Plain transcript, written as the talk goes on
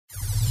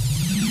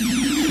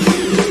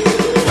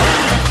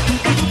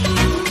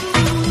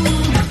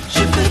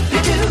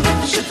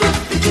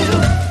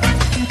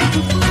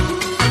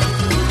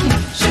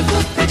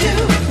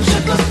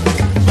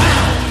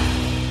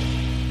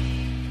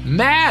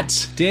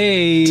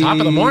Dave. Top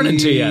of the morning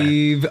to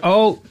you.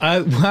 Oh,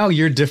 wow,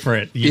 you're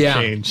different. You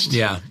changed.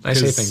 Yeah, I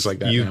say things like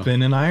that You've now.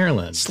 been in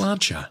Ireland.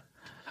 Sláinte.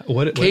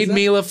 What Céad is that?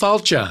 míle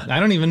fáilte. I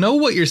don't even know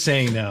what you're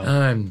saying now.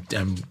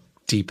 I'm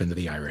deep into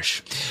the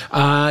Irish.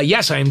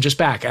 Yes, I am just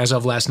back as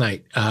of last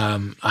night.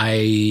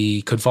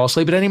 I could fall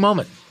asleep at any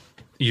moment.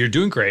 You're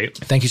doing great.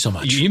 Thank you so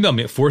much. You emailed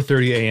me at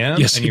 4:30 a.m.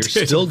 Yes, and I you're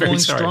did. still I'm very going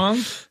sorry. strong.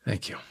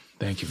 Thank you.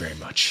 Thank you very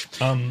much.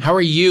 How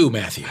are you,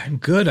 Matthew? I'm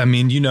good. I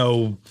mean,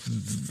 the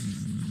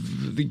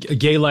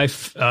gay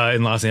life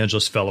in Los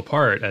Angeles fell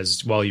apart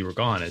while you were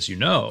gone, as you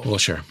know. Well,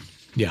 sure.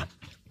 Yeah.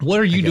 What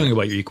are you doing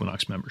about your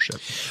Equinox membership?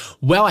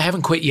 Well, I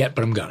haven't quit yet,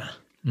 but I'm gonna.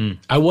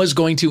 I was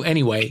going to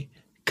anyway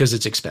because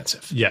it's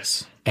expensive.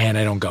 Yes. And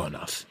I don't go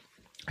enough.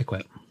 I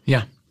quit.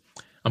 Yeah.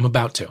 I'm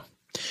about to.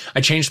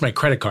 I changed my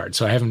credit card,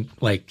 so I haven't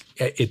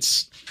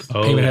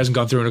payment hasn't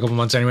gone through in a couple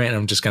months anyway, and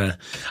I'm just gonna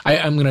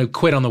I'm gonna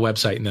quit on the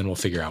website, and then we'll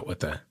figure out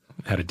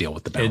how to deal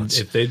with the balance.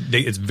 And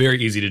it's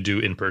very easy to do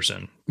in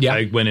person. Yeah.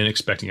 I went in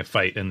expecting a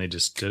fight, and they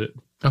just did it.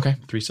 Okay.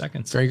 3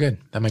 seconds. Very good.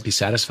 That might be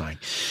satisfying.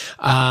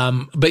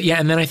 But yeah,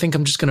 and then I think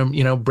I'm just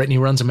gonna, Brittany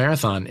runs a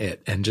marathon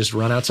and just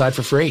run outside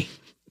for free.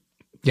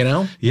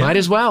 Might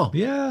as well.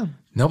 Yeah.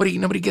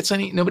 Nobody gets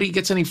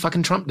any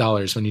fucking Trump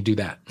dollars when you do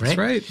that, right? That's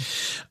right.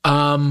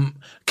 Can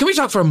we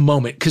talk for a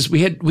moment? Because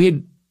we had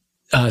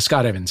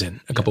Scott Evans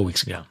in a couple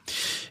weeks ago,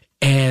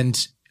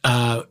 and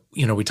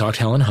we talked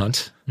Helen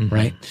Hunt,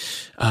 right?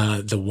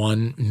 The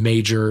one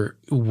major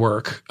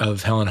work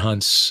of Helen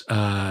Hunt's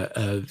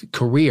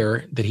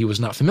career that he was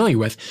not familiar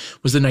with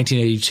was the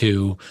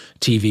 1982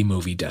 TV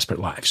movie Desperate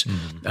Lives,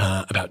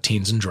 about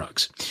teens and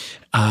drugs.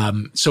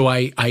 So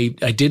I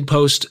did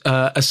post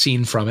a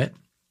scene from it,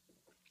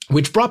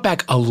 which brought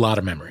back a lot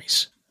of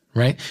memories,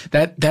 right?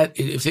 That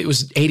if it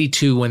was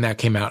 82 when that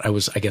came out, I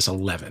was, I guess,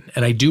 11.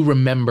 And I do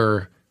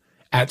remember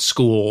at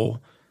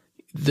school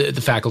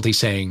the faculty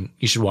saying,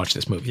 you should watch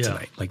this movie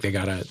tonight. Like they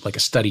got a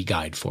study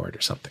guide for it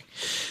or something.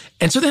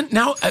 And so then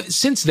now,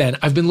 since then,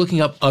 I've been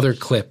looking up other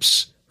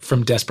clips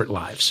from Desperate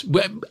Lives,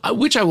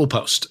 which I will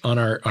post on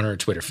our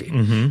Twitter feed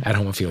at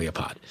Homophilia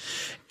Pod.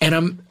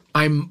 And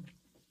I'm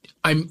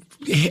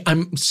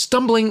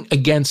stumbling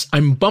against,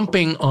 I'm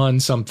bumping on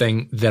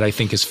something that I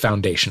think is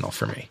foundational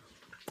for me.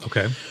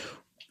 Okay.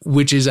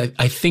 Which is,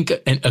 I think,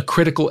 a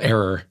critical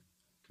error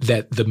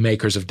that the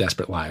makers of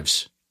Desperate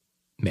Lives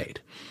made,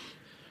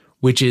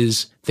 which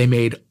is they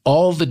made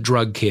all the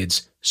drug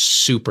kids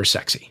super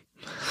sexy.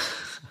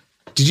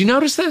 Did you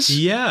notice this?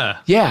 Yeah.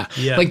 Yeah.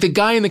 Like the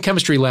guy in the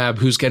chemistry lab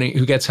who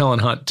gets Helen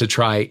Hunt to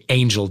try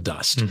angel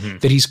dust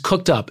that he's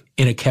cooked up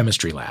in a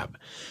chemistry lab.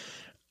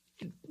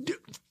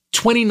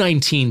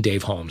 2019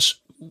 Dave Holmes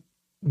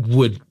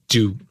would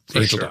do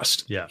angel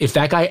dust. Yeah. If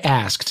that guy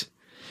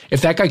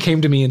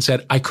came to me and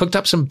said, I cooked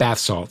up some bath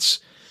salts,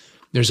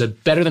 there's a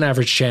better than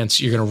average chance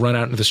you're going to run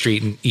out into the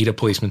street and eat a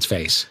policeman's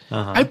face.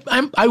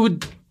 I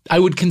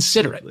would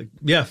consider it.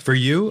 Yeah. For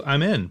you,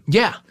 I'm in.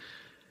 Yeah.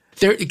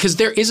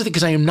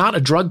 Because I am not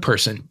a drug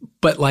person,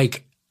 but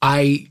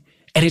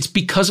and it's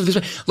because of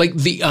this, like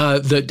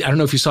I don't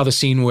know if you saw the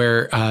scene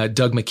where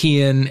Doug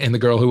McKeon and the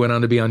girl who went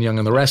on to be on Young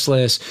and the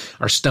Restless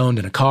are stoned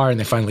in a car and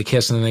they finally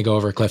kiss and then they go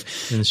over a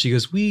cliff. And she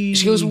goes, wee.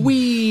 She goes,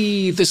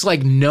 wee. This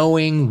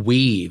knowing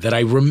wee that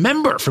I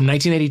remember from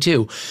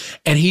 1982.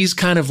 And he's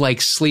kind of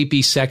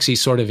sleepy, sexy,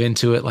 sort of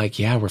into it. Like,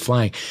 yeah, we're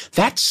flying.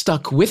 That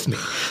stuck with me.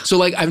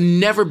 So I've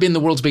never been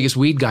the world's biggest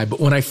weed guy, but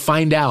when I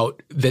find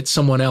out that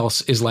someone else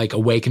is a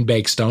wake and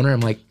bake stoner, I'm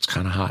like, it's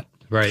kind of hot.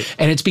 Right.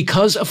 And it's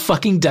because of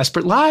fucking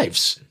Desperate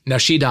Lives. Now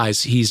she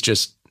dies. He's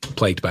just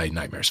plagued by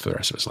nightmares for the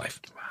rest of his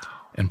life. Wow.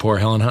 And poor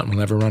Helen Hunt will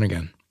never run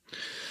again.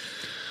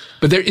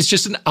 But it's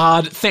just an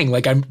odd thing.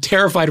 I'm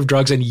terrified of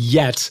drugs, and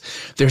yet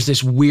there's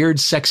this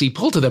weird, sexy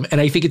pull to them. And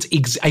I think it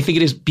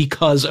is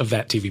because of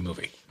that TV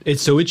movie.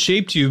 So it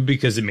shaped you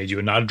because it made you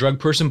not a drug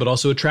person, but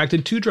also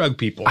attracted to drug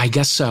people. I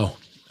guess so.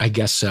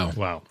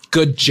 Wow.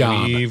 Good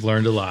job. We've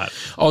learned a lot.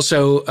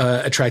 Also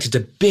attracted to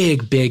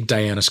big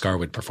Diana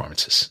Scarwood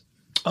performances.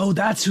 Oh,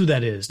 that's who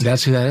that is.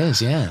 That's who that is,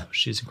 yeah.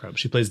 She's incredible.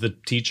 She plays the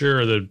teacher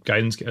or the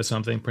guidance or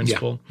something,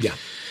 principal. Yeah.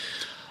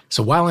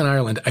 So while in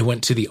Ireland, I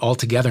went to the All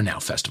Together Now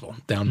festival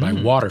down by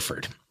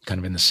Waterford, kind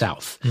of in the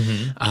south,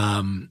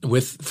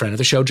 with friend of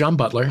the show, John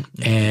Butler,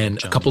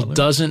 and a couple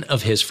dozen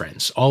of his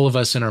friends, all of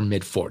us in our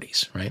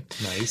mid-40s, right?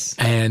 Nice.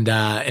 And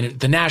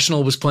the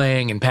National was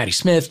playing, and Patti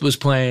Smith was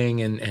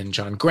playing, and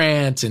John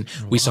Grant, and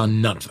we saw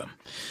none of them.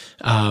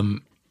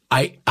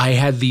 I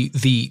had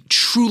the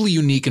truly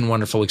unique and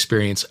wonderful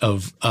experience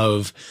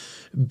of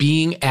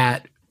being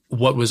at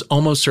what was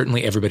almost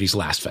certainly everybody's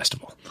last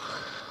festival.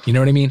 You know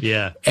what I mean?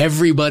 Yeah.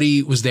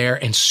 Everybody was there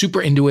and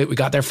super into it. We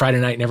got there Friday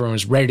night and everyone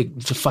was ready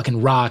to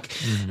fucking rock.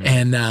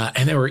 And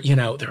there were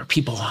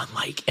people on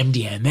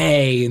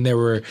MDMA and there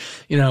were,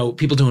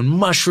 people doing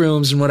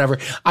mushrooms and whatever.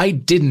 I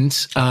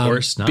didn't, of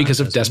course not, because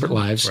of Desperate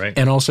Lives. Right.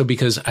 And also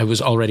because I was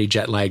already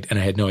jet lagged and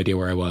I had no idea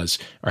where I was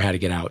or how to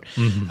get out.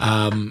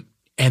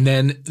 And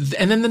then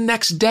the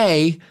next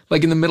day,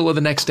 in the middle of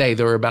the next day,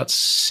 there were about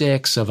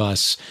 6 of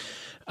us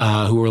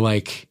who were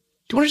like,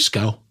 do you want to just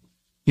go?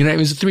 You know, it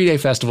was a 3-day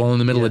festival. In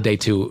the middle of day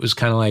 2, it was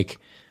kind of like,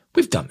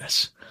 we've done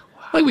this.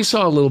 Wow. Like we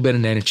saw a little bit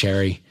of Nana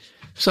Cherry,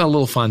 saw a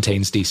little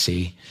Fontaines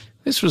DC.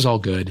 This was all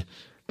good,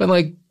 but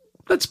like,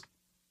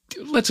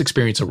 let's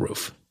experience a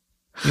roof.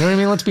 You know what I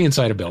mean? Let's be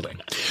inside a building.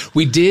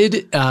 We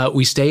did.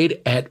 We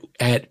stayed at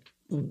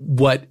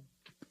what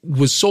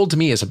was sold to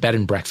me as a bed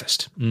and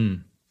breakfast,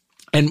 and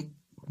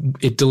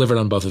it delivered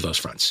on both of those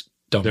fronts.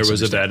 There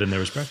was a bed and there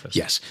was breakfast.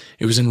 Yes,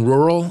 it was in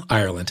rural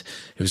Ireland.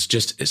 It was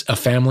just a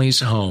family's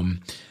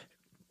home.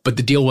 But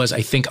the deal was,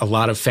 I think a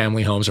lot of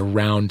family homes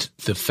around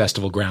the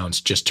festival grounds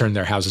just turned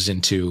their houses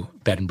into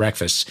bed and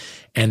breakfasts.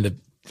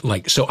 And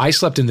so I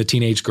slept in the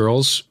teenage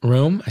girl's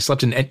room. I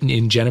slept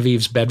in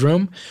Genevieve's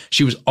bedroom.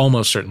 She was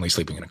almost certainly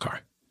sleeping in a car.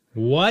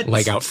 What?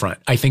 Like out front.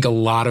 I think a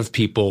lot of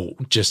people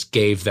just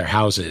gave their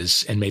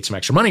houses and made some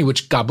extra money,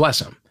 which God bless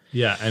them.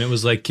 Yeah. And it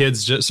was like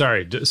kids,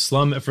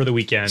 slum for the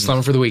weekend.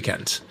 Slum for the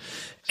weekend.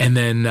 And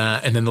then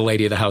the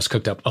lady of the house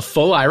cooked up a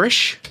full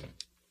Irish.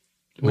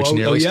 Which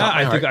nearly stopped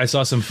my I heart. think I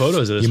saw some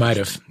photos of this.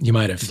 You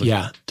might have.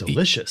 Yeah.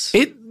 Delicious.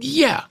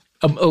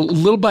 A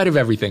little bite of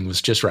everything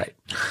was just right.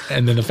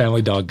 And then the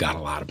family dog got a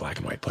lot of black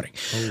and white pudding.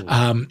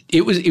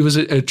 It was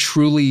a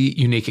truly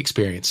unique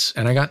experience.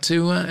 And I got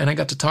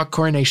to talk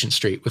Coronation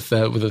Street with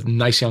a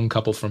nice young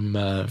couple from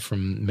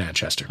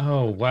Manchester.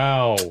 Oh,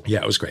 wow.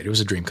 Yeah, it was great. It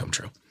was a dream come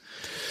true.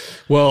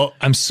 Well,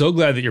 I'm so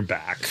glad that you're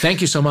back.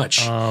 Thank you so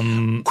much.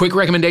 Quick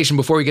recommendation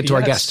before we get to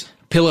our guest.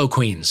 Pillow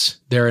Queens.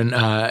 They're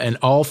an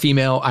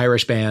all-female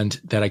Irish band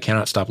that I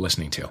cannot stop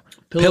listening to.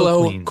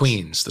 Pillow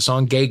Queens. The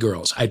song Gay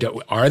Girls.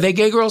 Are they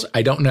gay girls?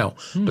 I don't know.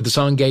 But the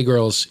song Gay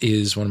Girls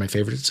is one of my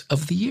favorites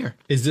of the year.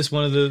 Is this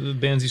one of the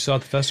bands you saw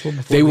at the festival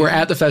before? They were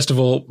at the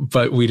festival,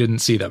 but we didn't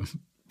see them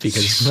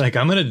because like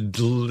I'm going to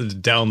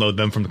download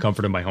them from the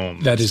comfort of my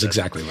home. That is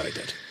exactly what I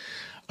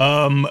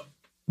did.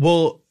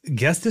 Well,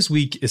 guest this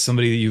week is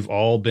somebody that you've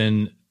all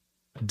been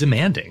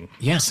demanding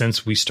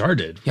since we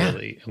started,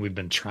 really. And we've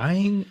been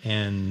trying,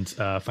 and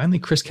finally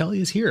Chris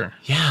Kelly is here.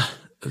 Yeah,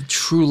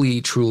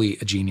 truly, truly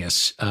a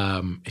genius.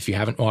 If you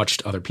haven't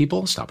watched Other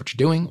People, stop what you're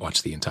doing.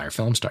 Watch the entire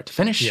film, start to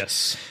finish.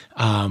 Yes.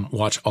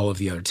 Watch all of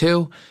the other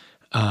two.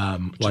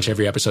 Watch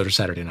every episode of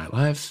Saturday Night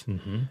Live.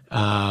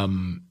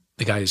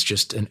 The guy is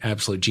just an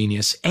absolute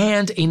genius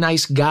and a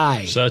nice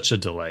guy. Such a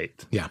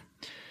delight. Yeah.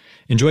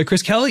 Enjoy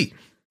Chris Kelly.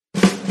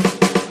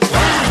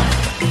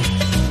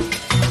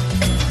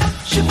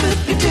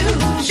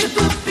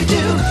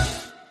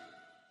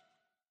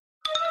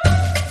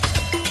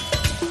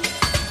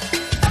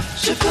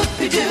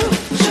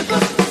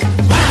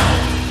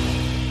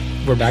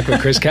 We're back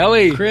with Chris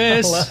Kelly.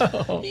 Chris.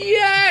 Hello.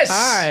 Yes.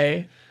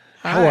 Hi.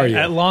 How are you?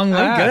 At long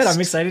last. I'm good. I'm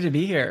excited to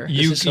be here.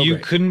 You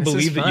couldn't This is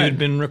believe that fun. you had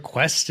been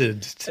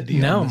requested to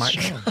be on this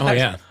show. Oh,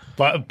 yeah.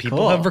 But people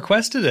Cool. have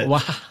requested it.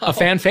 Wow. A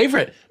fan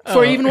favorite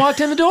before you even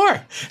walked in the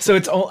door. So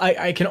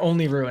I can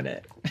only ruin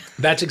it.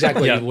 That's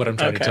exactly what I'm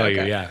trying to tell you.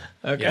 okay. Yeah.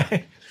 Okay.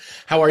 Yeah.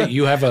 How are you?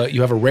 You have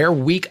a rare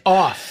week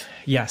off.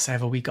 Yes, I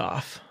have a week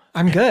off.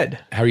 I'm good.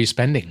 How are you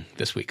spending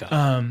this week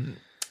off?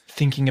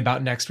 Thinking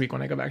about next week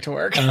when I go back to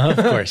work. Of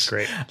course.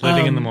 Great.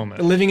 Living in the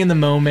moment. Living in the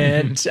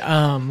moment.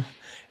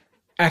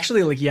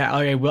 Actually, like, yeah,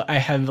 I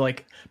have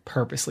like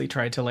purposely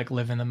tried to like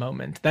live in the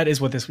moment. That is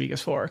what this week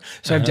is for.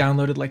 So I've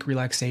downloaded like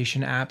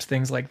relaxation apps,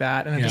 things like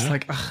that. And I'm just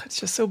like, it's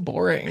just so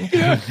boring.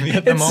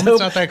 The moment's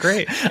not that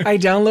great. I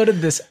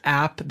downloaded this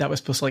app that was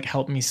supposed to like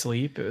help me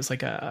sleep. It was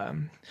like a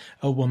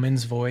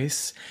woman's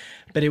voice,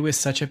 but it was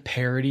such a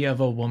parody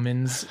of a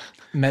woman's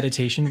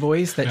meditation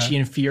voice that she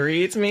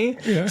infuriates me.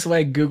 Yeah. So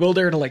I Googled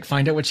her to like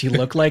find out what she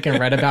looked like and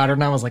read about her,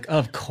 and I was like,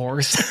 of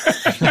course.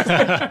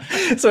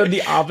 So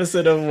the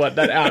opposite of what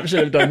that app should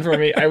have done for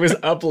me. I was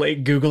up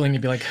late Googling to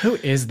be like, who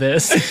is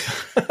this?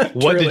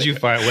 What did you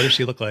find? What does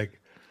she look like?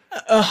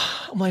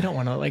 Well, I don't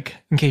want to, like,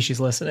 in case she's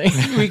listening.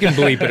 We can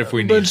bleep it if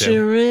we need But to. she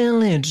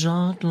really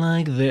talked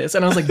like this.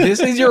 And I was like, this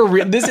is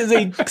this is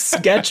a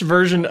sketch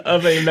version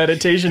of a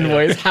meditation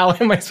voice. How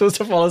am I supposed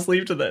to fall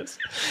asleep to this?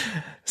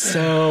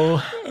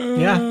 So,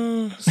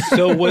 yeah.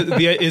 So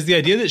is the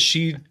idea that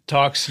she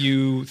talks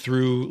you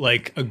through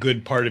like a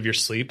good part of your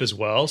sleep as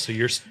well? So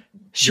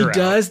She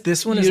does. Out.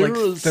 This one is like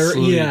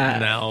 30. Yeah.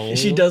 Now.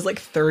 She does like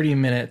 30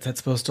 minutes. That's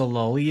supposed to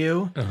lull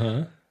you.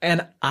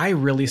 And I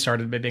really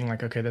started by being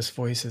like, okay, this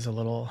voice is a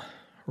little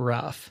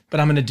rough, but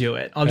I'm going to do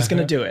it. I'm just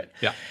going to do it.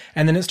 Yeah.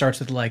 And then it starts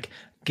with like,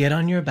 get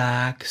on your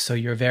back. So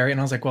you're and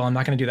I was like, well, I'm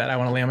not going to do that. I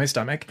want to lay on my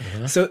stomach.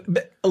 So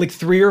like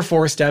 3 or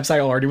 4 steps, I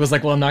already was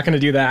like, well, I'm not going to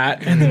do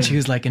that. And then she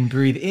was like, and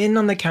breathe in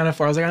on the count of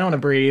 4. I was like, I don't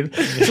want to breathe.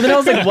 So then I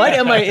was like, what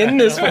am I in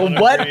this for?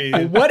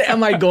 What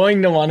am I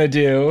going to want to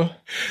do?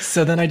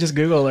 So then I just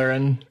Googled her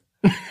and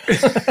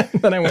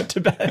then I went to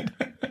bed.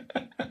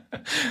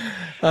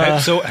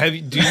 So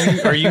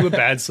are you a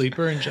bad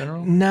sleeper in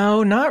general?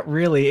 No, not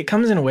really. It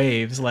comes in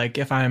waves. Like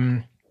if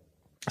I'm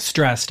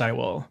stressed, I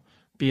will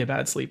be a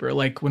bad sleeper.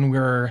 Like when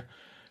we're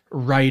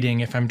writing,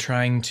 if I'm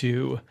trying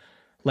to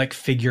like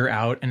figure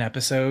out an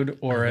episode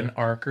or an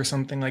arc or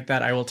something like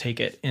that, I will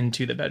take it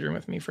into the bedroom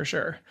with me for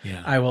sure.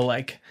 Yeah. I will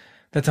like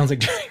That sounds like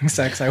during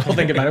sex, I will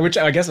think about it, which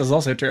I guess is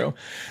also true.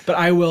 But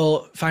I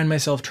will find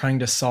myself trying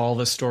to solve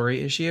a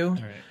story issue.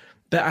 All right.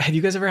 But have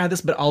you guys ever had this?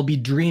 But I'll be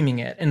dreaming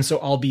it. And so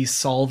I'll be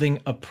solving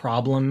a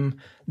problem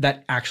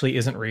that actually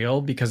isn't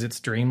real because it's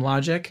dream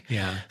logic.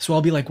 Yeah. So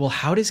I'll be like, well,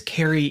 how does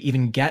Carrie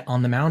even get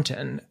on the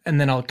mountain? And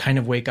then I'll kind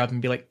of wake up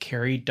and be like,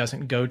 Carrie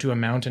doesn't go to a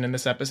mountain in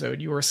this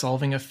episode. You are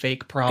solving a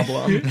fake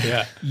problem.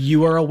 Yeah.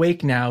 You are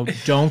awake now.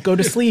 Don't go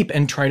to sleep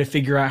and try to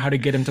figure out how to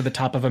get him to the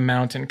top of a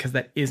mountain because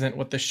that isn't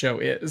what the show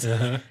is.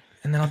 Uh-huh.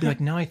 And then I'll be like,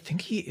 no, I think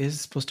he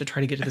is supposed to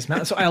try to get to this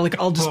mountain. So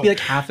I'll just be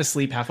like half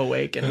asleep, half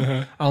awake,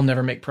 and I'll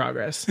never make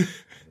progress.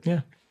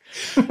 Yeah.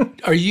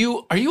 Are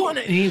you on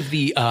any of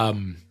the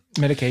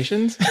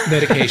Medications?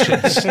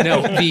 medications?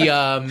 No, the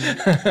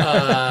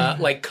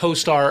like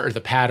CoStar or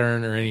the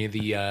Pattern or any of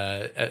the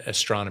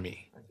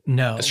astronomy,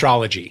 No.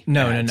 astrology?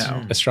 No.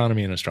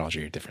 Astronomy and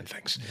astrology are different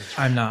things.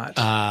 I'm not.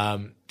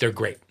 They're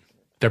great.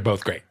 They're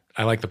both great.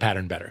 I like the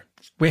Pattern better.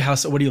 Wait,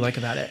 what do you like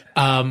about it?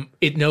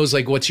 It knows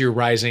like what's your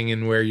rising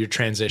and where your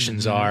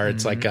transitions are.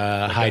 It's like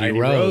Heidi Heidi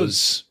Rose,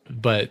 Rose.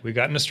 but We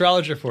got an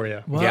astrologer for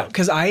you. Well, yeah.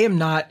 because I am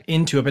not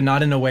into it, but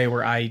not in a way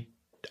where I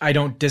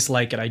don't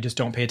dislike it. I just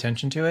don't pay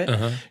attention to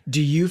it.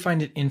 Do you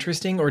find it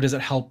interesting, or does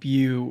it help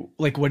you?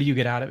 Like, what do you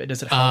get out of it?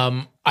 Does it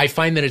help? I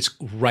find that it's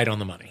right on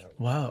the money.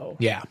 Whoa.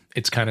 Yeah,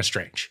 it's kind of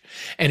strange.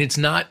 And it's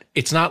not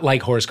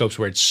like horoscopes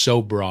where it's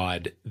so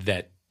broad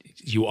that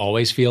you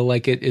always feel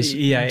like it is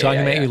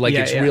talking about you. Like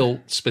it's real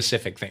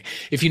specific thing.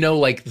 If you know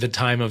like the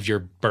time of your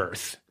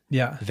birth,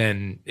 Yeah.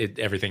 then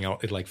everything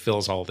else, it like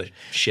fills all the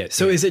shit.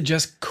 So is it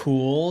just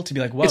cool to be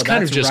like, well, It's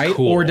kind that's of just right?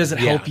 cool, Or does it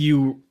yeah. help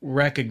you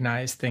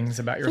recognize things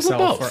about a little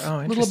yourself? both. Or, oh,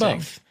 a little interesting.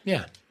 both.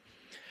 Yeah.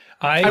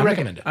 I I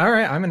recommend it. All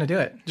right, I'm going to do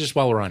it. Just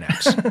while we're on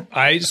X.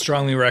 I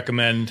strongly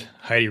recommend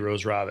Heidi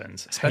Rose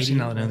Robbins, especially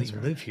Heidi now that you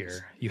live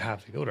here. You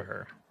have to go to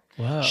her.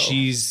 Whoa.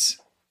 She's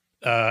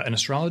an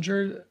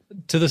astrologer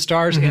to the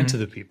stars and to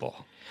the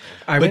people.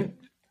 I'm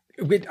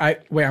going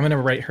to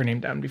write her name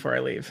down before I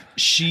leave.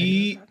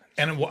 She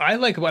and what I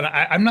like about it,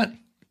 I'm not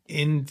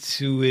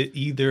into it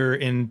either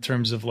in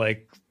terms of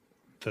like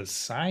the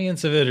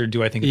science of it, or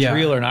do I think it's Yeah.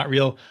 real or not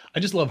real. I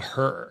just love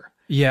her.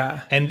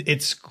 Yeah. And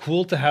it's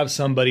cool to have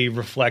somebody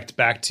reflect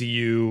back to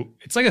you.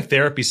 It's like a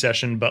therapy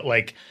session, but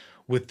like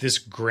with this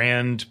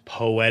grand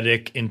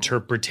poetic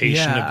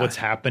interpretation Yeah. of what's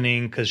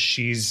happening, because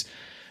she's,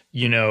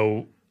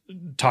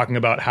 talking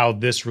about how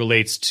this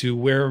relates to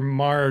where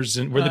Mars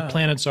and where the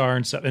planets are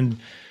and stuff, and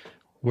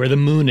where the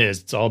moon is.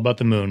 It's all about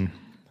the moon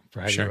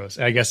for Heidi Rose.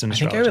 I guess in I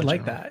think astrology. I would in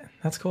like general. that.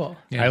 That's cool.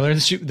 I learned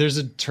there's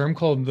a term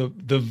called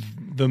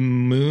the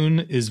moon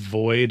is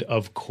void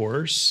of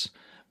course,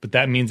 but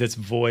that means it's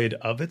void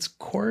of its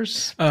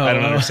course. I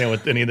don't understand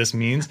what any of this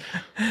means,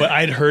 but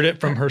I'd heard it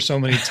from her so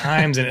many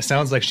times, and it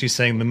sounds like she's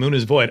saying the moon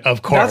is void.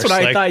 Of course, That's what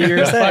I thought you were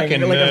the saying.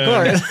 fucking Like, of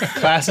moon. course.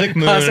 Classic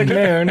moon, Classic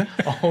moon.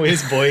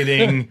 always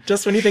voiding.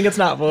 Just when you think it's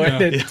not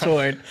void, it's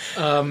void.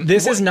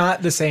 This is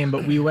not the same,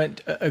 but we went,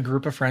 a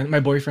group of friends.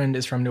 My boyfriend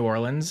is from New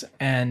Orleans.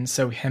 And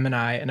so him and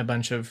I and a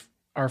bunch of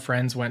our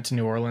friends went to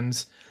New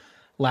Orleans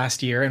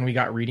last year, and we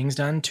got readings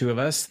done, 2 of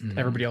us.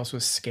 Everybody else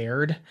was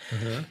scared.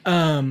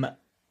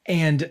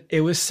 And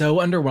it was so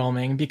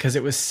underwhelming because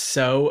it was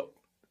so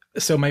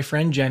my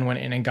friend Jen went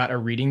in and got a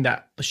reading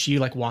that she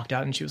like walked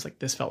out and she was like,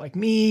 this felt like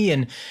me.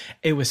 And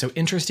it was so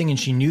interesting. And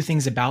she knew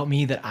things about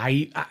me that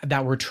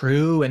that were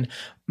true. And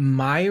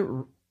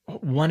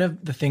one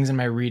of the things in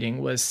my reading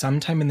was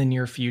sometime in the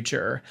near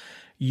future,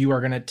 you are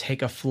going to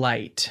take a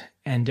flight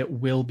and it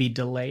will be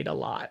delayed a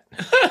lot.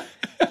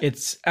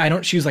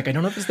 She was like, I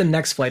don't know if it's the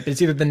next flight, but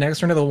it's either the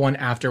next one or the one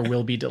after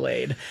will be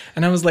delayed.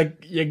 And I was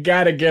like, you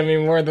gotta give me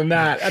more than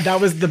that.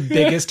 That was the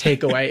biggest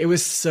takeaway. It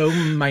was so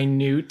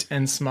minute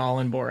and small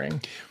and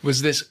boring.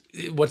 Was this,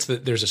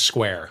 there's a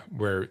square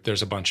where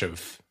there's a bunch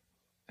of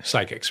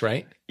psychics,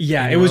 right?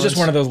 Yeah, it was just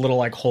one of those little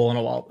like hole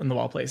in the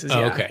wall places. Oh,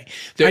 Yeah. okay.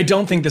 I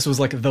don't think this was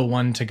like the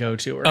one to go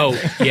to. Or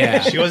anything.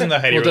 Yeah. She wasn't the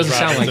Heidi Well, it Rose doesn't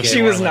sound Robbins like of it.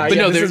 She was New not. Orleans. But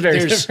Yeah, no, this is very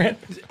different.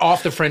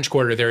 Off the French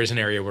Quarter, there is an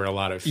area where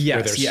where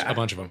there's yeah. a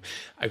bunch of them.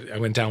 I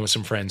went down with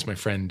some friends. My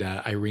friend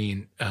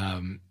Irene,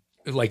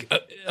 like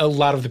a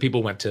lot of the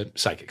people went to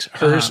psychics.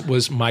 Hers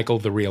was Michael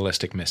the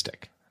Realistic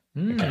Mystic.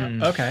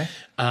 Okay.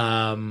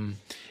 And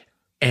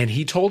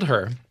he told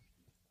her,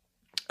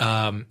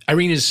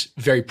 Irene is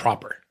very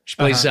proper. She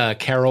plays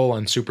Carol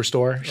on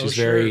Superstore. She's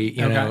very,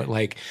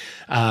 like,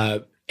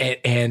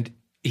 and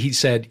he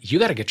said, you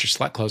got to get your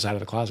slut clothes out of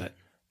the closet.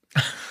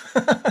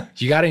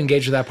 You got to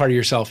engage with that part of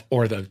yourself,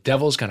 or the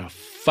devil's going to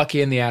fuck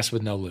you in the ass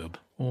with no lube.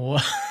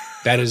 What?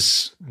 That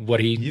is what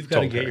he You've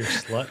got to told get her. your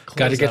slut clothes.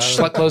 Got to get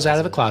your slut clothes out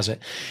of the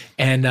closet.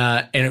 And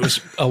it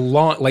was a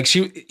long, like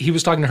he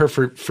was talking to her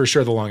for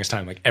sure the longest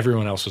time. Like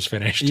everyone else was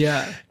finished.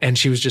 Yeah. And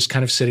she was just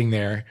kind of sitting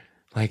there,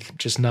 like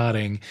just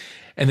nodding.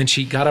 And then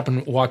she got up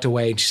and walked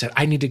away and she said,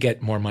 I need to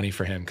get more money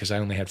for him because I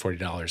only had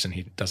 $40 and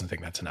he doesn't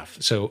think that's enough.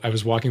 So I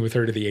was walking with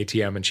her to the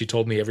ATM and she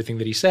told me everything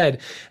that he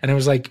said. And I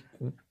was like,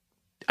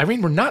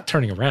 Irene, we're not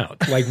turning around.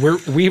 Like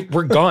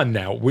we're gone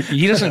now.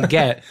 He doesn't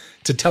get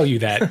to tell you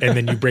that, and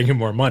then you bring him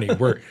more money.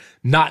 We're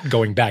not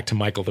going back to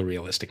Michael the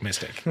Realistic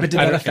Mystic. But did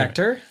that affect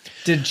her?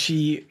 Did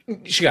she?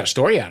 She got a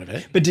story out of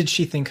it. But did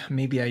she think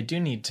maybe I do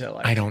need to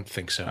like? I don't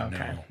think so.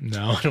 Okay.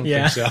 No, I don't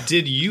Yeah. think so.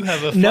 Did you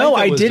have a flight No,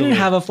 that I was didn't delayed?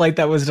 have a flight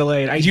that was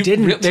delayed. I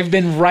didn't. They've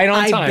been right on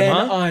I've time, been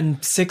huh?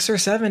 on 6 or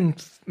 7,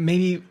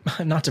 maybe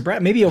not to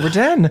brag, maybe over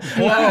 10.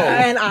 Whoa!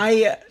 And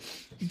I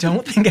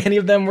don't think any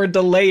of them were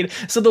delayed.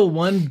 So the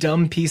one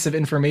dumb piece of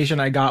information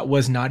I got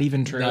was not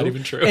even true. Not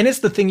even true. And it's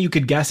the thing you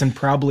could guess and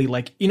probably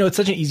like, it's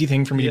such an easy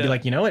thing for me to be Yeah.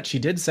 like, you know what? She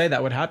did say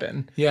that would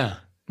happen. Yeah.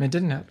 And it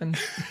didn't happen.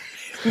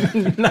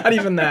 Not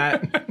even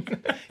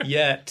that.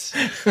 Yet.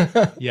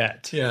 Yeah.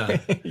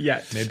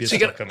 Yet. Maybe it's So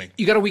still coming.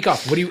 you got a week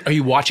off. Are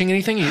you watching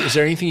anything? Is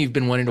there anything you've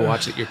been wanting to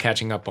watch that you're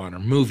catching up on, or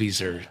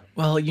movies, or?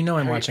 Well,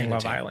 I'm watching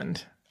Love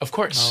Island. Of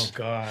course. Oh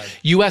God.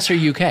 U.S. or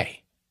UK?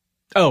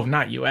 Oh,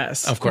 not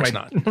US. Of course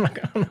not. I'm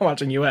not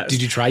watching US.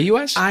 Did you try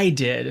U.S.? I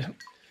did.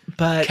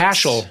 But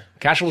Cashel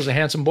was a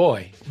handsome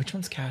boy. Which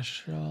one's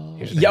Cashel?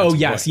 Here's the Yeah, oh handsome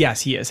yes, boy.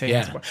 yes, he is. Hey, Yeah.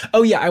 handsome boy.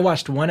 Oh yeah, I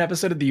watched one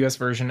episode of the US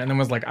version and then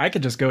was like, I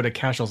could just go to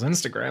Cashel's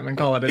Instagram and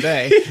call it a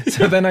day.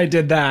 So then I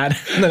did that,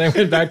 and then I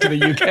went back to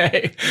the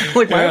UK.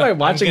 Like, why am I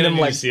watching I'm them?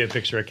 gonna Like, see a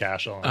picture of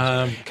Cashel.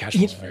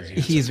 Cashel's very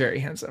handsome. he's very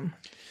handsome.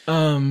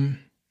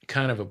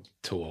 Kind of a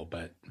tool,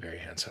 but very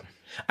handsome.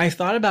 I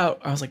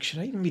was like, should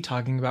I even be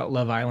talking about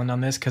Love Island on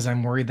this? Because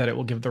I'm worried that it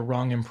will give the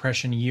wrong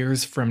impression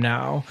years from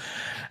now.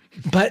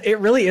 But it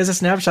really is a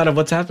snapshot of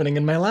what's happening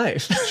in my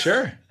life.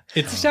 Sure.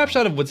 it's a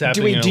snapshot of what's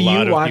happening wait, in do a you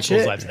lot of watch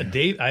people's it? lives. I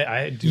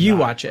do. You not.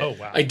 watch it. Oh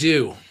wow. I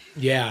do.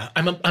 Yeah.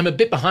 I'm a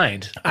bit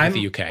behind with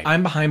the UK.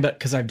 I'm behind, but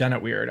because I've done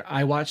it weird.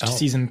 I watched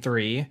season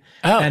 3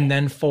 Oh. and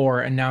then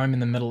 4, and now I'm in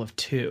the middle of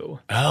 2.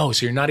 Oh,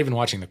 so you're not even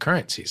watching the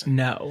current season.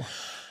 No.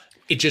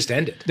 It just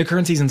ended. The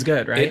current season's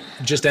good, right? It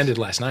just ended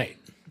last night.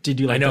 Did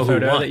you like know the who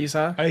photo won. that you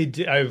saw? I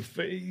did. I'm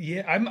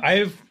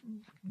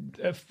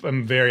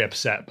very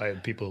upset by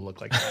people who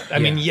look like that. I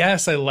mean,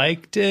 yes, I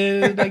liked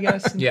it. I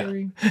guess. In Yeah.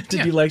 theory.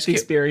 Did you like the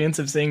experience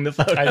of seeing the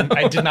photo?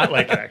 I did not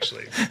like it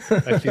actually.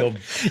 I feel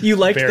you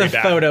liked very the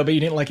bad. photo, but you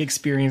didn't like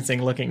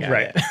experiencing looking at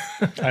right.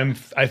 it.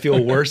 I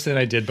feel worse than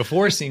I did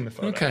before seeing the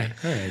photo. Okay.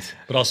 All right.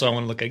 But also, I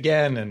want to look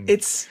again. And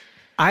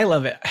I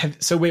love it.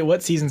 So wait,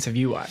 what seasons have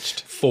you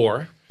watched?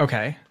 4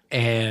 Okay.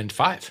 and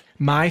 5.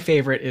 My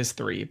favorite is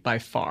 3 by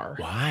far.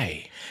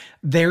 Why?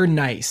 They're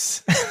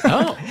nice.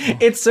 Oh.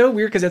 It's so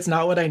weird because it's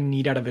not what I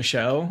need out of a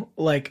show.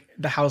 Like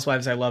the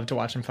Housewives, I love to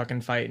watch them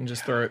fucking fight and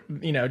just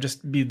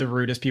just be the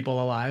rudest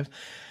people alive.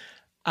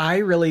 I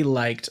really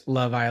liked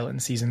Love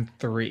Island season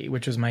 3,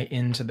 which was my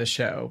into the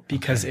show,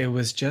 because it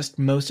was just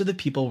most of the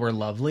people were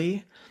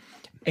lovely.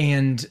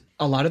 And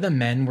a lot of the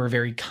men were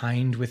very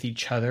kind with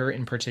each other.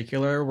 In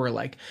particular, were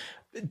like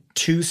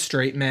 2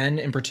 straight men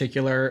in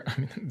particular. I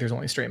mean, there's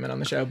only straight men on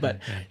the show, but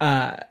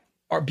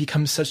are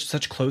become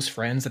such close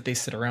friends that they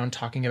sit around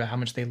talking about how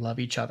much they love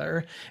each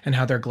other and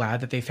how they're glad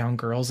that they found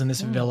girls in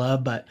this villa.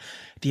 But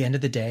at the end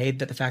of the day,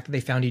 that the fact that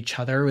they found each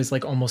other was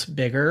like almost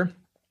bigger.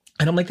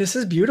 And I'm like, this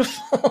is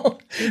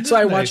beautiful. So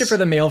I watch it for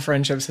the male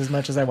friendships as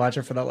much as I watch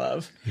it for the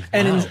love.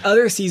 And in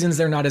other seasons,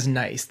 they're not as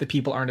nice. The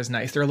people aren't as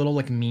nice. They're a little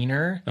like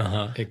meaner.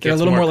 They're a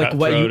little more like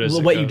what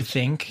you'd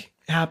think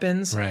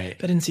happens. Right.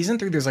 But in season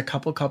 3, there's a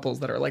couple couples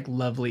that are like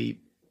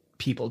lovely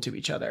people to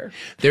each other.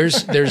 There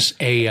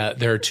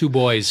are 2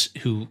 boys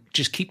who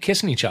just keep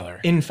kissing each other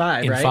In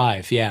 5, right?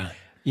 5, yeah.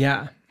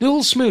 Yeah.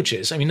 Little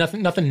smooches. I mean,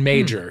 nothing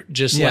major.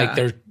 Just Yeah.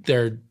 like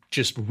they're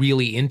just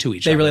really into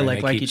each other. really and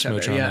like keep each other,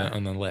 smooching yeah.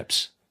 on the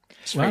lips.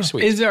 It's Wow. very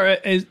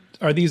sweet.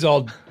 Are these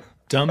all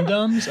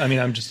dum-dums? I mean,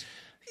 I'm just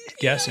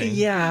guessing.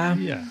 Yeah.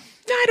 Yeah.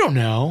 I don't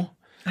know.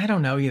 I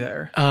don't know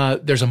either.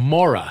 There's a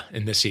Maura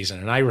in this season,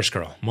 an Irish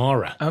girl,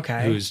 Maura.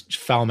 Okay. Who's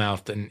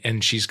foul-mouthed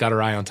and she's got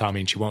her eye on Tommy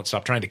and she won't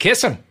stop trying to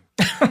kiss him.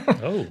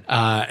 Oh.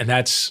 And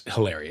that's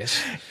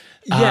hilarious.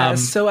 Yeah,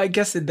 so I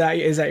guess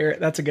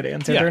that's a good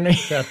answer. Yeah.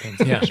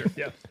 Yeah. Sure.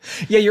 Yeah.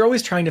 Yeah, you're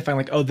always trying to find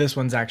like, oh, this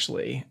one's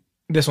actually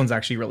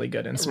really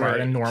good and smart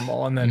Right. and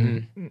normal, and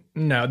then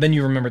no, then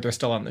you remember they're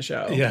still on the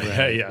show.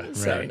 Yeah.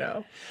 So Right.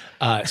 no,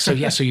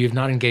 So you've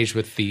not engaged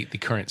with the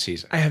current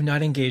season. I have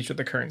not engaged with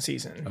the current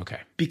season. Okay.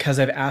 Because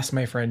I've asked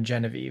my friend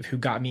Genevieve, who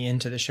got me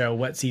into the show,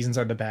 what seasons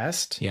are the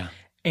best. Yeah.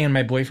 And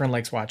my boyfriend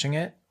likes watching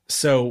it.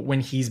 So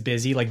when he's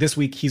busy, like this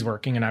week he's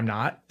working and I'm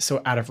not.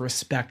 So out of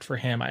respect for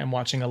him, I am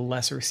watching a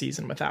lesser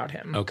season without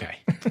him. Okay.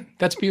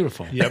 That's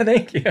beautiful. Yep.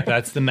 Thank you.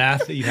 That's the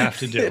math that you have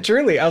to do.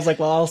 Truly. I was like,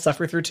 well, I'll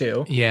suffer through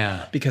 2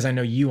 Yeah. because I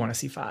know you want to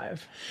see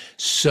 5.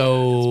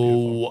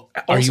 So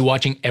are you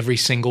watching every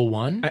single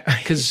one?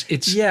 Because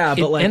it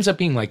but like- ends up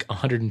being like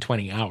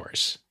 120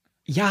 hours.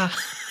 Yeah.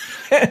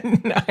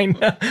 I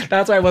know.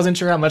 That's why I wasn't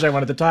sure how much I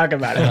wanted to talk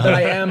about it, but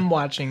I am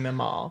watching them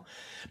all.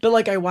 But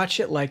like I watch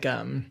it like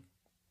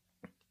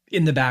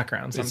in the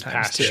background sometimes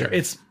passive.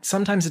 too. Sure.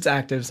 Sometimes it's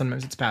active,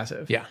 sometimes it's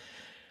passive. Yeah.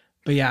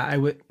 But yeah, I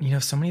would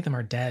so many of them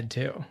are dead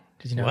too.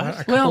 Did you know What? that? A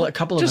couple Well, of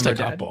them just are a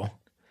couple. dead.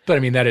 But I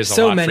mean, that is a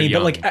so lot many, for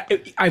but young.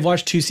 like I've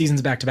watched 2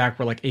 seasons back to back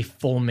where like a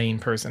full main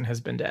person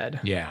has been dead.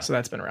 Yeah. So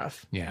that's been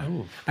rough. Yeah.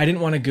 I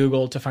didn't want to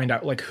Google to find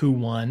out like who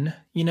won,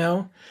 you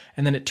know?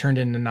 And then it turned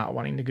into not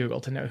wanting to Google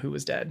to know who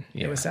was dead.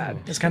 It was sad.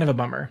 It's kind of a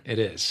bummer. It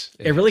is.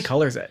 It really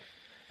colors it.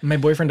 My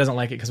boyfriend doesn't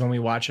like it because when we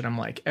watch it, I'm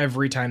like,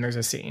 every time there's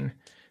a scene,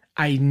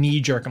 I knee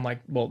jerk. I'm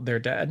like, well, they're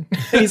dead.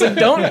 And he's like,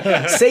 don't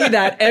say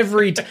that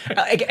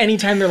like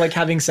anytime they're like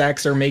having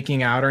sex or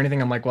making out or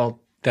anything. I'm like, well,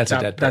 That's a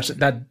dead person.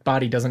 That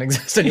body doesn't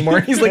exist anymore.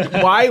 And he's like,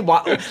 why?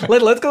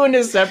 Let's go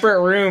into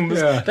separate rooms.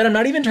 Yeah. But I'm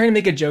not even trying to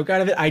make a joke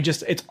out of it.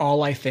 It's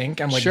all I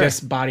think. I'm like, Sure. this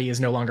body is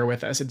no longer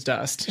with us. It's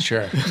dust.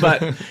 Sure.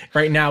 But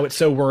right now it's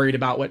so worried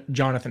about what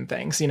Jonathan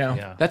thinks, you know?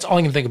 Yeah. That's all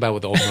I can think about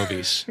with old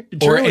movies.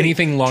 Or Truly.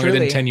 anything longer than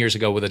Truly. 10 years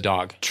ago with a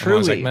dog. And I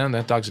was like, Truly. man,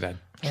 that dog's dead.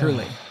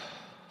 Truly.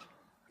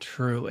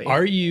 Truly.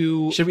 Are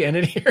you? Should we end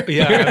it here?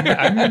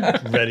 Yeah,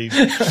 I'm ready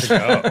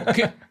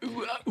to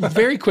go.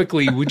 Very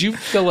quickly, would you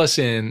fill us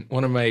in?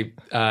 One of my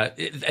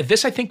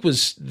this I think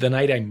was the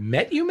night I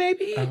met you,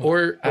 maybe,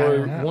 or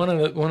one of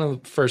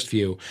the first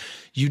few.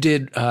 You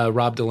did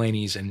Rob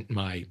Delaney's and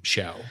my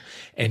show,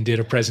 and did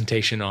a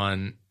presentation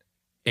on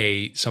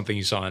something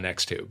you saw on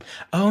XTube.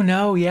 Oh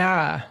no,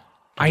 yeah.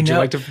 Would you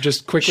like to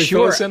just quickly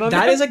fill us in on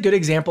that? That is a good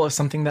example of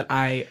something that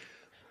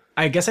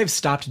I guess I've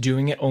stopped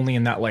doing it only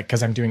in that like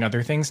because I'm doing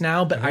other things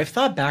now, but I've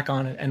thought back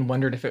on it and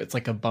wondered if it's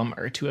like a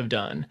bummer to have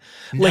done.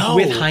 Like No.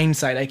 with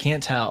hindsight, I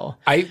can't tell.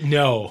 I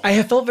know. I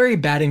have felt very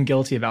bad and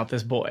guilty about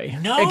this boy.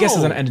 No. I guess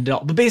as an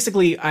adult. But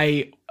basically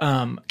I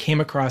came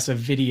across a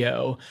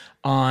video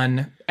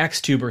on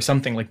XTube or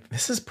something like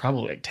this is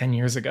probably like 10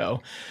 years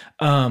ago.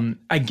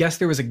 I guess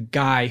there was a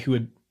guy who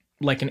had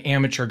like an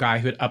amateur guy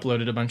who had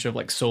uploaded a bunch of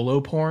like solo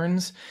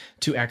porns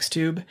to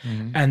XTube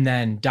and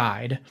then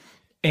died.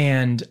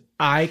 And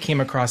I came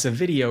across a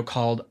video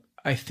called,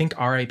 I think,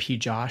 R.I.P.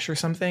 Josh or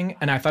something.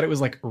 And I thought it was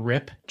like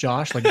Rip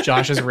Josh, like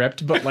Josh is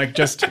ripped, but like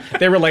just,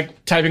 they were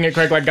like typing it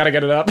quick, like gotta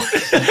get it up.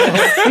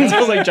 And so I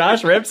was like,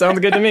 Josh ripped, sounds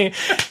good to me.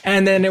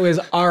 And then it was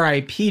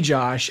R.I.P.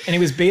 Josh. And it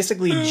was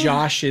basically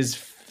Josh's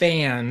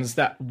fans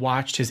that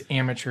watched his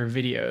amateur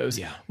videos.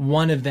 Yeah.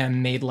 One of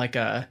them made like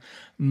a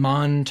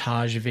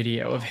montage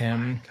video of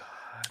him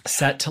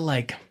set to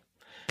like,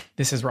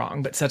 this is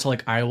wrong, but set to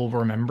like I Will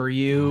Remember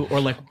You or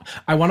like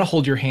I Want to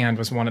Hold Your Hand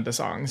was one of the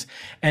songs.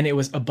 And it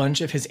was a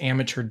bunch of his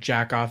amateur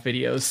jack off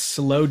videos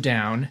slowed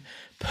down,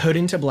 put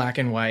into black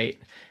and white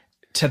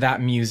to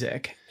that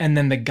music. And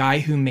then the guy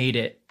who made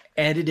it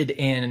edited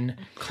in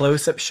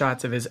close up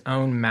shots of his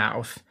own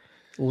mouth,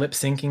 lip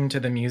syncing to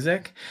the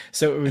music.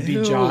 So it would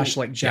be Josh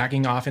like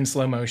jacking off in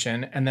slow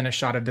motion and then a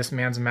shot of this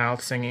man's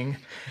mouth singing.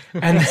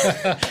 And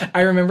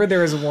I remember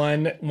there was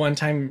one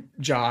time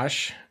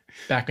Josh,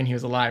 back when he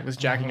was alive, was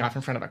jacking off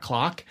in front of a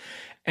clock,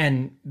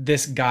 and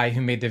this guy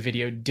who made the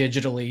video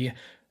digitally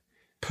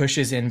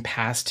pushes in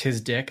past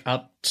his dick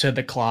up to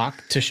the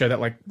clock to show that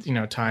like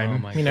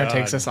time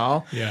takes us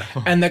all. Yeah.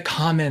 And the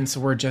comments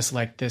were just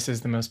like, this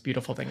is the most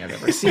beautiful thing I've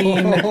ever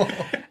seen.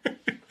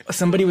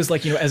 Somebody was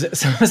like, I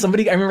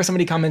remember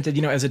somebody commented,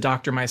 as a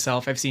doctor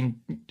myself, I've seen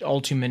all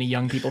too many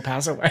young people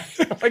pass away.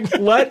 Like,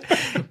 what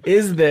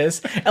is this?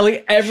 And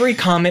like every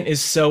comment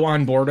is so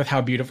on board with how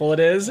beautiful it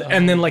is.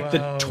 And then like the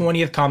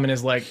 20th comment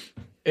is like,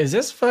 is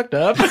this fucked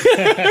up?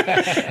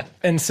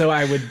 And so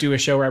I would do a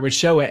show where I would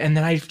show it. And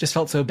then I just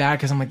felt so bad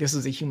because I'm like, this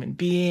is a human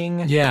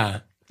being.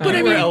 Yeah. But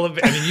I mean,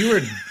 you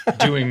were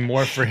doing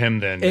more for him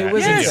than It that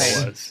was video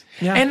insane. was.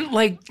 Yeah. And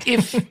like,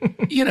 if,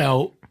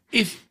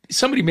 if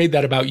somebody made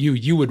that about you,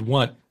 you would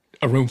want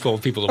a room full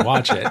of people to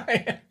watch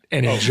it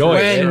and enjoy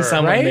it. when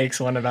someone right? makes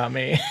one about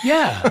me.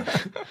 Yeah.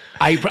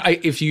 I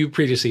if you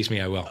predecease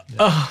me, I will.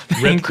 Oh,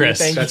 Rip Chris.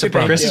 That's a thank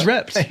problem. Chris you. is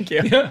ripped. Thank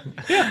you.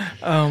 Yeah.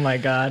 Oh my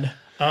God.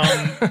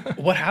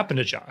 What happened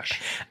to Josh?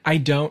 I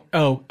don't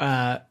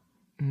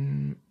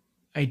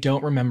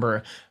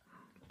remember.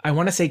 I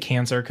want to say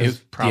cancer because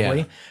probably,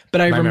 yeah.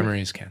 but I My remember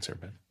memory is cancer,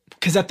 but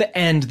because at the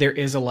end there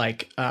is a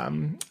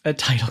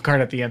title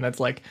card at the end that's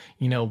like,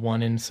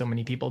 one in so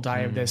many people die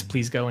of this.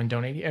 Please go and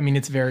donate. I mean,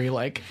 it's very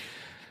like,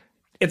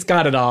 it's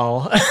got it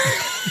all.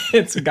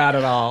 It's got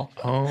it all.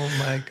 Oh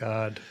my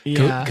God.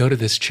 Yeah. go to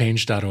this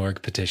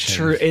change.org petition.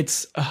 True.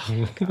 It's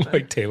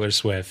Like Taylor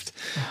Swift.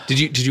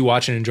 Did you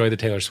watch and enjoy the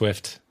Taylor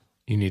Swift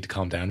You Need to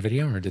Calm Down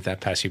video, or did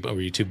that pass you, or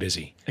were you too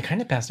busy? it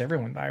kind of passed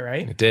everyone by,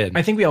 right? It did.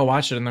 I think we all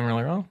watched it and then we're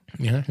like, oh,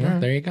 Yeah,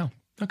 there you go.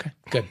 Okay,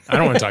 good. I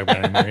don't want to talk about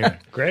it anymore either.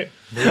 Great.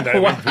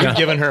 We've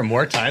given her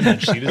more time than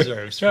she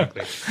deserves,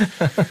 frankly.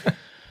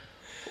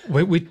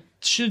 Wait, we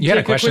should. You had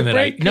a take question quick that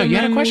break, you and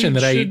had a then question we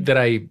that should-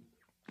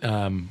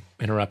 I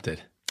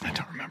interrupted I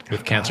don't remember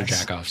with cancer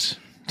jackoffs.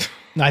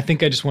 I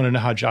think I just want to know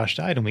how Josh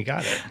died, and we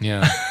got it.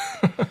 Yeah.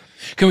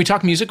 Can we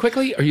talk music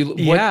quickly?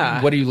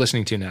 Yeah. What are you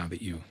listening to now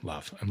that you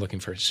love? I'm looking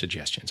for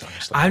suggestions,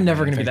 honestly. I'm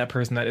never going to be that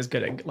person that is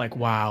good at like,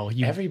 wow,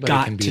 you Everybody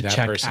got can be to that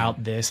check person.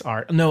 out this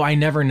art. No, I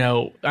never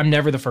know. I'm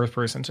never the first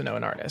person to know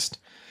an artist.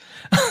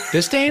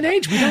 This day and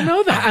age, we don't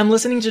know that. I'm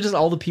listening to just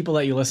all the people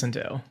that you listen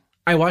to.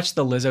 I watched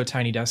the Lizzo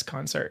Tiny Desk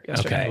concert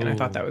yesterday, Okay. and I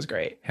thought that was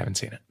great. Haven't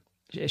seen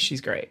it. She's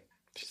great.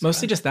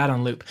 Mostly just that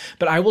on loop.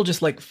 But I will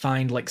just like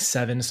find like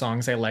 7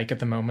 songs I like at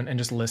the moment and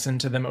just listen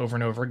to them over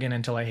and over again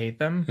until I hate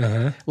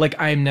them. Like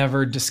I'm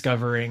never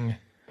discovering,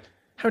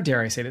 how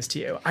dare I say this to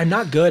you? I'm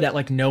not good at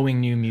like knowing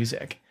new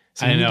music.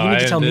 So I know. you need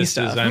to tell me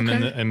stuff. I'm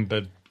in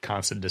a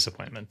constant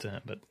disappointment to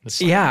him, but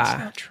it's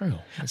yeah. True.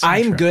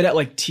 I'm good at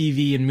like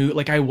TV and movie.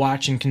 Like I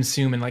watch and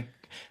consume and like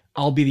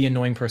I'll be the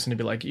annoying person to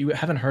be like, you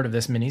haven't heard of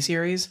this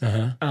miniseries?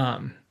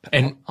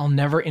 And I'll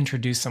never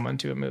introduce someone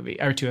to a movie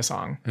or to a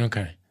song.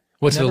 Okay.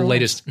 What's the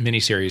latest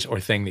miniseries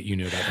or thing that you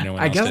knew about that no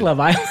one I else guess did? Love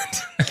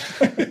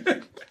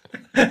Island.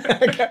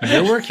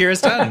 your work here is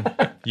done.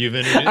 You've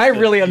introduced I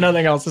really have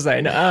nothing else to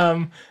say.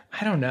 No,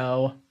 I don't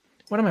know.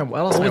 What else am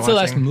I What's the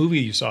last watching? movie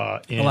you saw?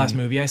 The last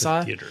movie I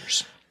saw?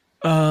 Theaters.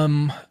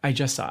 I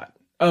just saw it.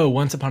 Oh,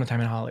 Once Upon a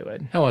Time in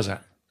Hollywood. How was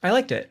that? I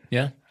liked it.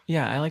 Yeah.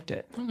 Yeah, I liked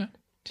it. Okay.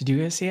 Did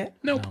you guys see it?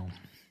 Nope.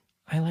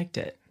 I liked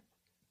it.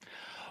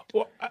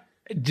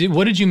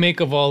 What did you make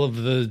of all of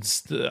the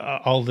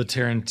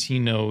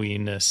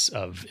Tarantino-iness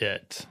of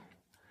it?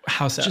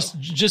 How so?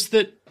 Just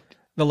that.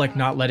 The like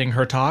not letting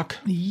her talk.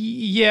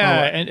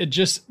 Yeah, and it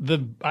just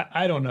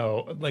I don't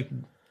know. Like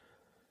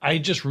I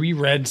just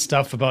reread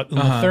stuff about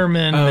Uma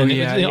Thurman,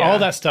 and all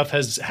that stuff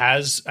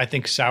has I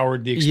think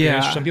soured the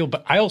experience for some people.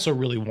 But I also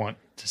really want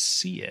to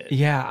see it.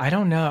 Yeah, I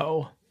don't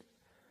know.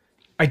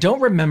 I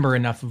don't remember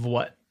enough of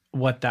what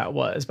that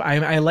was, but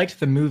I liked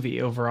the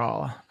movie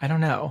overall. I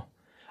don't know.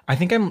 I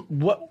think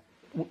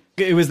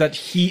it was that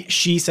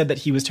she said that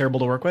he was terrible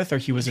to work with or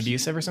he was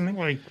abusive or something.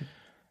 Like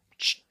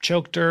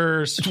choked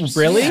her,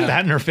 really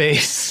spat in her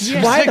face.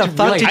 Yeah. Why the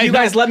fuck did you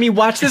guys let me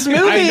watch this movie?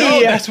 I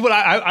know, that's what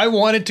I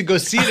wanted to go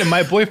see it, and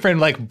my boyfriend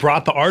like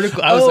brought the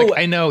article. I was like,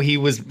 I know he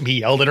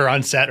yelled at her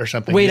on set or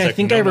something. Wait, He's I like,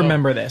 think I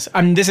remember this.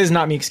 This is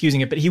not me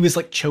excusing it, but he was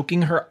like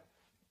choking her,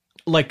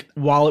 like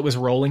while it was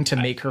rolling to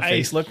make her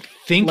face look.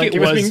 Think like it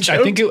was. being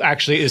choked. I think it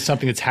actually is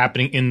something that's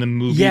happening in the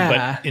movie,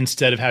 Yeah. but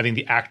instead of having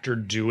the actor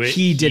do it,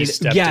 He did it.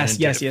 stepped Yes, in and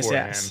did yes, it for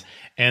yes. him.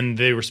 And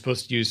they were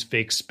supposed to use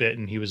fake spit,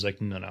 and he was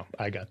like, "No,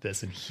 I got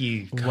this," and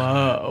he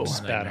Whoa.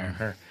 spat on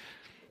her.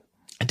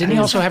 And didn't he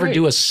also have her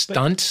do a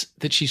stunt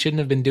that she shouldn't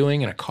have been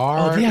doing in a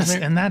car? Oh yes,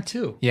 and that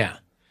too. Yeah.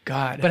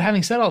 God. But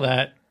having said all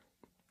that,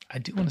 I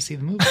do want to see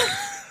the movie.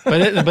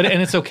 but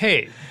it's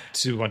okay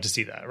to want to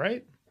see that,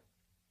 right?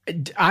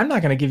 I'm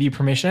not going to give you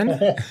permission.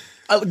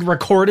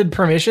 Recorded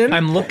permission.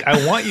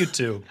 I want you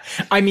to.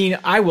 I mean,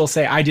 I will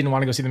say I didn't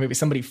want to go see the movie.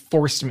 Somebody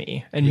forced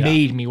me and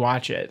made me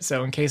watch it.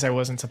 So in case I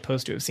wasn't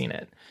supposed to have seen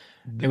it,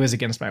 it was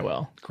against my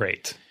will.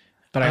 Great.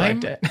 But I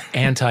liked it.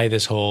 Anti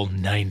this whole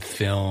 9th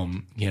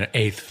film,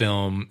 8th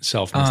film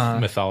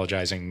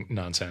self-mythologizing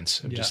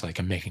nonsense. I'm just like,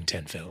 I'm making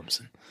 10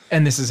 films.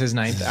 And this is his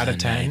 9th out of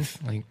 10.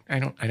 Like, I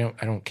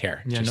don't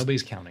care. Yeah, Just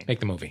nobody's counting. make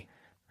the movie.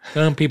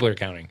 People are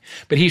counting,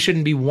 but he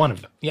shouldn't be one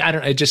of them. Yeah, I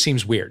don't. It just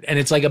seems weird, and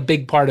it's like a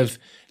big part of.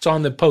 It's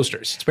on the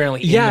posters. It's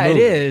apparently in the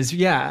movie. It is.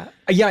 Yeah,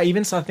 I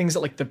even saw things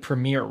at like the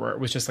premiere where it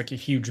was just like a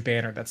huge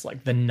banner that's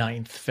like the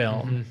 9th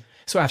film.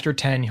 So after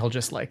 10, he'll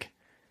just like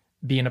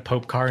be in a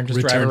Pope car and just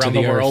Return drive to around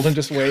the the world earth. and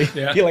just wait.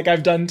 Be like,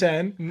 I've done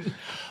 10.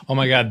 Oh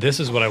my God, this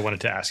is what I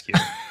wanted to ask you.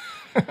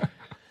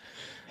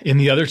 In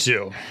the other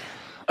two,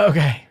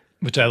 Okay.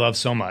 which I love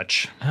so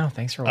much, Oh,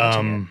 thanks for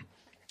watching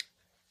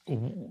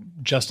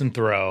Justin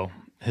Theroux,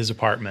 his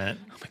apartment.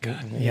 Oh my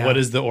god! Yeah. What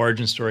is the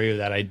origin story of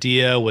that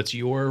idea? What's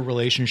your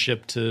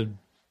relationship to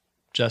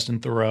Justin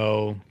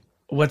Theroux?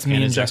 What's me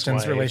and his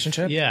Justin's ex-wife?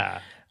 relationship? Yeah,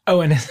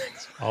 Oh, and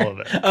all of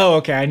it. oh,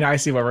 okay. I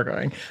see where we're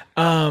going.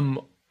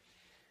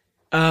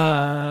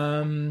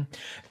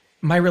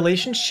 My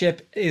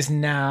relationship is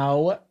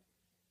now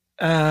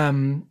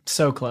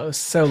so close,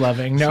 so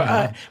loving.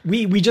 No,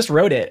 we just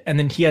wrote it, and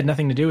then he had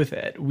nothing to do with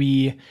it.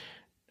 We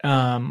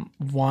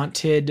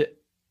wanted.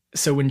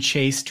 So when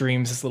Chase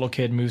Dreams, this little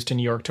kid, moves to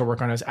New York to work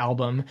on his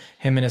album,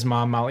 him and his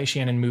mom, Molly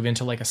Shannon, move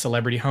into like a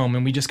celebrity home,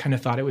 and we just kind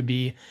of thought it would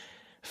be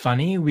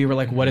funny. We were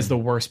like, what is the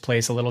worst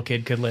place a little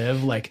kid could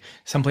live? Like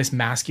someplace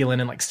masculine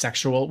and like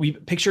sexual. We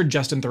pictured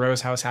Justin Theroux's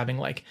house having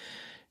like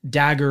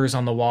daggers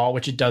on the wall,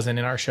 which it doesn't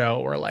in our show,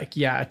 or like,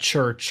 a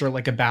church, or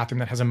like a bathroom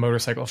that has a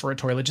motorcycle for a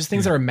toilet, just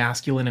things that are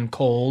masculine and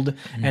cold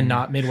and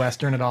not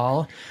Midwestern at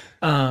all.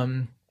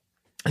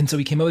 And so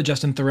we came up with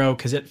Justin Theroux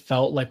because it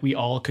felt like we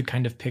all could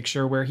kind of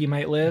picture where he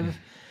might live.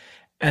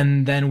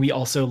 And then we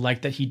also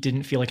liked that he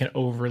didn't feel like an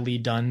overly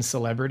done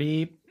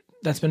celebrity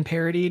that's been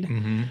parodied.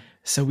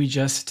 So we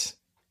just,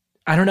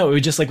 I don't know, it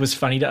just like was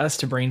funny to us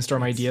to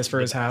brainstorm ideas for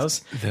his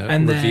house. The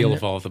and reveal then,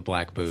 of all of the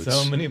black boots.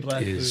 So many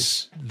black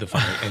is the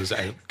funny. Is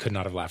I could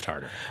not have laughed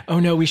harder. oh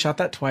no, we shot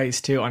that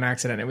twice too on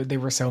accident. They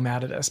were so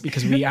mad at us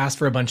because we asked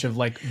for a bunch of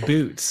like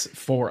boots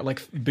for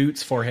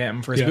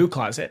him for his boot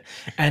closet,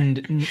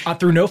 and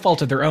through no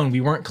fault of their own,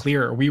 we weren't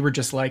clear. We were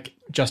just like,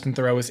 Justin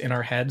Theroux was in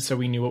our head, so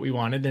we knew what we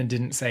wanted and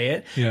didn't say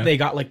it. They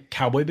got like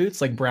cowboy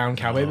boots, like brown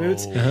cowboy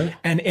boots,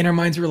 and in our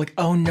minds we were like,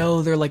 oh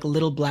no, they're like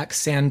little black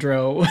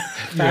Sandro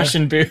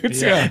fashion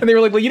boots. And they were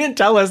like, well, you didn't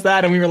tell us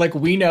that, and we were like,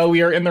 we know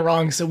we are in the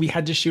wrong, so we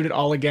had to shoot it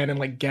all again and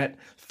like get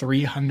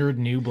 300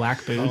 new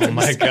black boots. Oh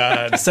my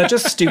God. Such a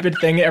stupid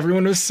thing.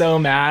 Everyone was so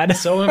mad.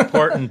 So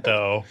important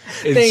though.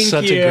 It's Thank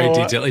such you. a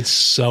great detail. It's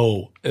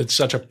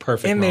such a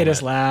perfect It made moment.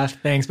 us laugh.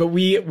 Thanks. But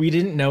we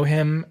didn't know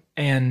him.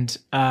 And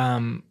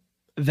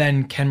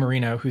then Ken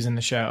Marino, who's in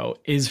the show,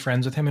 is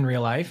friends with him in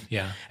real life.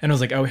 Yeah. And I was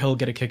like, oh, he'll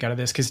get a kick out of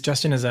this. Because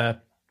Justin is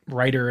a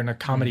writer and a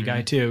comedy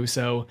guy too.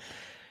 So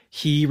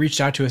he reached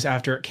out to us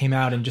after it came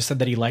out and just said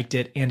that he liked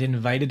it and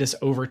invited us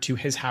over to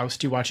his house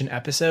to watch an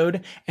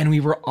episode. And we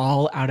were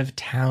all out of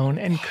town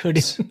and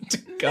couldn't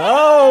go.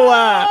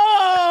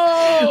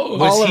 Oh,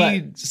 Was All of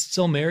he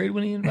still married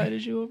when he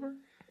invited you over?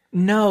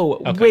 No,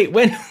 wait,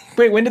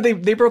 when did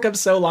they broke up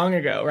so long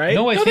ago, right?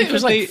 No, I think it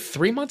was that like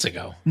 3 months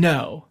ago.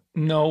 No.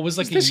 No, it was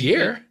like This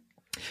year.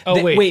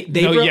 Oh wait,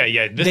 they no, broke-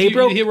 yeah. they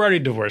broke- He were already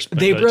divorced. But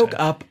They by the broke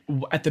time- up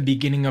at the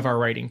beginning of our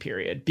writing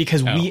period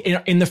because we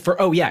in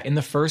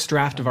the first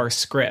draft of our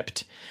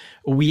script,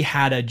 we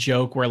had a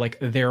joke where like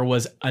there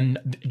was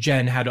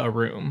Jen had a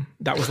room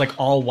that was like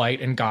all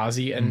white and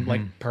gauzy and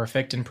like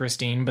perfect and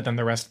pristine, but then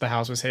the rest of the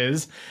house was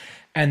his.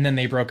 And then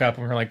they broke up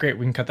and we were like, great,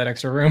 we can cut that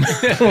extra room.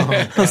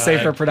 We'll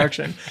save for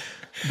production.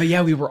 But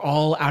yeah, we were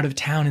all out of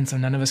town and so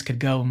none of us could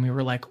go. And we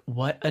were like,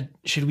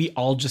 should we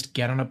all just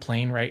get on a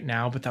plane right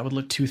now? But that would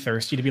look too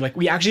thirsty to be like,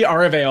 we actually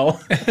are available.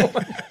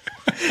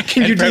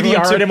 Can you And for everyone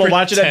DVR to it and we'll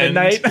watch it at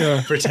pretend-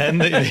 midnight?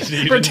 Pretend that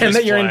you Pretend didn't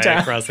that you're in just fly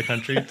town. across the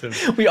country.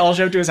 To, We all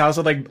show up to his house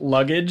with like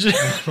luggage.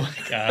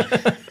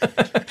 God.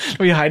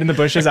 We hide in the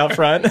bushes out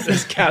front,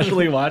 just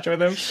casually watch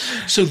with him.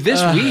 So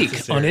this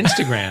week on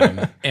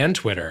Instagram and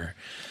Twitter,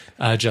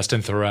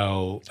 Justin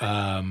Theroux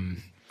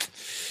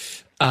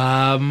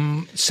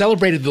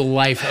celebrated the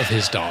life of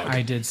his dog.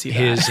 I did see that.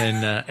 His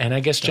and I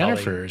guess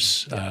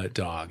Jennifer's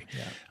dog.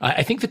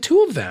 I think the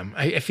two of them.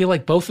 I feel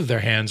like both of their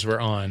hands were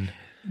on.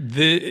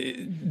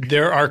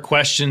 There are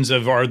questions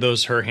of are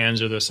those her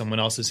hands or those someone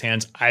else's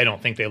hands? I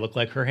don't think they look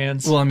like her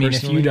hands. Well, I mean,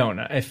 personally.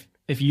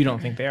 if you don't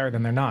think they are,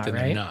 then they're not, They're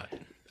right? not.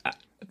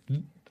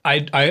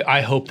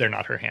 I hope they're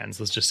not her hands.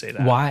 Let's just say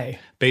that. Why?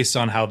 Based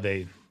on how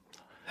they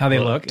How they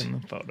look looked? in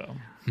the photo.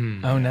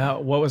 Oh no,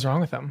 what was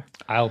wrong with them?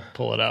 I'll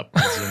pull it up.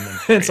 And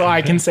zoom in. So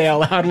I can say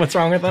out loud what's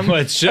wrong with them. Well,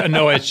 it's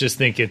just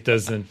think it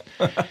doesn't.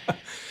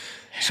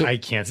 So I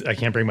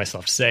can't bring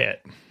myself to say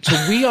it. So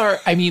we are.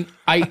 I mean,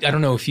 I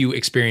don't know if you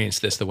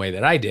experienced this the way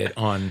that I did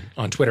on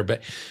Twitter,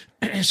 but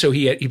so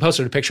he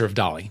posted a picture of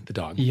Dolly, the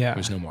dog, Yeah.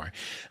 who's no more,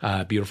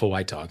 beautiful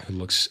white dog who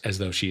looks as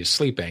though she is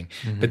sleeping.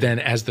 But then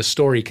as the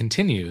story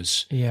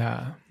continues,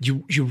 Yeah.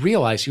 you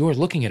realize you are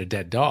looking at a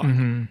dead dog.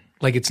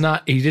 Like it's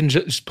not. He didn't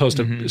just post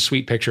a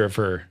sweet picture of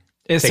her.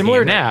 It's taking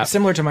similar a nap.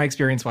 similar to my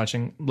experience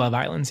watching Love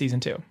Island season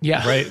 2.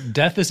 Yeah, Right?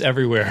 Death is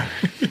everywhere.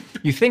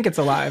 You think it's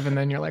alive and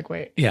then you're like,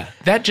 wait. Yeah,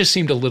 that just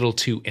seemed a little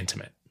too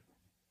intimate.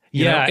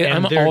 You yeah, know, and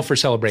I'm they're all for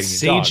celebrating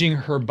the dog.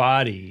 saging her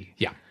body.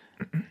 Yeah.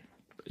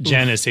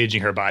 Jen is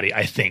saging her body.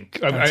 I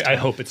think. I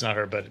hope it's not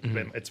her, but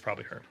it's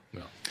probably her.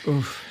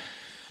 Oof.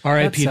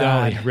 R.I.P. That's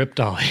Dolly. sad. Rip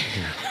Dolly.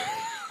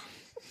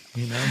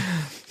 You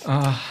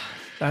know.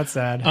 That's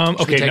sad.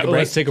 Okay, take a now break?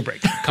 let's take a break.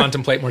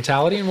 Contemplate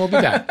mortality, and we'll be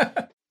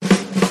back.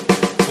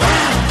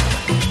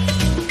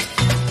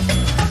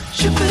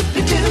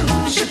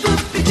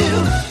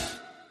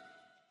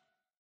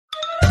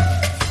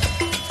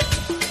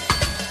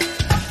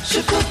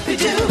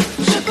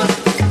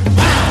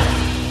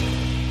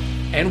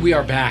 And we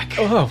are back.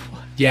 Oh,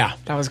 Yeah.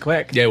 that was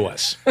quick. Yeah, it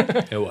was.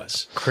 It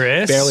was.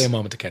 Chris, Barely a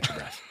moment to catch your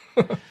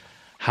breath.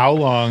 how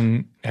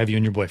long have you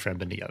and your boyfriend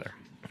been together?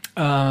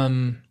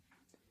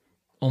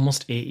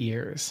 Almost 8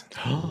 years.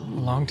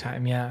 Long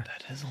time, yeah.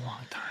 That is a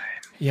long time.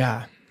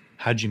 Yeah.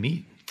 How'd you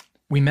meet?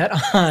 We met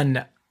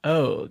on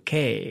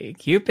OK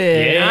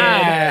Cupid.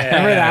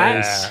 Remember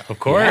that? Of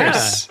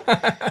course.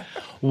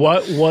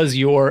 What was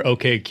your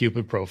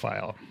OkCupid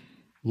profile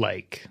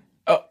like?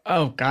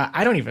 Oh God,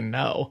 I don't even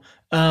know.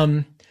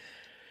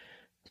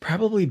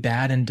 Probably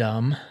bad and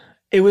dumb.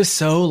 It was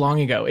so long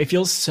ago. It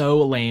feels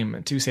so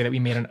lame to say that we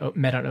met on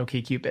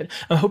OkCupid.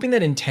 I'm hoping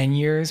that in 10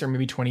 years or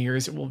maybe 20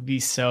 years, it will be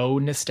so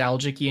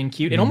nostalgic-y and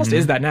cute. It almost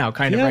is that now,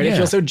 kind of, right? It yeah.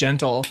 feels so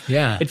gentle.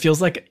 Yeah. It feels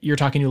like you're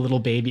talking to a little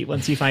baby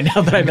once you find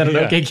out that I met on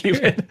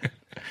OkCupid.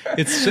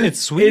 It's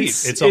sweet.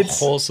 It's a it's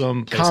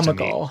wholesome place to meet.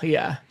 Comical,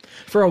 yeah.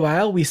 For a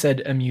while, we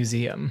said a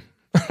museum.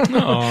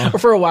 Or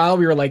for a while,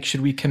 we were like,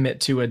 should we commit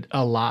to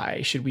a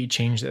lie? Should we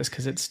change this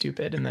because it's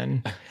stupid? And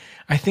then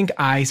I think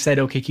I said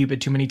OkCupid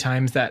too many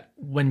times that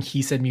when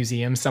he said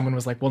museum, someone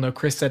was like, well, no,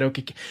 Chris said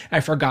OK. I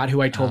forgot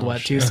who I told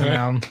what to. So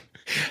now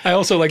I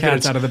also like that cat's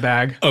it's out of the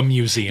bag. a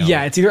museum.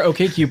 Yeah, it's either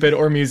OkCupid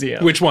or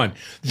museum. Which one?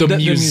 The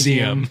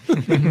museum.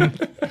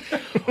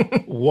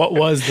 What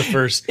was the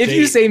first If date?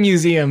 you say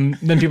museum,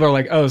 then people are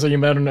like, oh, so you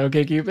met on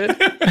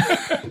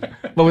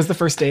OkCupid? What was the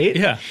first date?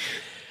 Yeah.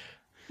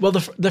 Well,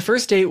 the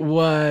first date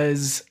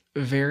was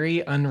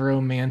very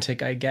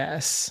unromantic, I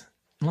guess,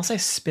 unless I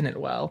spin it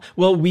well.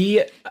 Well,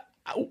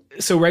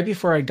 so right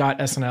before I got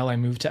SNL, I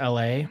moved to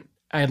LA.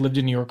 I had lived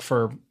in New York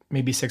for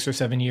maybe 6 or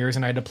 7 years,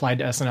 and I'd applied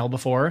to SNL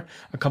before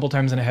a couple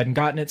times, and I hadn't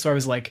gotten it. So I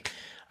was like,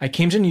 I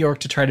came to New York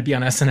to try to be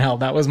on SNL.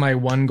 That was my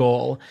one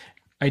goal.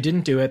 I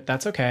didn't do it.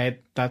 That's okay.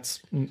 That's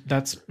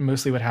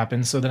mostly what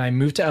happened. So then I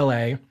moved to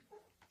LA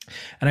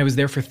and I was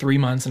there for 3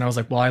 months and I was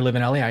like, well, I live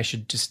in LA. I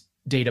should just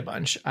date a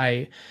bunch.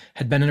 I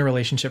had been in a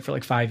relationship for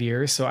like 5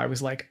 years. So I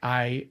was like,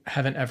 I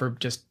haven't ever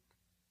just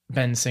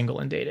been single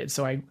and dated.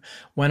 So I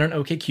went on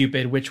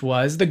OkCupid, which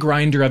was the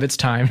grinder of its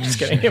time. Just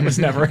kidding. It was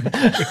never,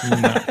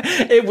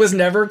 it was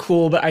never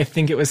cool, but I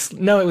think it was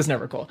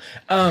never cool.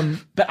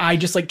 But I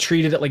just like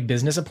treated it like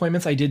business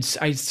appointments. I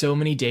had so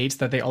many dates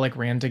that they all like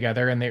ran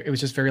together and it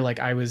was just very like,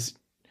 I was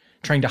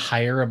trying to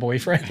hire a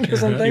boyfriend or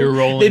something. You're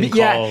rolling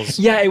calls.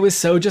 Yeah. It was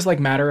so just like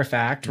matter of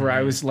fact where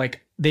I was like,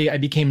 I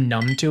became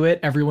numb to it.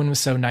 Everyone was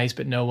so nice,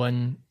 but no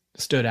one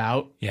stood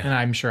out. Yeah. And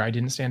I'm sure I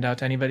didn't stand out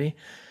to anybody.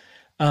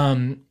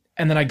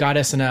 And then I got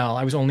SNL.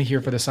 I was only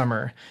here for the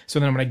summer. So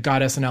then when I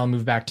got SNL and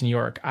moved back to New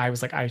York, I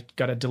was like, I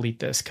got to delete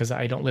this because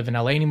I don't live in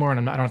LA anymore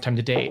and I don't have time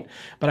to date.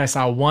 But I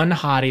saw one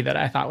hottie that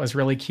I thought was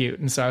really cute.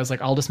 And so I was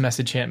like, I'll just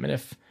message him. And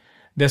if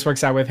this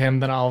works out with him,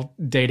 then I'll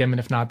date him. And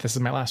if not, this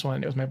is my last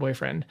one. It was my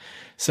boyfriend.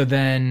 So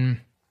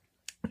then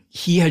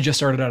he had just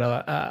started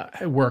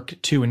at work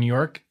too in New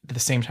York at the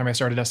same time I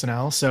started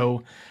SNL.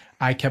 So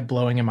I kept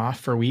blowing him off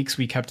for weeks.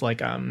 We kept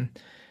like,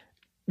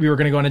 we were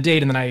going to go on a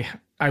date and then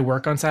I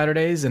work on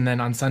Saturdays and then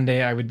on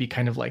Sunday I would be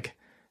kind of like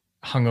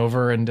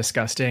hungover and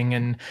disgusting.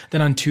 And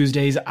then on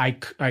Tuesdays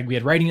we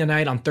had writing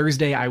tonight. On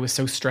Thursday I was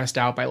so stressed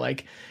out by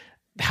like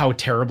how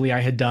terribly I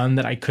had done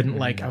that I couldn't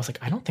I was like,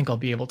 I don't think I'll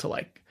be able to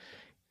like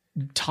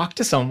talk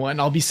to someone.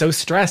 I'll be so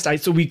stressed.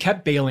 So we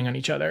kept bailing on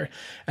each other.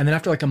 And then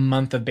after like a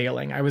month of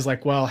bailing, I was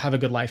like, well, have a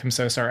good life. I'm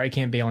so sorry. I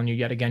can't bail on you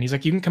yet again. He's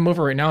like, you can come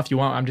over right now if you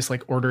want. I'm just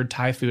like ordered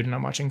Thai food and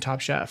I'm watching Top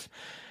Chef.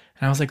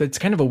 And I was like, it's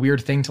kind of a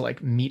weird thing to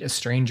like meet a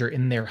stranger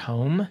in their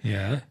home.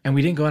 Yeah. And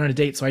we didn't go on a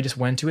date. So I just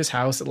went to his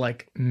house at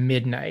like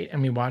midnight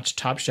and we watched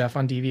Top Chef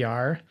on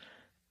DVR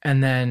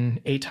and then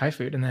ate Thai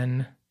food and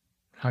then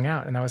hung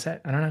out. And that was it.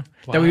 I don't know.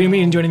 Wow. That we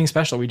didn't do anything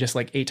special. We just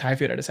like ate Thai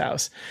food at his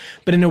house.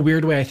 But in a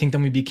weird way, I think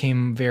then we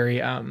became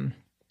very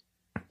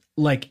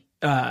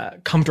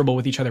comfortable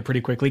with each other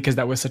pretty quickly because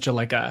that was such a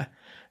like a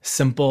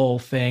simple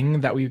thing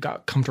that we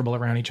got comfortable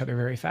around each other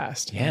very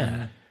fast.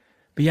 Yeah.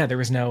 But yeah, there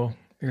was no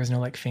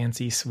like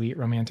fancy, sweet,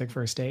 romantic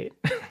first date.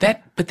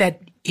 But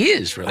that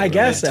is really I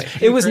guess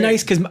romantic. it was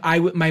nice because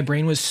my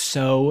brain was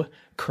so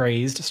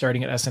crazed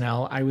starting at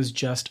SNL. I was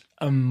just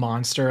a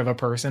monster of a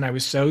person. I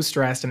was so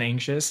stressed and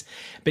anxious,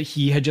 but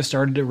he had just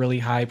started a really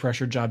high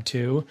pressure job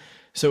too.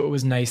 So it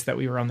was nice that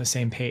we were on the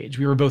same page.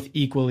 We were both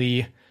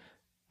equally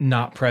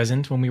not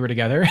present when we were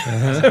together.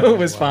 So it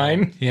was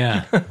fine.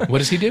 Yeah. What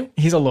does he do?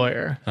 He's a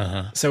lawyer.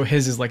 So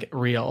his is like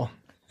real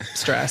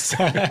stress.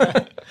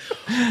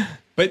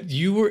 But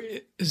you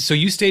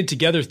stayed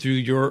together through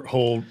your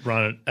whole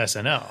run at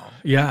SNL.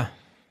 Yeah.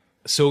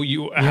 So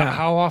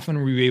how often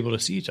were you able to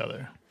see each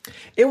other?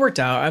 It worked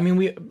out. I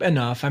mean,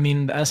 enough. I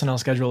mean, the SNL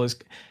schedule is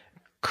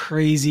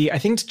crazy. I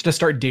think to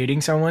start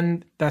dating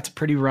someone, that's a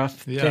pretty rough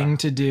thing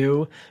to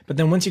do. But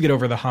then once you get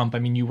over the hump, I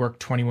mean, you work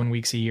 21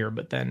 weeks a year,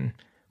 but then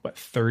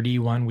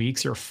 31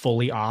 weeks you're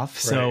fully off.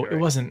 So Right. It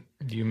wasn't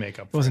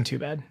too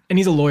bad. And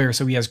he's a lawyer,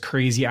 so he has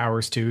crazy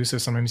hours too. So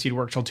sometimes he'd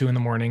work till 2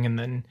 a.m. and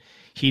then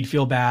he'd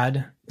feel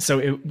bad.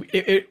 So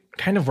it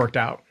kind of worked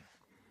out.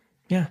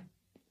 Yeah.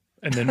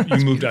 And then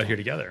you moved out here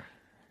together.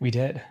 We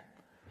did.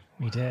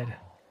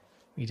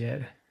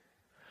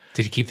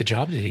 Did he keep the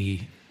job? Did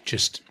he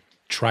just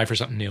try for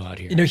something new out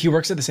here? You know, he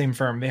works at the same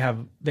firm. They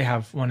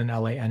have one in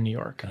LA and New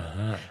York.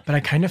 But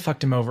I kind of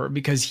fucked him over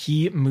because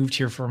he moved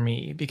here for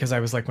me because I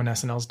was like, when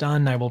SNL's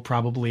done, I will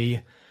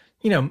probably,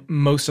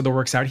 most of the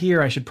work's out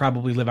here. I should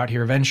probably live out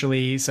here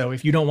eventually. So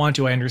if you don't want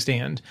to, I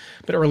understand.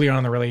 But early on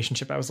in the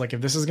relationship, I was like,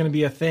 if this is going to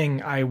be a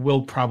thing, I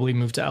will probably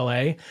move to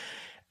LA.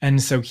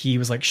 And so he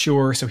was like,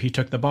 sure. So he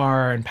took the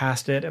bar and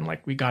passed it. And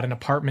like, we got an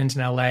apartment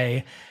in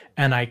LA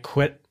and I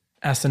quit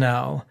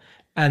SNL.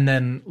 And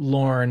then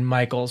Lorne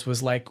Michaels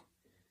was like,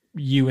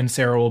 you and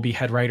Sarah will be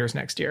head writers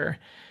next year.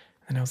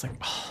 And I was like,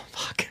 oh,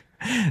 fuck.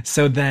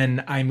 So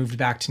then I moved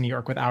back to New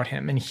York without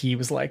him. And he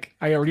was like,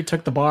 I already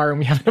took the bar and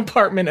we have an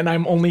apartment and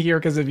I'm only here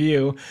because of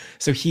you.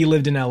 So he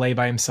lived in LA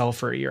by himself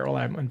for a year while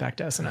I went back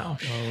to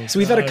SNL. So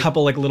we've had a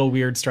couple like little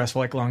weird, stressful,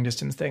 like long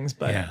distance things.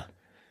 But yeah.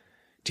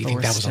 Do you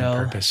think that was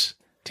on purpose?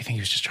 Do you think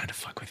he was just trying to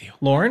fuck with you?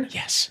 Lorne?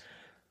 Yes.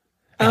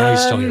 I know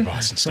he's still your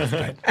boss and stuff,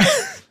 but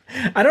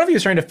I don't know if he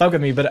was trying to fuck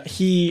with me, but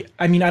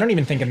I don't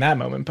even think in that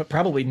moment, but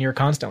probably near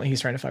constantly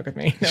he's trying to fuck with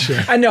me. No. Sure.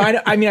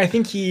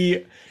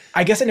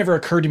 I guess it never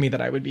occurred to me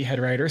that I would be head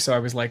writer. So I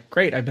was like,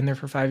 great, I've been there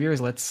for 5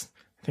 years. I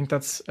think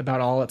that's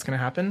about all that's going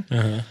to happen.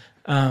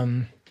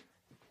 I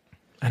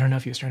don't know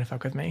if he was trying to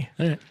fuck with me.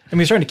 All right. I mean, he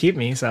was trying to keep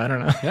me, so I don't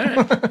know.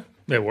 All right.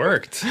 It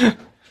worked.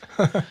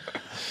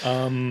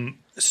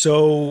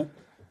 So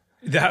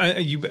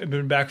you've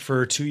been back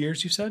for 2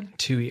 years, you said?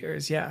 2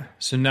 years, yeah.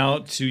 So now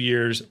 2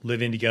 years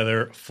living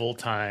together full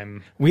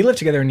time. We lived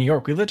together in New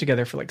York. We lived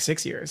together for like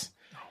 6 years.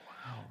 Oh,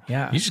 wow.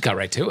 Yeah. You just got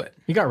right to it.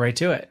 You got right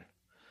to it.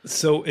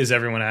 So is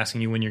everyone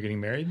asking you when you're getting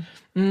married?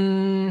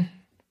 Nah.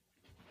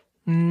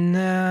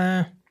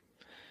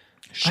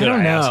 Should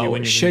I ask you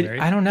when you're getting married?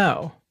 I don't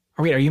know.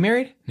 Are you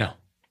married? No.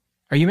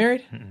 Are you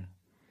married?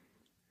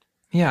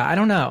 Yeah, I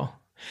don't know.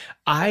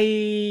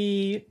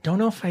 I don't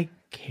know if I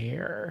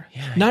care.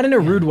 Not in a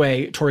rude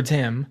way towards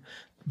him,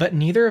 but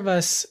neither of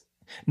us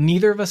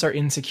are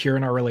insecure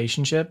in our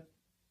relationship,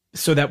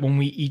 so that when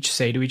we each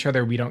say to each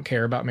other we don't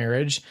care about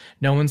marriage,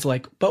 no one's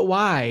like, but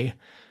why?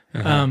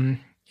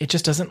 It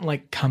just doesn't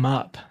like come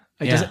up.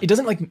 It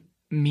doesn't like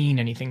mean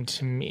anything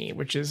to me,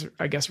 which is,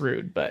 I guess,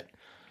 rude, but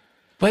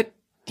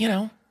you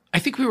know, I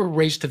think we were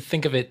raised to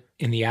think of it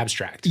in the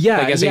abstract. Yeah,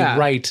 like as yeah. a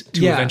right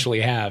to Yeah. eventually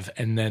have,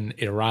 and then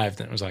it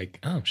arrived and it was like,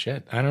 oh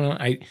shit, I don't know.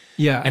 I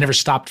yeah. never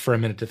stopped for a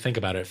minute to think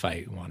about it if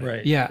I wanted.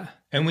 Right. Yeah.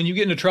 And when you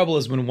get into trouble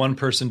is when one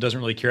person doesn't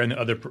really care and the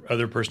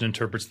other person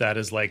interprets that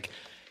as like,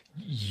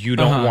 you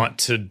don't want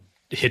to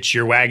hitch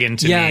your wagon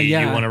to me.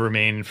 Yeah. You want to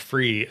remain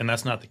free. And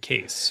that's not the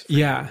case.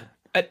 Yeah.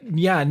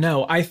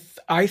 No,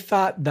 I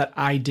thought that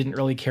I didn't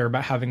really care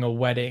about having a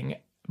wedding,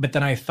 but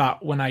then I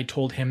thought when I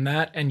told him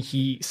that and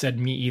he said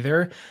me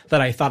either, that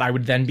I thought I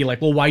would then be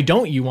like, well, why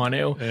don't you want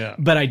to? Yeah.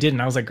 But I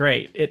didn't. I was like,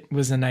 great. It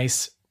was a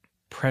nice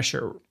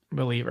pressure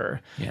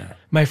reliever. Yeah.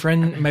 My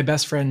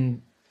best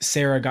friend,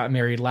 Sarah, got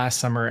married last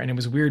summer, and it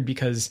was weird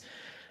because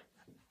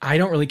I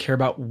don't really care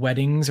about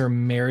weddings or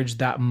marriage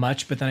that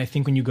much, but then I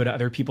think when you go to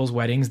other people's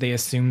weddings, they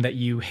assume that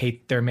you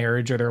hate their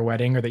marriage or their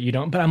wedding or that you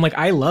don't. But I'm like,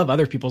 I love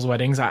other people's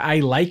weddings. I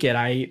like it.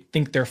 I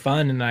think they're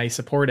fun and I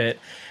support it.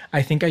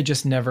 I think I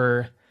just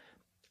never,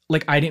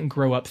 like, I didn't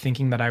grow up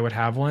thinking that I would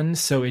have one,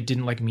 so it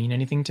didn't like mean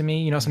anything to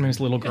me. You know, sometimes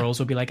little girls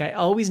will be like, I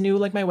always knew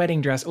like my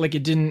wedding dress. Like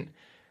it didn't,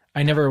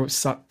 I never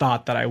thought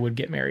that I would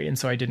get married. And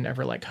so I didn't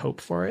ever like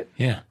hope for it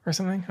Yeah. or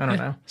something. I don't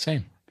know.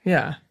 Same.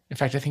 Yeah. In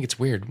fact, I think it's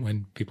weird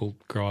when people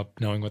grow up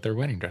knowing what their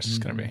wedding dress is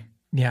going to be.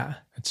 Yeah.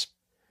 It's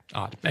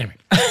odd. Anyway,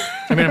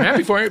 I mean, I'm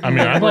happy for it. I mean,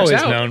 It I've works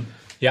always out. known.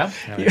 Yeah.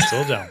 And I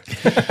still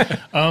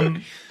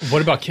don't.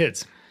 What about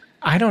kids?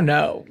 I don't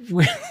know.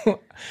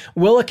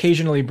 We'll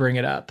occasionally bring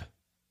it up,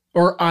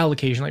 or I'll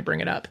occasionally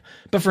bring it up,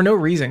 but for no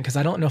reason, because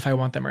I don't know if I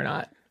want them or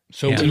not.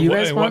 So Yeah. Do you in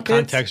guys what want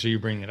kids? context are you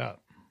bringing it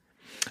up?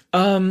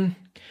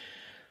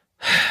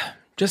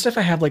 Just if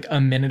I have like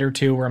a minute or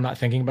two where I'm not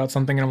thinking about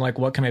something and I'm like,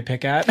 what can I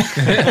pick at?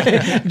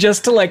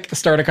 Just to like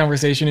start a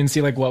conversation and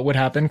see like what would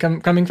happen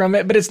coming from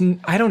it. But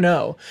I don't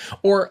know.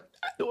 Or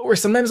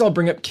sometimes I'll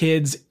bring up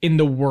kids in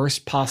the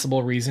worst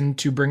possible reason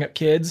to bring up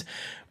kids,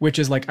 which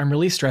is like, I'm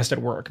really stressed at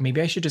work.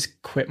 Maybe I should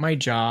just quit my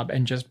job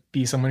and just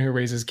be someone who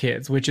raises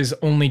kids, which is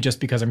only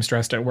just because I'm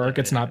stressed at work.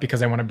 It's not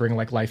because I want to bring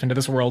like life into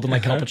this world and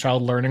like help a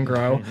child learn and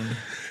grow.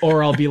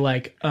 Or I'll be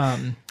like,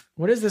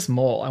 what is this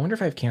mole? I wonder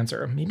if I have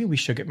cancer. Maybe we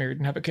should get married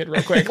and have a kid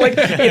real quick. Like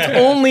it's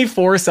only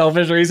for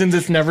selfish reasons.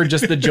 It's never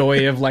just the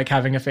joy of like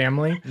having a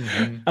family.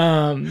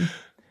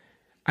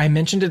 I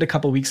mentioned it a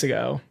couple weeks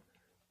ago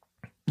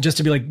just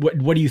to be like,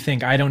 what do you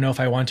think? I don't know if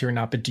I want to or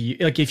not, but do you,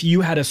 like, if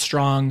you had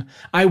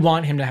I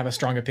want him to have a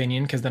strong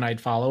opinion because then I'd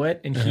follow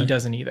it, and he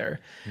doesn't either.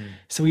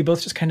 So we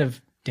both just kind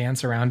of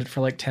dance around it for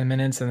like 10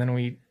 minutes and then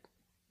we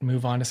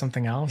move on to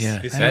something else.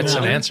 Yeah. Is That's that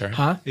an older? answer.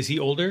 Huh? Is he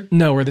older?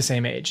 No, we're the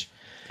same age.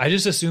 I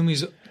just assume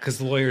he's, because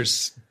the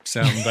lawyers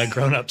sound like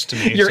grown-ups to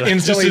me. You're so I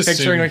instantly just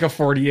picturing assume-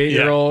 like a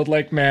 48-year-old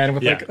like man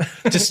with like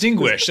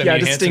distinguished. I Yeah,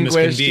 mean, handsome as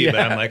can distinguished, be, but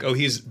yeah. I'm like, oh,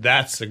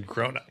 that's a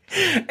grown-up.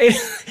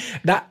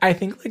 that I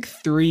think like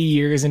 3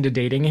 years into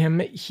dating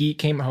him, he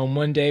came home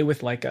one day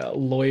with like a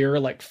lawyer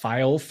like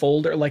file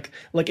folder, like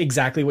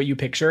exactly what you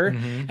picture.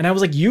 And I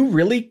was like, you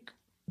really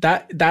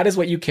that is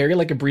what you carry,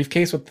 like a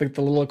briefcase with like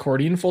the little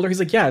accordion folder? He's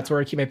like, yeah, it's where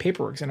I keep my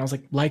paperwork. And I was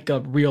like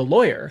a real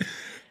lawyer.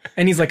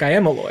 And he's like, I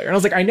am a lawyer. And I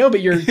was like, I know, but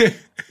you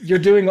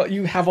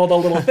have all the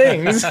little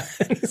things.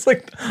 And he's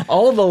like,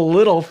 all of the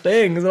little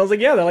things. And I was like,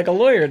 yeah, they're like a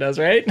lawyer does,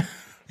 right?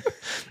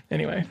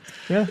 Anyway,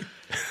 yeah.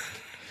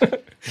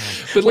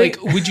 But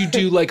like, would you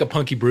do like a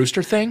Punky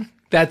Brewster thing?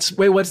 That's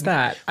Wait, what's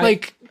that?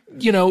 like,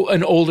 you know,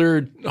 an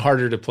older,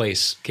 harder to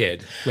place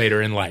kid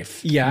later in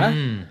life. Yeah.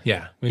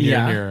 Yeah. When you're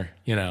Yeah. in your,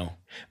 you know,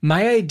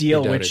 My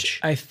ideal, The which dotage.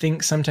 I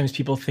think sometimes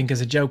people think is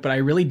a joke, but I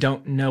really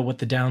don't know what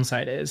the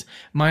downside is.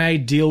 My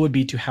ideal would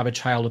be to have a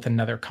child with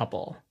another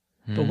couple.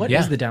 But what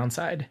is Yeah. the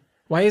downside?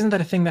 Why isn't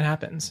that a thing that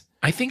happens?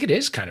 I think it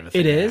is kind of a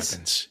thing It that is?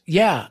 happens.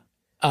 Yeah.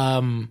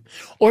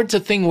 Or it's a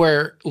thing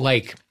where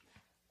like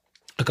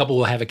a couple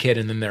will have a kid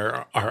and then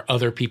there are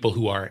other people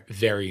who are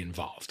very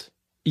involved.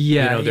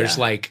 Yeah. You know, there's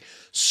yeah. like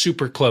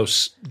super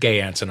close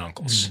gay aunts and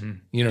uncles,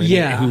 you know what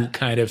Yeah. I mean? Who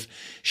kind of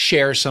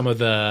share some of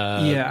the,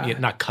 Yeah.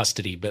 not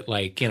custody, but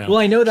like, you know. Well,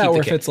 I know that, keep the or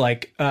if kid. it's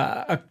like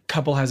a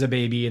couple has a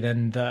baby,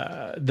 then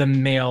the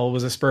male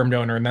was a sperm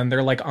donor, and then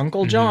they're like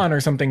Uncle John or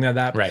something like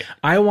that. Right.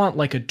 I want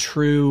like a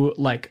true,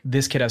 like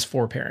this kid has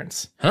 4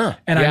 parents, Huh.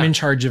 and Yeah. I'm in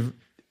charge of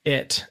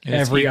it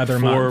every other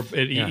month.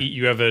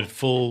 You have a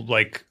full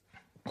like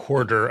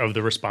quarter of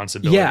the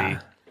responsibility.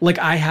 Yeah. Like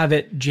I have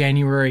it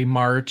January,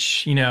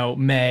 March,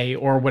 May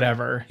or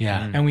whatever.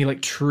 Yeah. And we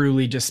like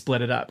truly just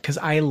split it up because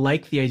I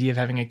like the idea of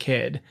having a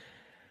kid,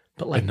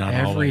 but like not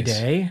every always.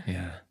 day.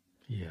 Yeah.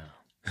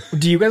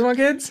 Do you guys want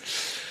kids?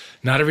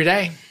 Not every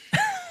day.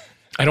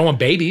 I don't want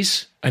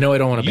babies. I know I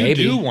don't want a You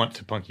baby. do want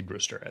to Punky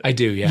Brewster it. I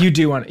do, yeah. You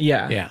do want,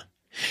 yeah. Yeah.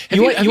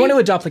 You want to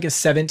adopt like a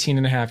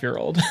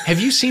 17-and-a-half-year-old. Have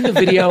you seen the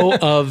video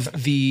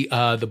of the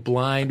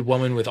blind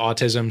woman with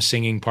autism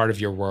singing "Part of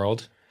Your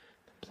World"?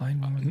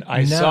 Blind woman.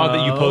 I saw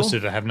that you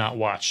posted it. I have not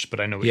watched, but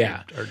I know what you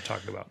are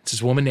talking about. It's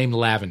this woman named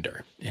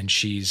Lavender, and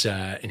she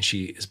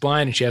is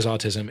blind and she has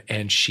autism,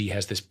 and she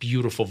has this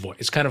beautiful voice.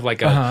 It's kind of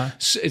like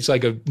it's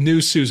like a new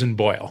Susan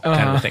Boyle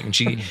kind of a thing.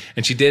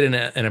 And she did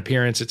an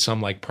appearance at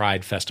some like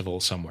Pride festival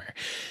somewhere.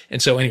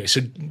 And so anyway,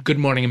 so Good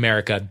Morning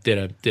America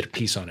did a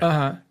piece on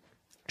it.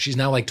 She's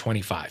now like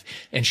 25,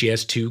 and she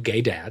has 2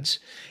 gay dads,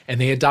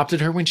 and they adopted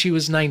her when she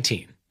was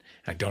 19.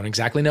 I don't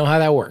exactly know how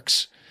that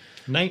works.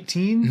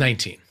 19?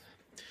 19.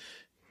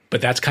 But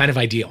that's kind of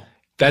ideal.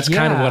 That's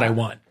kind of what I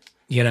want.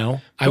 You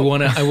know, I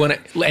want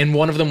to, and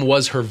one of them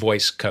was her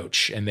voice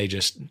coach, and they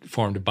just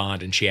formed a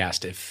bond, and she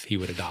asked if he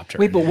would adopt her.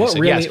 Wait, but what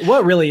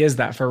really is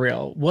that for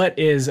real? What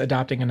is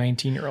adopting a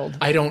 19-year-old?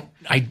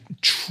 I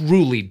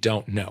truly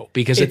don't know,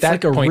 because it's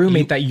at that like a point,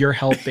 roommate that you're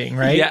helping,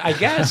 right? Yeah, I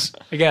guess.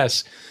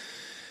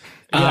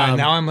 Yeah,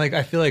 now I'm like,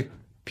 I feel like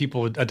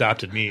people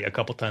adopted me a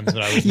couple times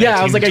when I was 19,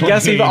 I was like, I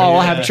guess we all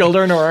have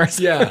children or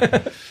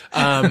so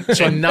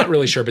I'm not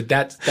really sure, but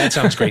that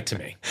sounds great to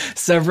me.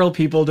 Several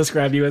people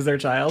describe you as their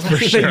child for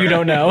sure. that you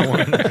don't know.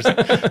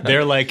 100%.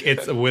 They're like,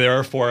 there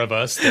are 4 of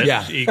us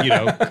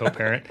that,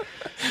 co-parent.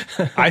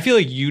 I feel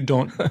like you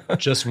don't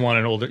just want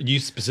an older, you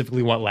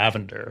specifically want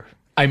Lavender.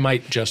 I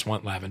might just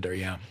want Lavender,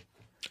 yeah.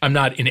 I'm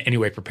not in any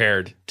way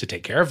prepared to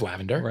take care of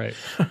Lavender. Right.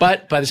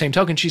 But by the same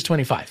token, she's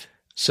 25.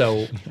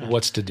 So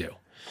what's to do?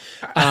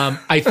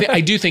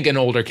 I do think an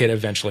older kid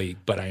eventually,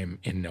 but I am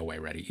in no way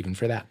ready even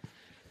for that.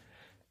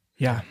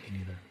 Yeah.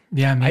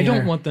 Yeah, I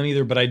don't want them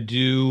either, but I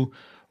do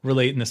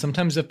relate in this.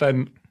 Sometimes if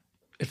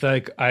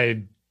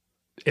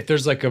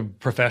there's like a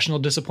professional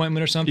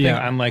disappointment or something,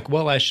 I'm like,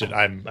 well, I should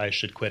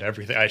quit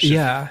everything. I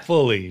should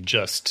fully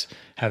just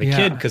have a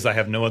kid because I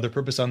have no other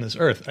purpose on this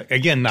earth.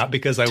 Again, not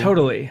because I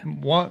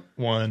want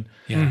one.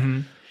 Yeah.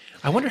 Mm-hmm.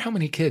 I wonder how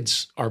many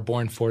kids are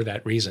born for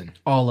that reason.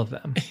 All of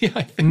them.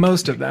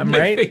 Most of them,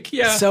 right?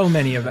 So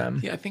many of them.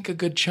 Yeah, I think a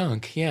good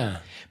chunk, yeah.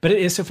 But it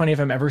is so funny if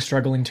I'm ever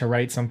struggling to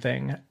write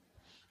something,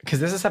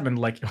 because this has happened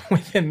like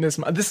within this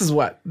month. This is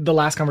what the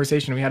last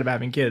conversation we had about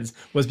having kids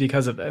was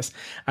because of this.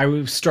 I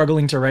was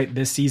struggling to write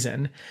this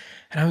season,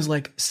 and I was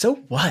like, so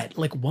what?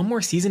 Like one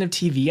more season of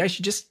TV? I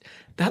should just,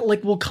 that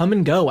like will come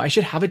and go. I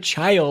should have a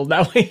child.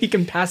 That way he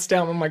can pass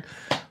down. I'm like,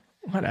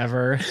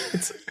 whatever.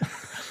 It's...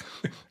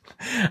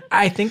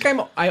 I think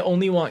I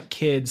only want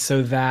kids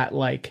so that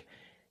like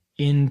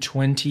in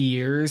 20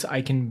 years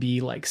I can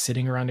be like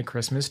sitting around a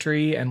Christmas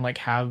tree and like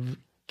have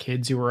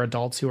kids who are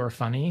adults who are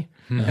funny,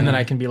 and then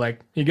I can be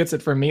like, he gets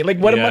it from me. Like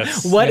what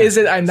is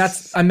it?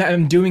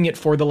 I'm doing it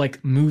for the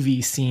like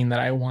movie scene that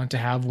I want to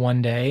have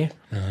one day.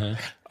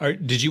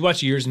 Did you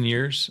watch Years and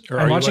Years? Or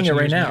I'm watching it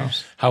right now.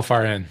 How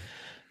far in?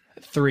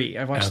 3.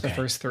 I've watched the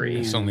first 3.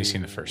 I've only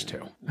seen the first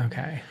 2.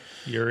 Okay.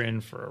 You're in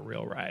for a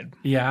real ride.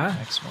 Yeah.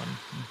 Next one.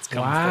 It's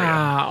coming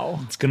for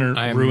you. It's going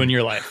to ruin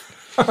your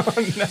life. No.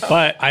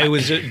 But I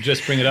was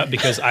just bring it up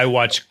because I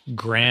watch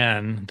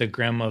Gran, the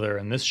grandmother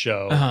in this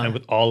show, and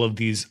with all of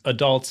these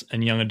adults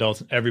and young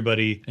adults and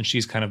everybody, and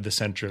she's kind of the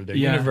center of their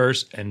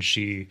universe, and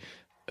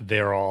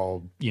they're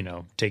all,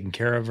 taking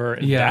care of her,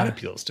 and that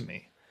appeals to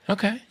me.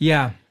 Okay.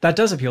 Yeah, that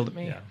does appeal to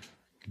me. Yeah.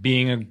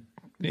 Being an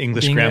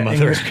English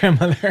grandmother.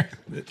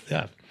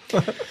 Yeah.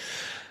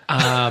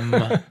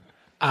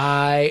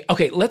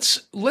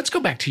 Let's go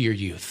back to your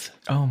youth.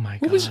 Oh my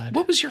God.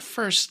 What was your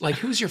first, like,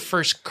 who was your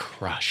first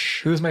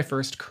crush? Who was my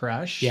first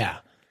crush? Yeah.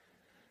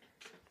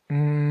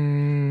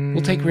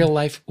 We'll take real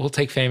life. We'll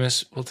take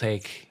famous. We'll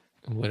take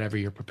whatever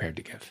you're prepared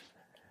to give.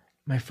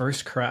 My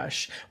first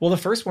crush. Well, the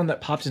first one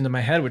that popped into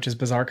my head, which is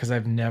bizarre because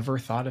I've never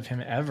thought of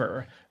him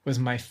ever, was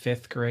my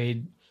 5th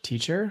grade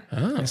teacher,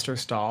 Mr.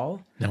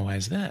 Stahl. Now, why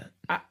is that?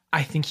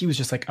 I think he was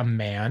just like a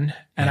man,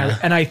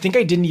 and I think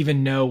I didn't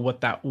even know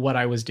what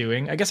I was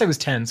doing. I guess I was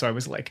 10, so I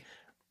was like,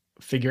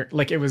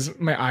 it was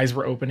my eyes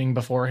were opening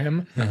before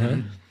him.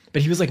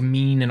 But he was like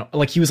mean and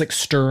like he was like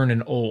stern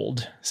and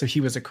old, so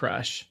he was a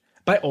crush.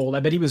 By old, I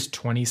bet he was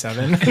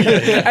 27.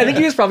 I think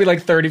he was probably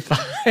like 35.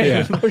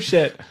 Yeah. Oh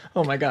shit!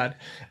 Oh my God.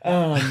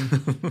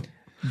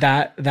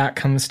 That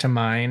comes to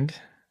mind.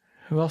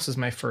 Who else was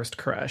my first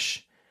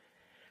crush?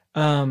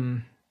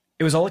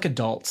 It was all like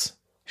adults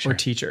or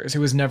teachers. It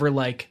was never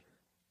like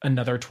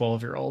another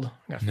 12-year-old.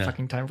 I got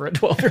fucking time for a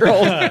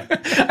 12-year-old.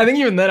 I think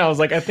even then I was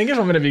like, I think if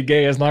I'm going to be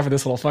gay, it's not for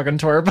this little fucking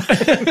twerp.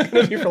 I'm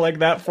going to be for like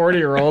that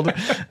 40-year-old.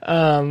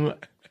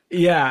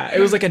 Yeah,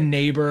 it was like a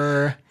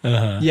neighbor.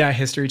 Yeah,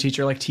 history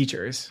teacher, like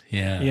teachers.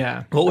 Yeah.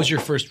 Yeah. What was your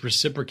first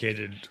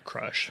reciprocated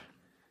crush?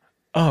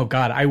 Oh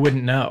God, I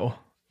wouldn't know.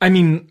 I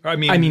mean,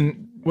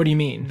 what do you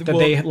mean? That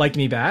they liked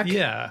me back?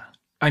 Yeah.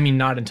 I mean,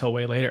 not until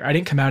way later. I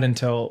didn't come out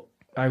until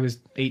I was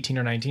 18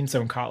 or 19,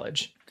 so in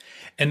college.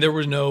 And there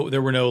were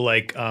no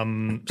like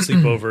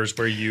sleepovers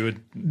where you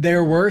would.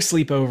 There were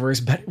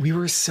sleepovers, but we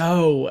were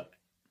so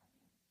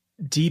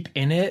deep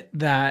in it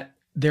that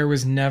there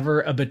was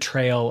never a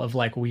betrayal of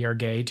like we are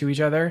gay to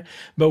each other.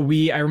 But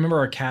I remember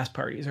our cast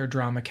parties, our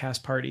drama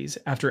cast parties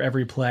after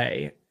every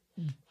play.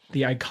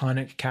 the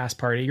iconic cast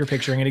party. You're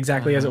picturing it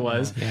exactly as it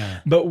was. Yeah.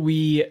 But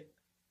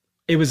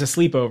it was a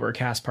sleepover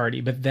cast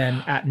party, but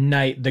then at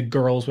night the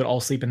girls would all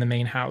sleep in the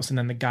main house and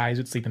then the guys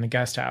would sleep in the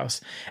guest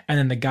house. And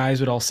then the guys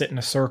would all sit in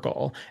a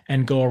circle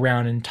and go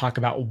around and talk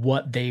about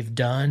what they've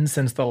done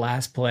since the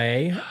last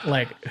play,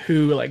 like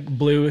who like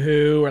blew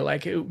who, or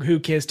like who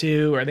kissed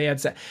who, or they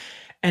had sex.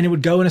 And it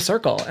would go in a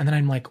circle. And then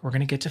I'm like, we're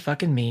going to get to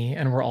fucking me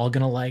and we're all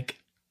going to like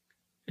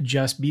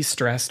just be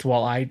stressed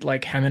while I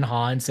like hem and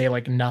haw and say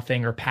like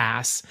nothing or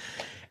pass.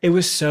 It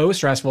was so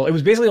stressful. It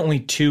was basically only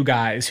two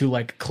guys who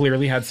like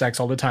clearly had sex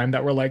all the time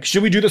that were like,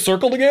 should we do the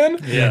circle again?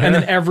 Yeah. And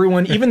then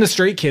everyone, even the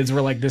straight kids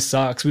were like, this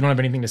sucks. We don't have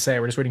anything to say.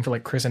 We're just waiting for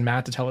like Chris and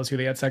Matt to tell us who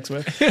they had sex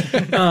with.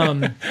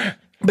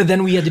 But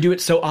then we had to do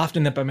it so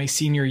often that by my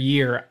senior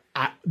year,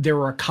 there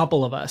were a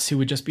couple of us who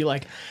would just be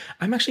like,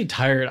 I'm actually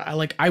tired.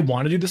 I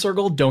want to do the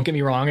circle. Don't get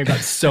me wrong. I've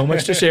got so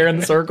much to share in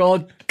the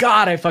circle.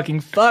 God, I fucking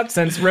fucked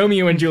since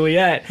Romeo and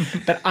Juliet.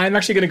 But I'm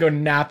actually going to go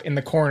nap in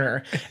the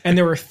corner. And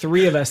there were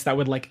three of us that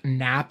would like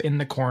nap in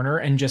the corner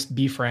and just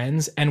be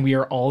friends. And we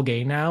are all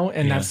gay now.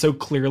 And that's so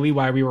clearly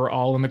why we were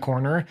all in the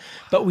corner.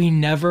 But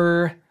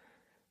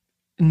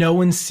no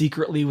one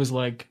secretly was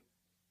like,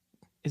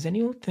 is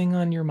anything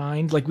on your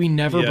mind? Like we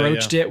never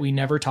broached it. We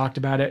never talked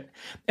about it.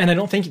 And I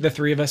don't think the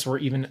three of us were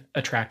even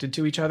attracted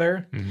to each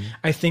other. Mm-hmm.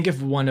 I think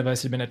if one of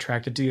us had been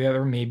attracted to the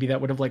other, maybe that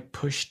would have like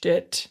pushed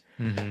it.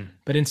 Mm-hmm.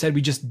 But instead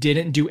we just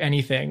didn't do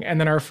anything. And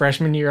then our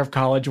freshman year of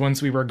college,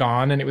 once we were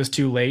gone and it was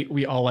too late,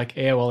 we all like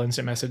AOL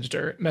instant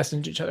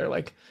messaged each other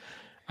like,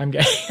 I'm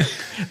gay.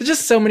 There's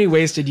just so many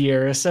wasted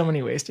years.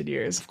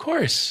 Of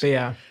course. But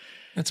yeah.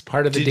 That's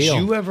part of the deal.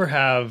 Did you ever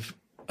have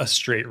a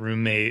straight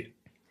roommate,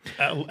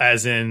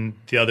 as in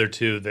the other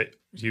two that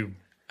you...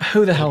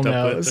 Who the hell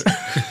knows?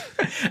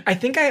 I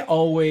think I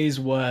always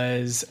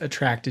was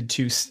attracted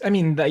to... I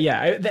mean,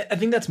 I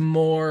think that's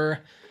more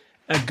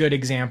a good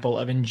example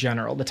of, in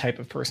general, the type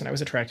of person I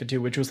was attracted to,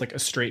 which was like a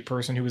straight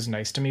person who was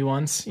nice to me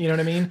once. You know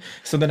what I mean?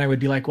 So then I would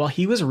be like, well,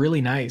 he was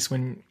really nice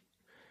when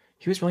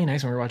we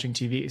were watching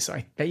TV. So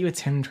I bet you it's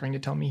him trying to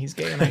tell me he's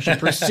gay and I should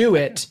pursue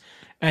it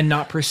and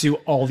not pursue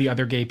all the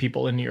other gay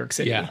people in New York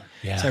City.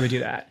 Yeah. So I would do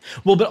that.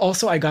 Well, but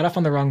also I got off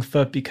on the wrong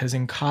foot because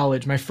in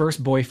college, my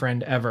first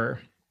boyfriend ever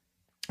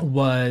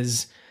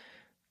was,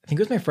 I think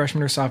it was my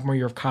freshman or sophomore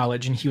year of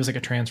college, and he was like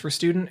a transfer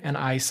student, and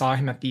I saw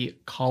him at the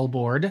call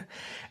board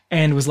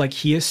and was like,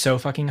 he is so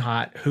fucking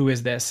hot. Who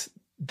is this?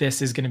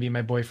 This is going to be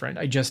my boyfriend.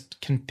 I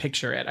just can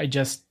picture it. I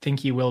just think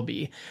he will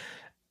be.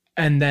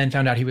 And then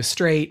found out he was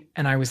straight,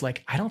 and I was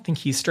like, I don't think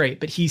he's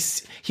straight, but he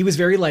was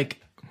very like,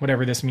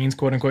 whatever this means,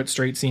 quote unquote,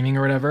 straight seeming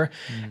or whatever.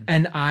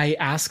 And I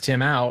asked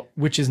him out,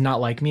 which is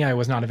not like me. I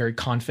was not a very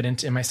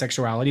confident in my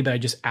sexuality, but I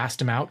just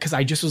asked him out because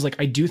I just was like,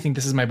 I do think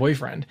this is my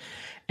boyfriend.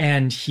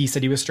 And he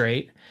said he was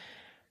straight.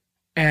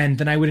 And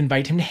then I would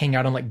invite him to hang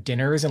out on like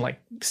dinners and like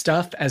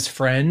stuff as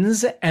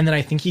friends. And then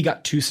I think he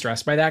got too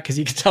stressed by that because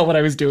he could tell what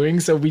I was doing.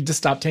 So we just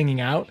stopped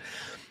hanging out.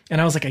 And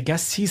I was like, I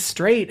guess he's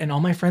straight. And all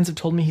my friends have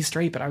told me he's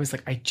straight, but I was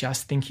like, I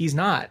just think he's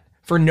not,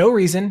 for no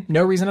reason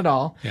at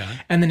all. Yeah.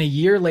 And then a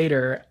year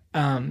later,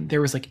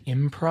 there was like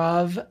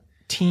improv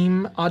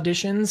team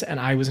auditions, and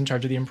I was in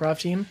charge of the improv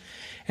team.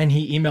 And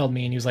he emailed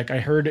me and he was like, I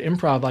heard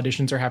improv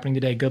auditions are happening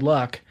today. Good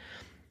luck.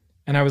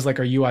 And I was like,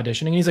 are you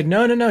auditioning? And he's like,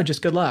 no,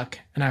 just good luck.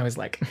 And I was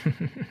like,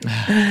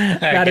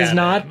 that is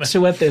not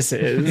what this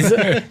is.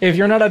 If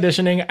you're not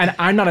auditioning and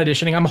I'm not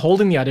auditioning, I'm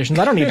holding the auditions.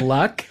 I don't need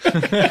luck.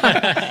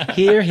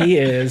 Here he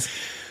is.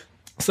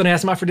 So then I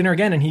asked him out for dinner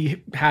again, and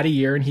he had a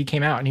year and he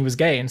came out and he was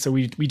gay. And so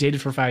we dated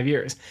for 5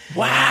 years.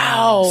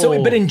 Wow.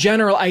 So, but in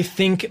general, I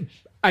think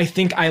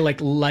I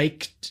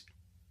liked,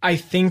 I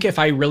think if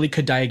I really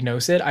could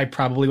diagnose it, I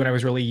probably, when I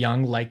was really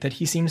young, liked that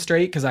he seemed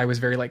straight because I was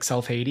very like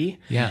self-hatey.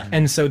 Yeah.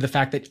 And so the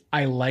fact that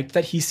I liked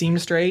that he seemed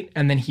straight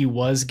and then he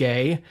was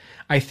gay,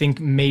 I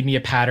think made me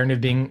a pattern of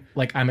being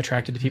like, I'm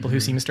attracted to people who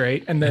seem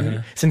straight. And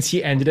then since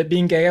he ended up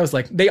being gay, I was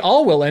like, they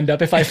all will end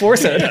up if I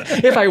force it.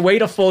 If I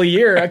wait a full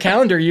year, a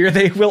calendar year,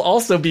 they will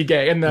also be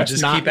gay. And that's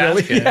just not keep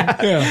really,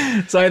 asking.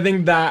 yeah. So I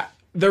think that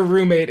the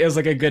roommate is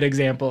like a good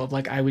example of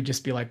like, I would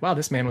just be like, wow,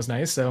 this man was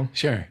nice. So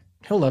Sure.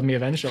 he'll love me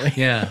eventually.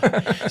 Yeah.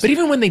 But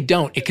even when they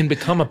don't, it can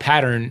become a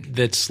pattern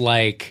that's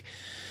like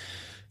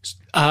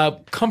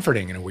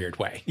comforting in a weird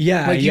way.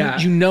 Yeah, like yeah.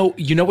 You know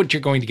what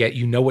you're going to get.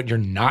 You know what you're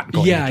not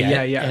going to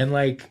get. Yeah. And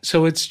like,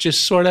 so it's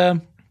just sort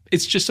of,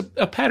 it's just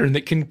a pattern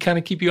that can kind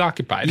of keep you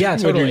occupied. Yeah, when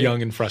totally. you're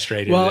young and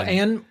frustrated. Well,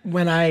 and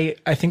when I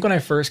think when I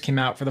first came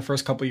out for the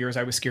first couple of years,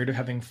 I was scared of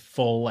having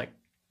full like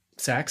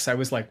sex. I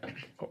was like,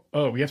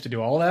 oh, we have to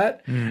do all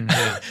that?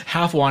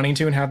 Half wanting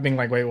to and half being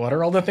like, wait, what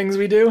are all the things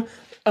we do?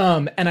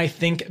 And I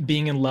think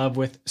being in love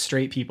with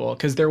straight people,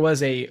 because there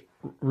was a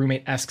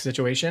roommate-esque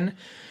situation.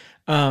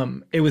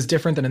 It was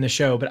different than in the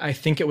show, but I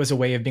think it was a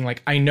way of being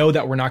like, I know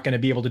that we're not going to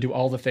be able to do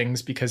all the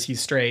things because he's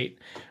straight,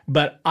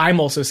 but I'm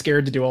also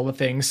scared to do all the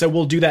things. So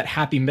we'll do that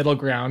happy middle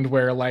ground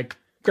where like,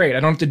 great, I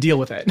don't have to deal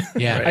with it.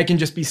 Yeah. I can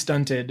just be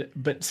stunted,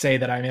 but say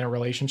that I'm in a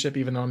relationship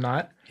even though I'm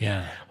not.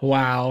 yeah.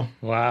 Wow.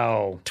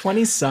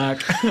 20s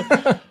suck.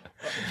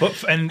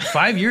 And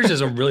 5 years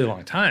is a really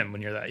long time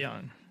when you're that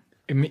young.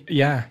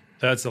 Yeah.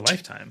 That's a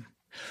lifetime.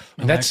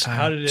 That's lifetime.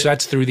 How did it? So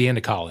that's through the end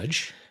of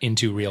college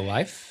into real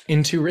life.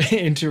 Into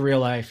real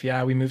life.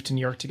 Yeah. We moved to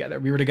New York together.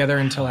 We were together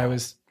until I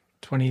was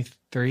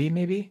 23,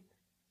 maybe.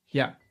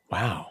 Yeah.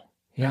 Wow.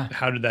 Yeah.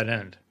 How did that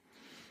end?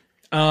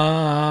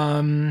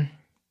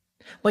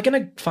 Like in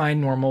a fine,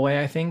 normal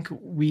way, I think.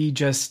 We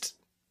just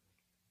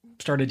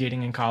started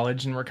dating in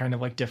college and we're kind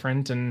of like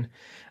different, and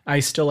I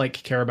still like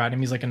care about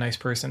him. He's like a nice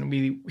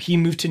person. He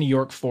moved to New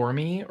York for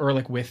me, or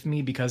like with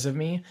me because of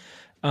me.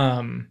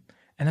 And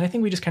then I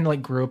think we just kind of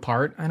like grew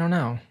apart. I don't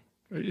know.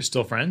 Are you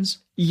still friends?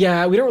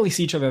 Yeah, we don't really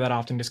see each other that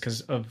often just because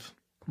of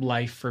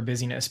life or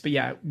busyness. But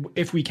yeah,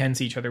 if we can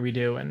see each other, we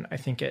do. And I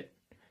think it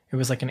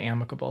was like an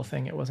amicable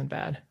thing. It wasn't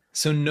bad.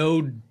 So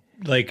no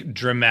like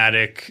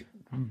dramatic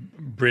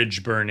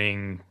bridge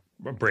burning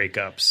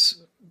breakups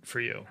for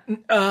you.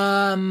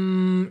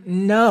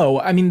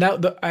 No. I mean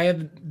I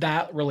have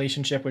that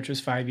relationship, which was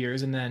 5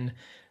 years, and then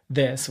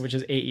this, which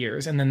is 8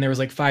 years, and then there was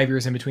like 5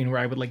 years in between where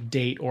I would like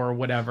date or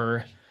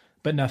whatever,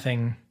 but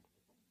nothing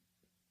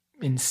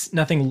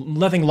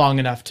long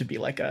enough to be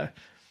like a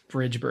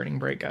bridge burning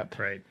breakup.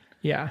 Right.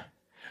 Yeah.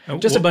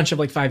 Just a bunch of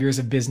like 5 years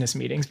of business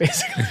meetings,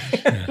 basically.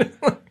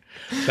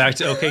 Back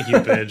to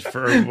OkCupid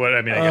for what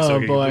I mean. I guess Oh,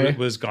 OkCupid boy.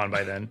 was gone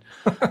by then.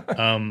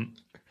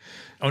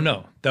 Oh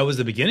no, that was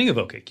the beginning of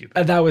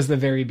OkCupid. That was the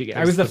very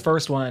beginning. I was the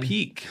first one.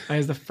 Peak. I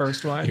was the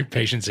first one. Your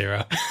patient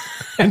zero.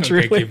 And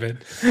truly, Cupid.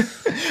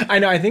 I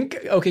know. I think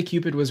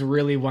OkCupid was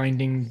really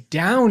winding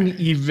down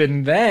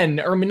even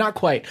then, or I mean, not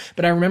quite.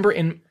 But I remember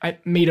I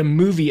made a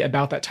movie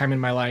about that time in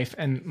my life,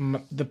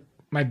 and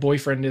my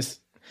boyfriend is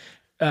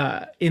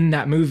in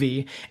that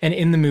movie. And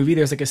in the movie,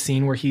 there's like a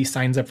scene where he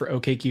signs up for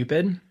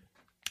OkCupid,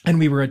 and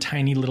we were a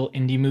tiny little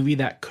indie movie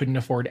that couldn't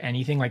afford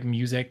anything like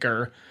music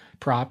or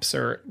props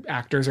or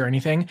actors or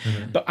anything.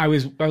 Mm-hmm. But I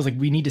was like,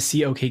 we need to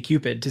see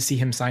OkCupid to see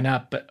him sign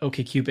up, but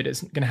OkCupid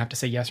is going to have to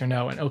say yes or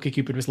no. And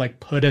OkCupid was like,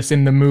 put us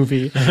in the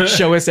movie,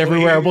 show us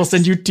everywhere. We'll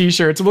send you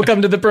t-shirts. We'll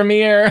come to the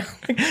premiere.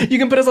 You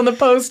can put us on the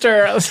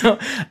poster. So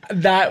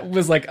that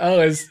was like,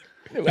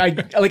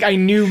 I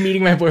knew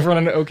meeting my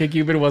boyfriend on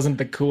OkCupid wasn't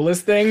the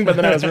coolest thing, but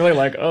then I was really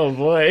like, oh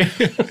boy.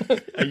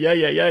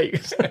 Yeah.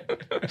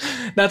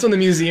 That's when the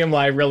museum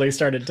life really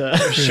started to.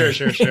 Sure.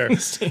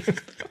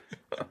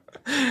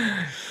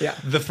 Yeah.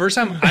 The first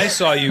time I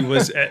saw you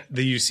was at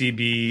the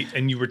UCB,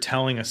 and you were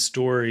telling a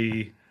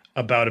story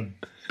about a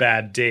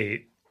bad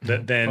date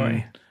that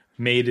then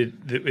made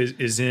it that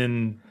is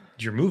in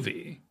your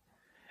movie.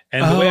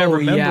 And the way I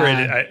remember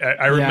it,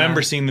 I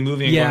remember seeing the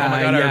movie and going, oh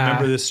my God, I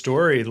remember this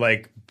story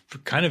like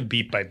kind of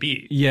beat by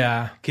beat.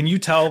 Yeah. Can you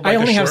tell? Like, I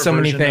only have so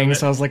many version of things, it?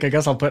 so I was like, I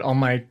guess I'll put all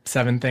my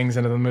 7 things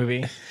into the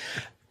movie.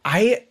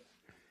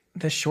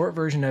 The short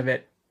version of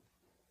it,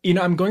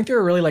 I'm going through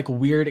a really like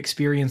weird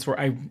experience where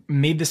I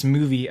made this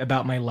movie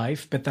about my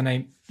life, but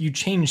then you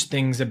change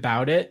things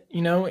about it,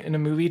 in a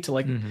movie to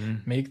like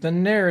make the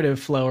narrative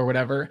flow or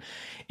whatever,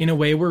 in a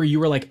way where you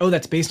were like, oh,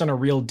 that's based on a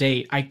real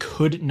date. I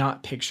could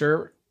not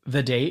picture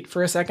the date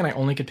for a second. I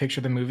only could picture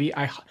the movie.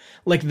 I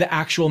like the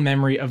actual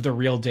memory of the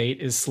real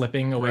date is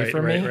slipping away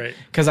from me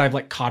because I've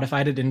like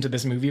codified it into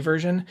this movie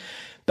version.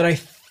 But I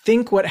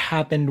think what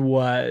happened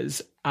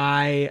was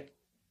I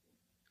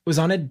was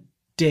on a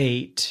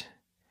date.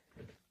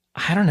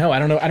 I don't know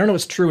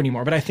what's true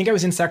anymore, but I think I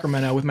was in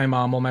Sacramento with my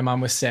mom while my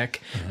mom was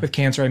sick with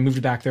cancer. I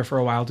moved back there for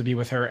a while to be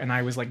with her, and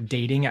I was like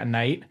dating at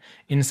night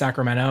in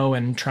Sacramento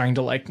and trying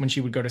to like, when she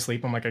would go to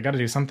sleep, I'm like, I got to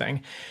do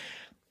something.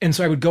 And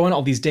so I would go on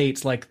all these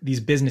dates, like these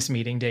business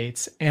meeting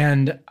dates.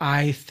 And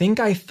I think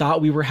I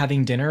thought we were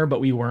having dinner, but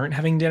we weren't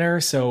having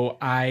dinner. So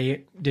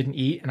I didn't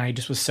eat, and I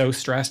just was so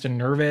stressed and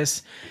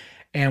nervous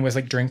and was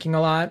like drinking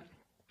a lot.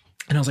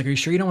 And I was like, are you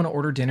sure you don't want to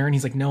order dinner? And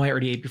he's like, no, I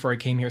already ate before I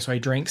came here. So I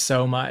drank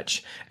so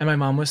much. And my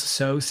mom was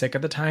so sick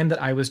at the time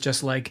that I was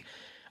just like,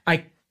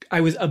 I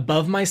was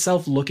above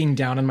myself, looking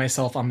down on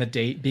myself on the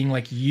date, being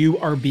like, you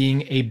are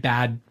being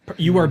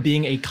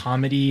a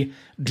comedy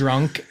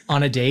drunk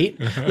on a date.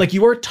 Like,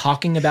 you are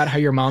talking about how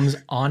your mom's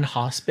on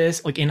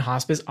hospice, like in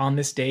hospice on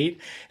this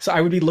date. So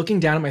I would be looking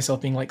down at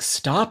myself being like,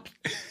 stop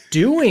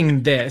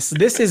doing this.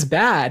 This is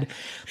bad.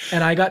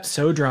 And I got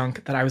so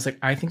drunk that I was like,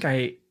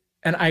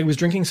 and I was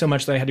drinking so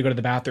much that I had to go to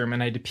the bathroom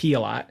and I had to pee a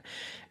lot.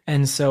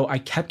 And so I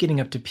kept getting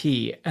up to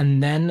pee.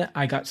 And then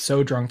I got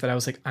so drunk that I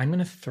was like, I'm going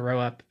to throw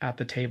up at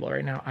the table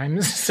right now.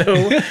 I'm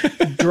so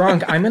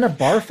drunk. I'm going to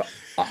barf.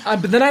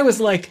 But then I was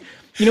like,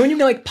 when you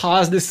can like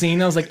pause the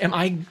scene, I was like,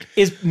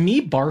 is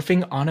me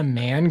barfing on a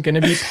man going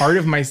to be part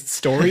of my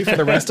story for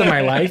the rest of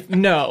my life?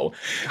 No,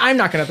 I'm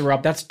not going to throw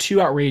up. That's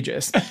too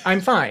outrageous. I'm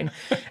fine.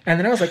 And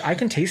then I was like, I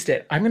can taste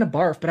it. I'm going to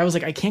barf. But I was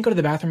like, I can't go to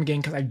the bathroom again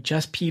because I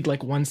just peed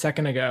like 1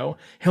 second ago.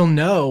 He'll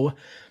know.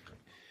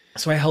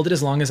 So I held it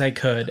as long as I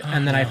could.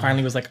 And then I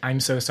finally was like, I'm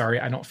so sorry.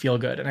 I don't feel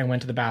good. And I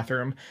went to the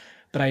bathroom,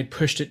 but I had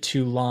pushed it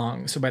too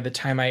long. So by the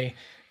time I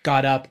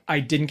got up,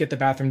 I didn't get the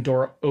bathroom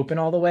door open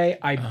all the way.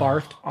 I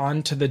barfed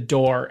onto the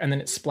door, and then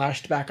it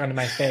splashed back onto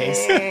my face.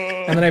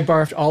 And then I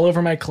barfed all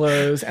over my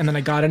clothes. And then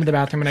I got into the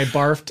bathroom and I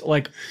barfed,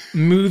 like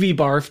movie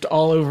barfed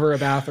all over a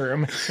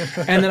bathroom.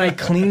 And then I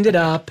cleaned it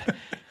up.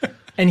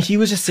 And he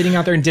was just sitting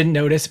out there and didn't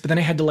notice. But then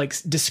I had to like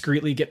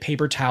discreetly get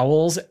paper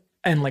towels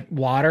and like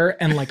water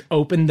and like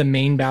open the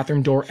main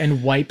bathroom door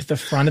and wipe the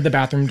front of the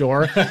bathroom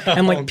door.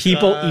 And like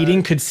people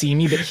eating could see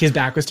me, but his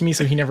back was to me,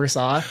 so he never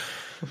saw.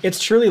 It's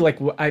truly like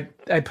I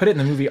put it in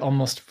the movie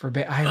almost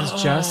verbatim. I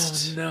was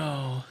just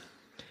no.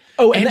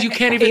 Oh, and you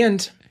can't even.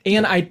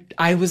 And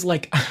I was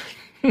like,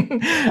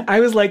 I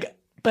was like,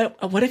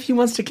 but what if he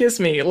wants to kiss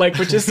me? Like,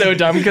 which is so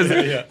dumb because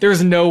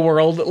there's no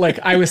world. Like,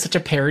 I was such a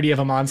parody of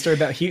a monster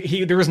that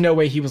he there was no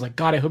way he was like,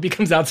 God, I hope he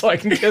comes out so I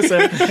can kiss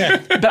him.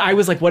 But I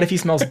was like, what if he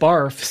smells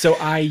barf? So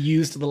I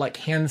used the like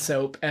hand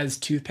soap as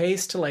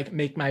toothpaste to like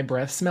make my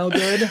breath smell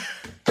good.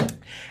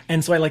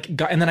 And so I like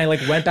got, and then I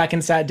like went back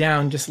and sat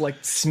down, just like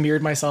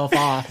smeared myself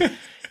off.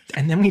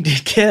 And then we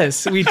did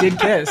kiss. We did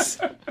kiss.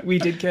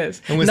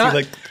 And was he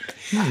like,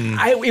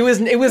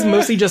 It was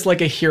mostly just like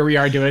a here we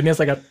are doing it. It's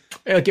like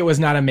it was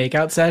not a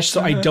makeout sesh,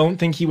 so I don't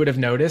think he would have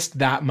noticed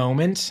that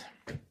moment.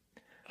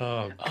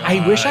 oh, God.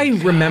 I wish I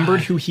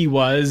remembered who he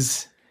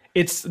was.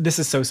 This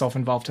is so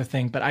self-involved to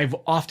think, but I've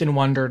often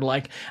wondered,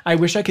 like, I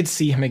wish I could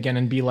see him again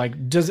and be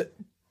like,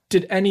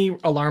 did any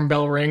alarm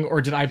bell ring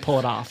or did I pull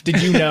it off?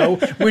 Did you know?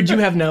 Would you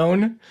have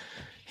known?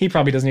 He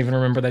probably doesn't even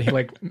remember that he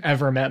like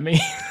ever met me.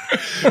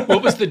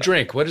 What was the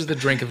drink? What is the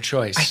drink of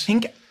choice? I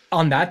think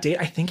on that date,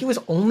 I think it was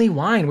only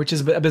wine, which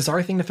is a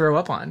bizarre thing to throw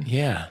up on.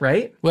 Yeah.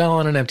 Right? Well,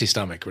 on an empty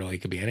stomach, really, it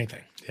could be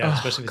anything. Yeah,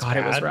 especially if it's God,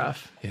 it was bad.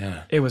 rough.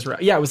 Yeah. It was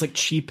rough. Yeah, it was like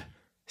cheap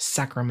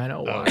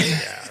Sacramento wine.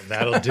 Yeah,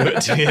 that'll do it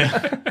to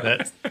you.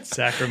 That's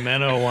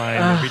Sacramento wine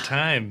every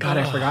time. God,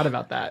 I forgot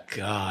about that.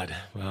 God.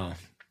 Well,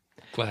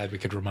 glad we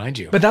could remind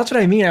you. But that's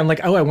what I mean. I'm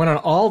like, oh, I went on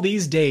all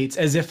these dates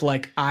as if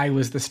like I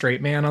was the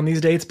straight man on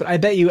these dates, but I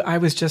bet you I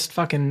was just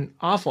fucking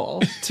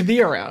awful to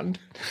be around.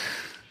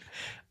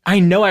 I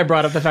know I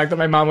brought up the fact that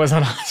my mom was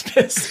on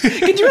hospice.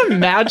 Can you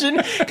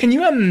imagine? Can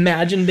you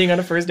imagine being on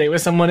a first date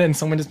with someone and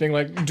someone just being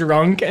like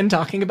drunk and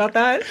talking about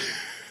that?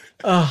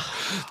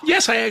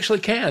 Yes, I actually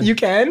can. You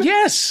can?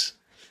 Yes.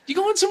 You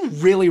go on some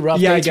really rough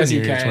Yeah, I dates guess when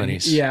you you're in your can.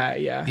 20s. Yeah,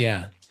 yeah.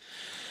 Yeah.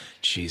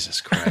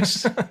 Jesus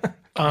Christ.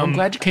 I'm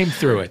glad you came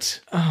through it.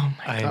 Oh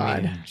my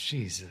God. mean,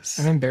 Jesus.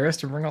 I'm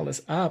embarrassed to bring all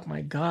this up.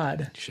 My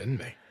God. Shouldn't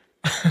be.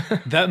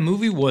 That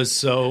movie was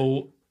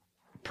so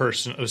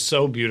personal. It was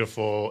so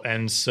beautiful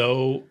and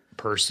so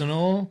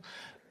personal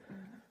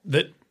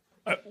that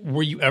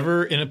were you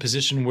ever in a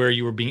position where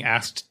you were being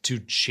asked to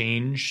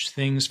change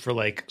things for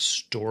like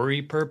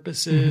story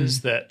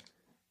purposes that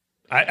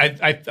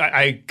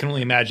I can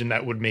only imagine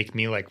that would make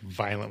me like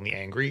violently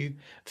angry.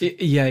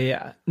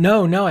 Yeah.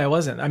 No, I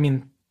wasn't. I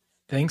mean,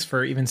 thanks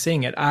for even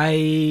saying it.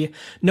 I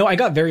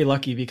got very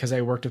lucky because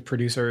I worked with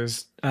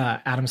producers,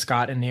 Adam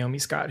Scott and Naomi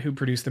Scott, who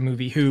produced the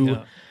movie, who,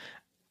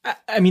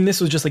 I mean,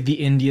 this was just like the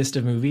indiest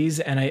of movies.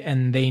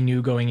 And they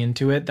knew going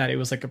into it that it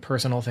was like a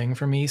personal thing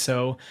for me.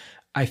 So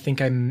I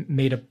think I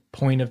made a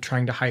point of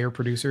trying to hire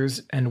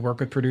producers and work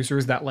with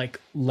producers that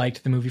like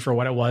liked the movie for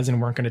what it was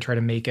and weren't going to try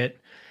to make it,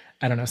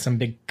 I don't know, some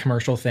big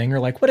commercial thing or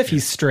like, what if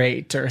he's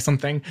straight or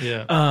something?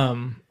 Yeah.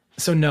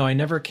 So no, I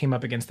never came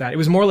up against that. It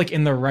was more like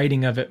in the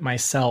writing of it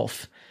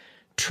myself,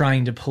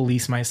 trying to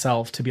police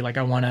myself to be like,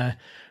 I want to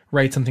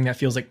write something that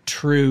feels like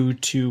true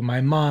to my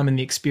mom and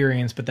the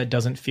experience, but that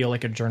doesn't feel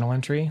like a journal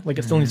entry. Like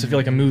it still needs to feel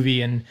like a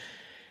movie and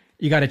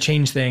you got to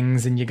change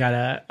things and you got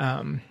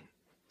to,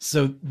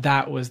 so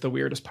that was the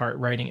weirdest part,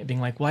 writing it,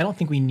 being like, well, I don't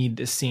think we need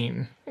this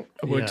scene,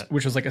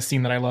 which was like a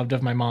scene that I loved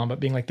of my mom, but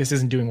being like, this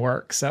isn't doing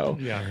work. So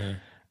yeah.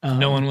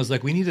 No one was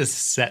like, we need a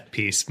set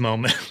piece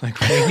moment. Like,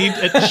 we need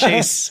a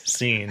chase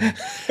scene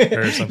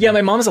or something. Yeah,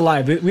 my mom's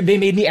alive. They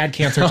made me add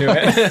cancer to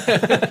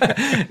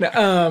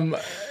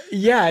it.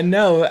 Yeah,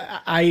 no,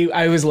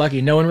 I was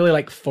lucky. No one really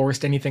like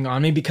forced anything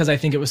on me because I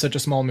think it was such a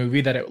small movie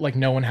that it like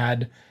no one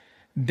had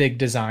big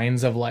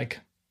designs of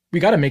like, we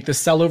got to make this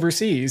sell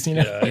overseas, you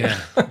know? Yeah.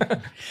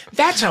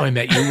 That's how I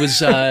met you was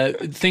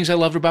Things I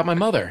Loved About My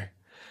Mother.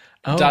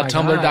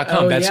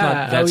 .tumblr.com. That's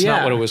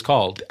not what it was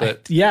called.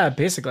 But yeah,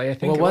 basically, I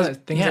think it was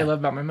Things I Love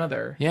About My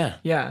Mother. Yeah.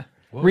 Yeah.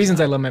 Reasons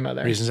I Love My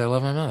Mother. Reasons I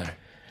Love My Mother.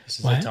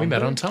 We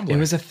met on Tumblr. It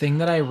was a thing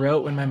that I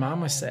wrote when my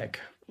mom was sick.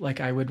 Like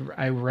I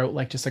wrote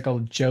like just like a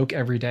joke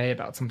every day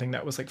about something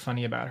that was like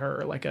funny about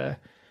her, or like a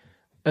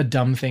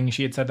dumb thing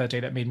she had said that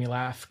day that made me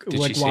laugh. Did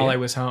like she see while it? I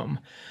was home.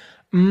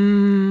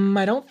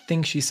 I don't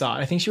think she saw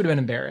it. I think she would have been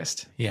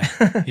embarrassed. Yeah.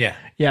 Yeah.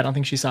 Yeah, I don't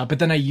think she saw it. But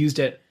then I used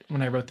it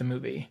when I wrote the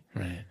movie.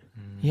 Right.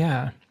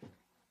 Yeah.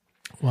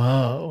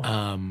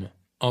 Whoa.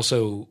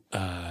 Also,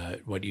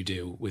 what you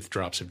do with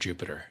Drops of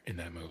Jupiter in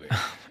that movie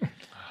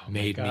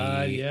made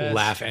me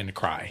laugh and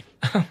cry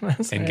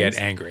and get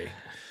angry.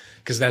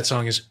 Because that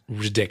song is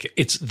ridiculous.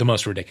 It's the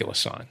most ridiculous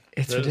song.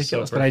 It's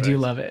ridiculous, but I do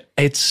love it.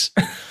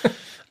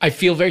 I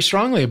feel very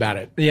strongly about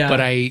it. Yeah.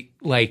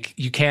 But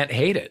you can't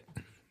hate it.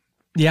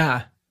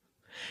 Yeah.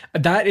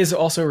 That is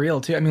also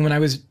real too. I mean, when I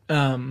was,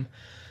 that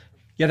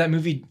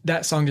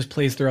song just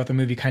plays throughout the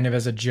movie kind of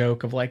as a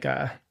joke of like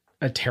a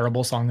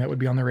terrible song that would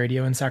be on the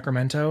radio in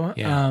Sacramento.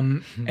 Yeah.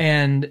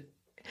 And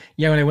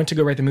yeah, when I went to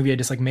go write the movie, I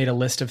just like made a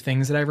list of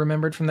things that I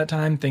remembered from that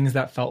time, things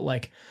that felt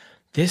like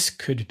this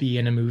could be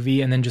in a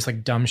movie, and then just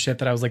like dumb shit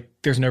that I was like,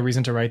 there's no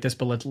reason to write this,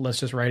 but let's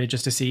just write it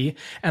just to see.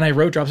 And I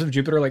wrote Drops of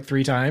Jupiter like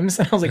 3 times.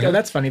 And I was like, oh,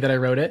 that's funny that I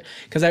wrote it.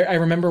 Because I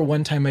remember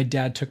one time my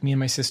dad took me and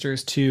my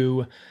sisters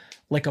to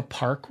like a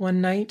park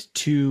one night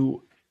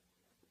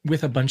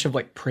with a bunch of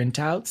like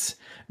printouts.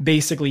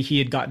 Basically, he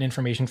had gotten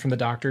information from the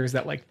doctors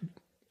that like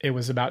it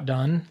was about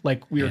done.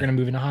 Like we were going to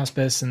move into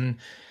hospice, and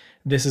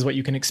this is what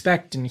you can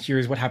expect, and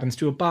here's what happens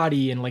to a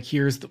body, and like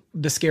here's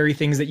the scary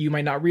things that you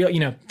might not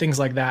things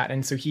like that.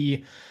 And so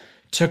he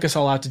took us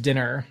all out to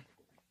dinner,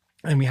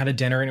 and we had a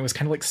dinner, and it was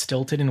kind of like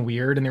stilted and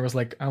weird, and I was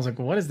like,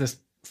 what is this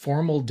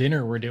formal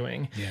dinner we're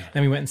doing?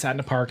 Then we went and sat in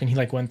a park, and he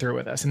like went through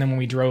with us. And then when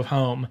we drove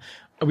home,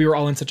 we were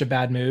all in such a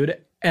bad mood,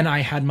 and I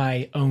had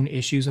my own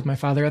issues with my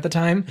father at the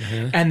time.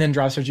 And then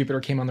Drops of Jupiter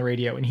came on the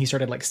radio, and he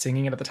started like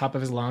singing it at the top of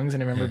his lungs.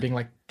 And I remember being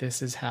like,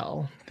 this is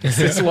hell. This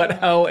is what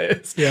hell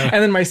is. And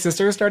then my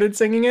sister started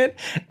singing it,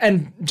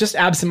 and just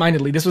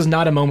absentmindedly, this was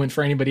not a moment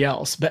for anybody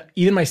else, but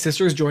even my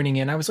sister's joining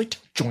in. I was like,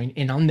 don't join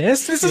in on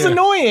this. This is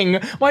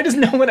annoying. Why is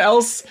no one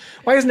else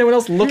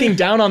looking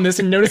down on this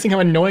and noticing how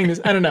annoying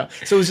this? I don't know.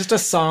 So it was just a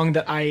song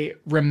that I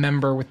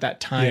remember with that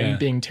time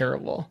being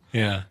terrible.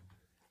 Yeah.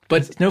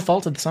 But it's no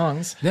fault of the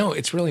songs. No,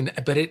 it's really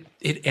not, but it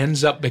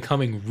ends up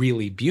becoming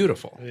really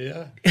beautiful.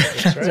 Yeah,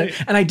 that's right.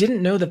 And I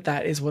didn't know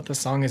that is what the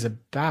song is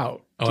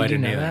about. Oh, I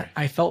didn't know that.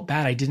 I felt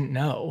bad. I didn't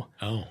know.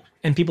 Oh.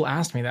 And people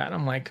asked me that. And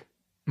I'm like,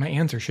 my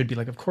answer should be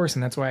like, of course,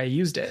 and that's why I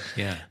used it.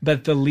 Yeah.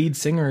 But the lead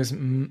singer's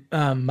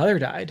mother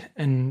died,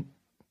 and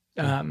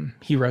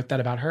he wrote that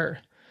about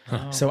her.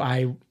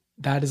 So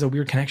that is a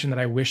weird connection that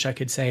I wish I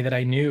could say that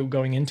I knew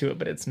going into it,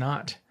 but it's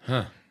not.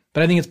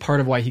 But I think it's part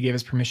of why he gave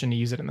us permission to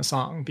use it in the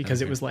song,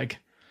 because it was like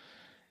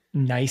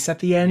nice at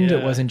the end.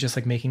 It wasn't just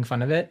like making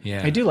fun of it.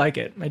 I do like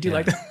it. I do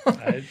like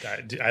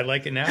it. I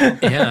like it now.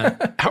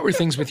 Yeah. How are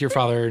things with your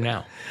father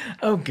now?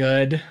 Oh,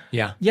 good.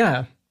 Yeah.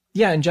 Yeah.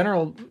 Yeah. In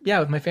general,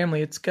 with my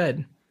family, it's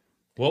good.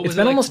 It's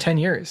been almost 10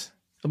 years.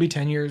 It'll be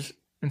 10 years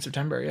in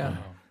September. Yeah.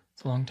 Wow.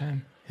 It's a long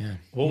time. Yeah.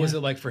 What was it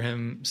like for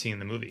him seeing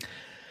the movie?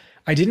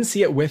 I didn't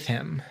see it with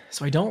him,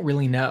 so I don't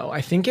really know.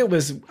 I think it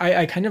was,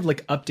 I kind of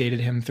like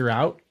updated him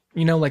throughout.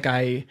 Like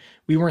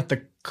we weren't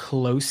the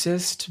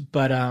closest,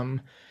 but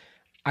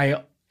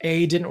I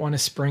didn't want to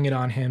spring it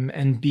on him,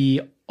 and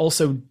B,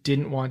 also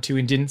didn't want to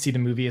and didn't see the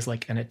movie as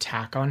like an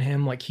attack on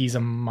him, like he's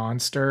a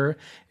monster.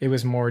 It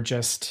was more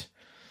just,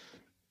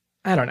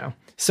 I don't know.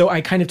 So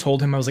I kind of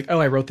told him, I was like, oh,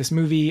 I wrote this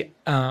movie.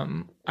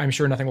 I'm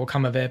sure nothing will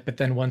come of it. But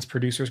then once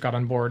producers got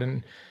on board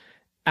and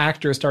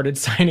actors started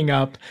signing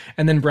up,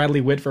 and then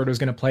Bradley Whitford was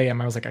going to play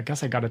him, I was like, I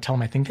guess I got to tell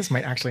him I think this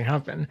might actually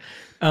happen.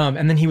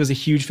 And then he was a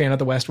huge fan of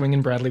The West Wing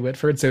and Bradley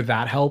Whitford, so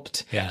that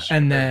helped. Yeah, sure.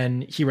 And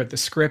then he read the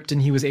script,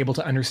 and he was able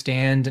to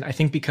understand. And I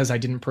think because I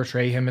didn't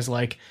portray him as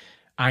like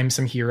I'm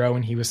some hero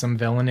and he was some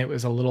villain, it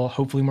was a little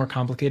hopefully more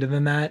complicated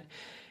than that.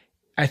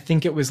 I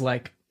think it was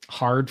like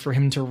hard for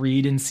him to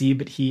read and see,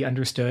 but he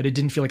understood. It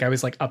didn't feel like I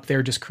was like up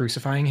there just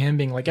crucifying him,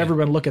 being like,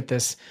 everyone look at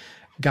this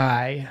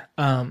guy.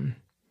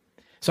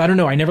 So I don't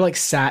know. I never like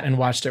sat and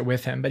watched it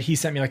with him, but he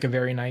sent me like a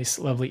very nice,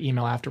 lovely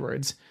email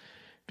afterwards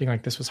being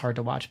like, this was hard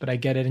to watch, but I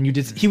get it. And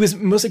he was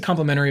mostly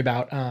complimentary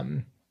about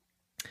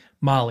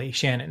Molly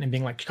Shannon and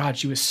being like, God,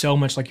 she was so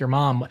much like your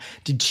mom.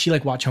 Did she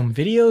like watch home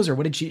videos, or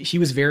what did he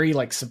was very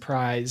like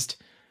surprised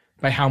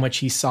by how much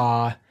he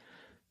saw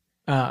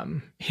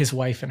his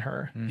wife and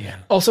her. Yeah.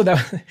 Also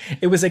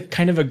it was a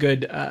kind of a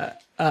good,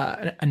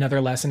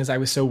 another lesson is I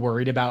was so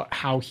worried about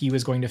how he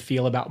was going to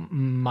feel about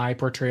my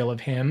portrayal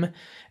of him,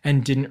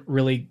 and didn't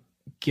really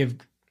give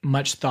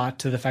much thought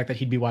to the fact that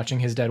he'd be watching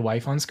his dead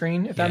wife on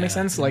screen, if that makes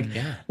sense. Like,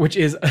 which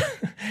is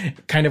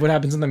kind of what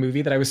happens in the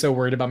movie, that I was so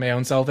worried about my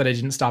own self that I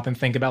didn't stop and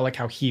think about like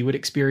how he would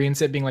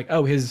experience it, being like,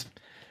 oh, his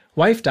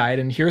wife died,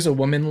 and here's a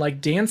woman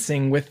like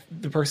dancing with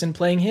the person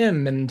playing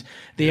him, and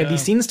they have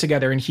these scenes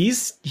together, and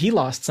he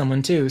lost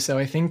someone too. So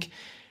I think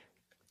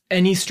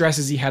any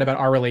stresses he had about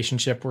our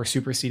relationship were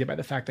superseded by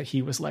the fact that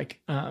he was like,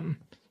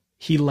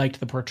 he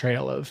liked the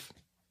portrayal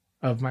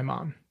of my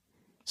mom.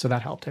 So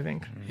that helped, I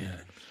think. Yeah.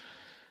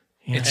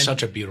 It's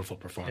such a beautiful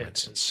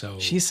performance.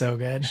 She's so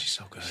good. She's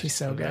so good. She's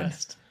so good.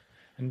 Best.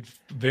 And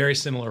very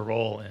similar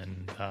role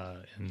in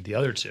the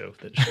other two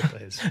that she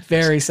plays.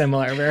 Very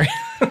similar. Very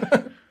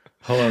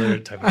whole other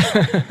type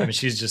of. I mean,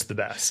 she's just the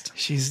best.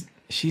 She's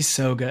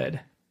so good.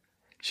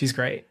 She's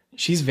great.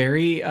 She's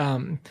very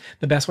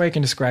the best way I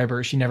can describe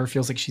her, she never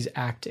feels like she's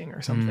acting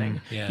or something.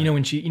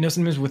 When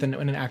sometimes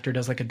when an actor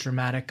does like a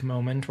dramatic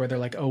moment where they're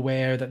like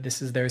aware that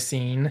this is their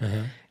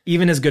scene,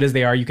 even as good as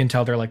they are, you can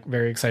tell they're like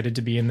very excited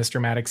to be in this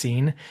dramatic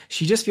scene.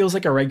 She just feels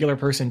like a regular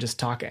person just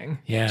talking.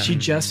 Yeah. She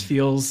just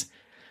feels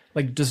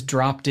like just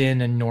dropped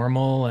in and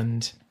normal,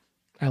 and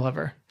I love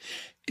her.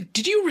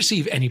 Did you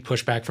receive any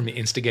pushback from the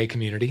Insta-gay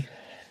community?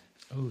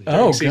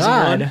 Oh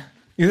God.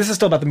 This is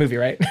still about the movie,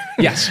 right?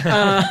 Yes.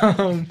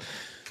 I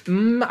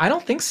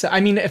don't think so.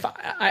 I mean, if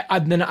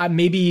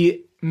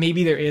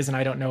maybe there is, and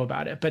I don't know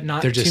about it, but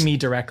not to me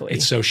directly.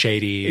 It's so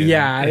shady.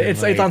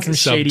 It's on some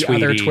shady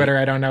other Twitter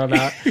I don't know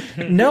about.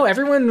 No,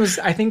 everyone was,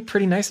 I think,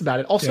 pretty nice about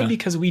it. Also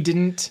because we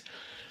didn't.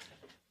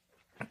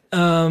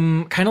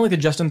 Kind of like the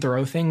Justin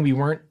Theroux thing. We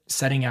weren't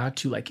setting out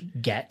to like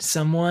get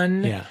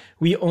someone. Yeah.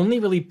 We only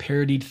really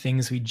parodied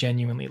things we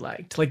genuinely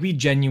liked. Like we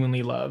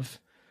genuinely love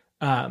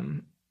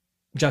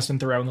Justin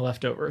Theroux and The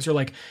Leftovers. Or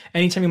like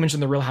anytime we mention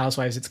The Real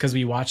Housewives, it's because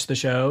we watched the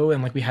show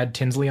and like we had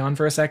Tinsley on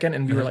for a second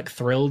and we were like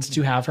thrilled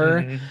to have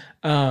her.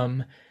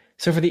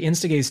 So for the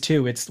Instagays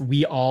too, it's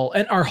we all,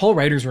 and our whole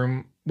writer's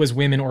room was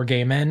women or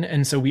gay men.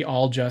 And so we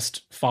all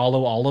just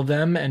follow all of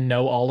them and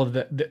know all of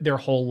their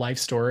whole life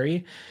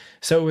story.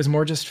 So it was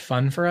more just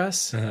fun for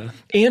us.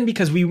 And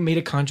because we made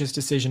a conscious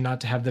decision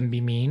not to have them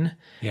be mean.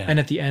 Yeah. And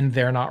at the end,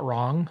 they're not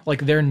wrong.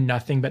 Like they're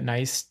nothing but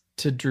nice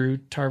to Drew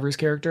Tarver's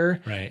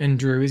character. Right. And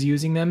Drew is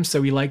using them. So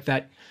we like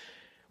that.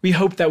 We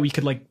hope that we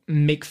could like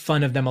make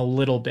fun of them a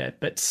little bit,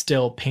 but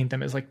still paint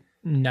them as like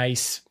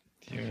nice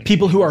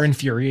people who are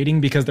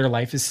infuriating because their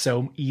life is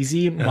so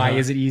easy. Why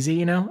is it easy,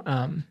 you know?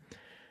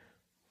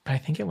 But I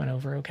think it went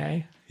over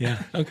okay.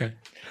 Yeah. Okay.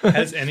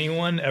 Has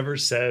anyone ever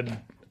said,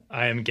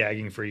 "I am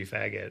gagging for you,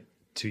 faggot,"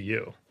 to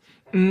you?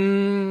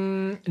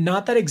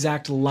 Not that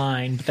exact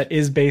line, but that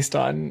is based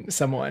on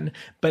someone.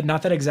 But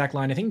not that exact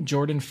line. I think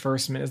Jordan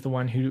Firstman is the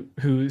one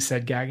who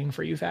said "gagging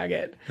for you,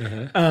 faggot,"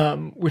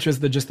 which was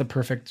just the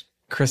perfect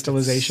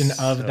crystallization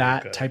of So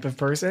that good. type of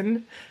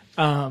person.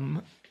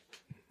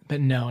 But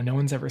no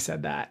one's ever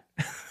said that.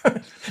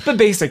 But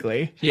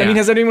basically, Yeah. I mean,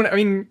 has anyone? I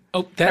mean,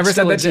 Oh, that ever said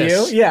still that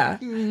exists. to you? Yeah,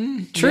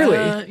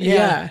 truly,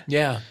 Yeah.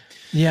 yeah.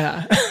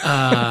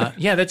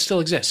 Yeah, that still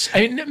exists.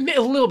 I mean,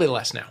 a little bit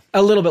less now.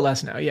 A little bit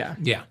less now. Yeah.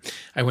 Yeah.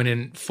 I went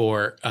in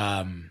for,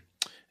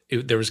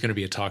 there was going to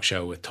be a talk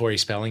show with Tori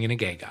Spelling and a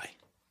gay guy,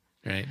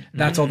 right?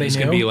 That's all they It's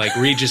knew. going to be like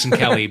Regis and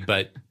Kelly,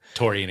 but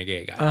Tori and a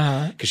gay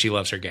guy. Because she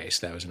loves her gays.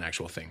 That was an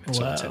actual thing that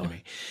someone said to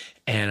me.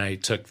 And I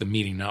took the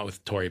meeting, not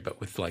with Tori, but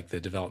with like the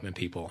development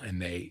people.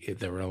 And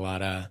there were a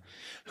lot of,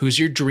 who's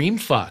your dream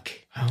fuck?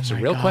 It's a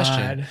real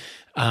question.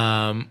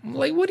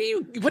 Like, what do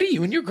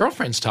you and your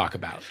girlfriends talk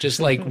about?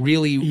 Just like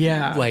really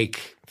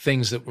like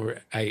things that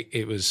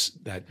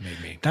that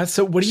made me. That's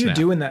so. What do you snap.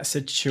 do in that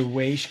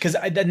situation? Because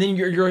then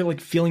you're like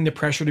feeling the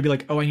pressure to be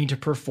like, oh, I need to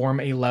perform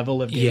a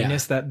level of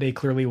gayness that they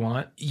clearly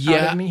want.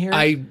 Out of me here.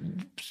 I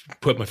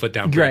put my foot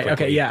down. Right,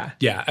 Quickly. okay, yeah.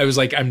 Yeah. I was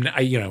like, I'm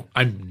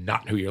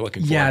not who you're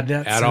looking for.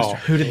 That's at all.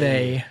 Who did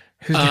they?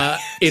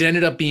 It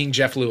ended up being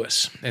Jeff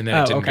Lewis, and then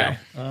it didn't okay,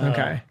 go.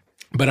 okay,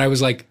 But I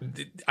was like,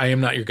 I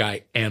am not your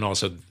guy, and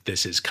also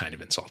this is kind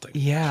of insulting.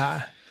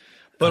 yeah.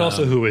 But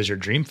also, who is your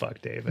dream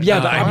fuck, David? Yeah,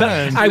 but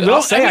I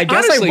will say, I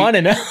guess honestly, I want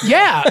to know.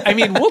 Yeah, I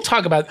mean, we'll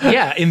talk about.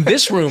 Yeah, in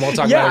this room, I'll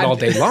talk about it all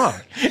day long.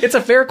 It's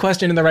a fair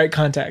question in the right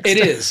context. It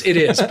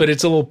is, but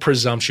it's a little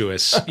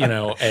presumptuous, at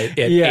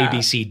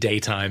ABC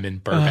daytime in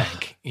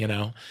Burbank,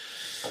 And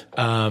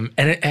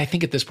I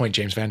think at this point,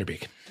 James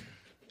Vanderbeek.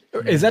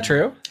 Is that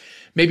true?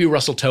 Maybe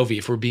Russell Tovey,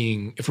 if we're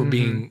being,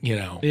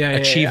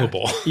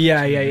 achievable.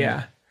 Yeah.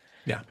 Yeah.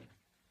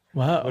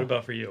 Wow. What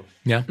about for you?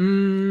 Yeah.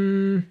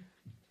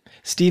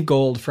 Steve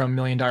Gold from $1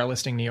 Million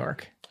Listing New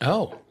York.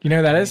 Oh, You know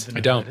who that is? I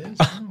don't.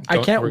 I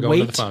can't we're going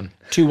to wait the phone.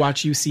 to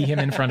watch you see him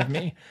in front of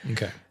me.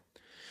 Okay.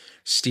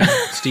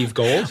 Steve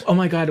Gold. Oh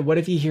my God, what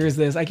if he hears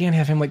this? I can't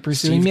have him like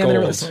pursuing Steve me. I'm gonna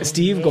Gold.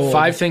 Steve Gold.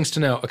 5 things to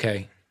know.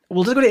 Okay.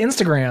 We'll just go to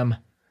Instagram.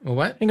 Well,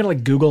 what? I'm gonna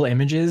like Google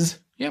images.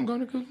 Yeah, I'm going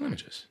to Google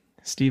Images.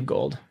 Steve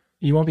Gold.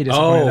 You won't be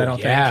disappointed, I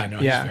don't think. No,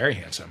 he's very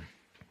handsome.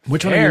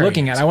 Which one are you very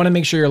looking at? I want to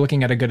make sure you're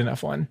looking at a good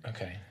enough one.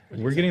 Okay.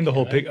 We're getting the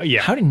whole pic.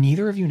 Yeah. How did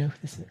neither of you know who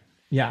this is?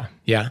 Yeah.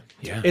 Yeah.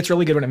 It's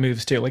really good when it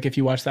moves too. Like if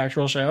you watch the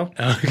actual show,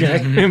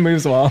 Okay. it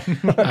moves well.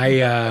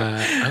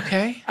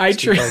 Okay. I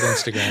Steve Gold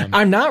Instagram.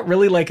 I'm not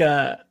really like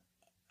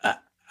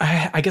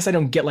I guess I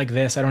don't get like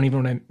this. I don't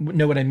even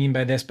know what I mean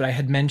by this, but I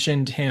had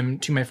mentioned him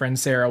to my friend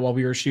Sarah while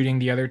we were shooting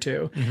the other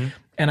two.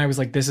 And I was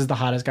like, this is the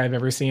hottest guy I've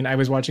ever seen. I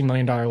was watching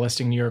 $1 Million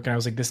Listing New York and I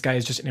was like, this guy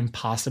is just an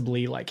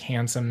impossibly like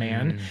handsome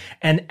man.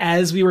 And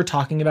as we were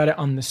talking about it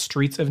on the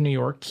streets of New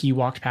York, he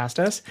walked past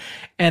us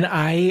and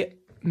I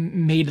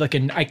made like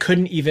I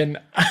couldn't even,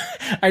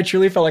 I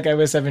truly felt like I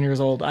was 7 years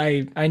old.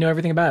 I know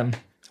everything about him.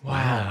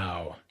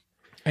 Wow.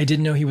 I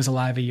didn't know he was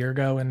alive a year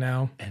ago and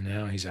now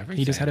he's everything.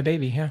 he just had a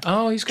baby. Yeah.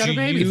 Oh, he's got a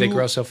baby. They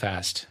grow so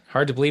fast.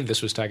 Hard to believe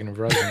this was Tegan of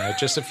Rosen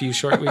just a few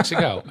short weeks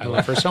ago. I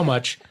love her so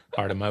much.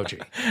 Heart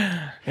emoji.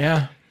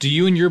 Yeah. Do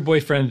you and your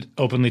boyfriend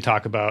openly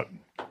talk about?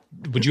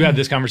 Would you have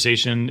this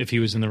conversation if he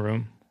was in the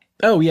room?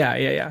 Oh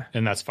yeah.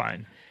 And that's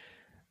fine.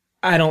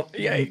 I don't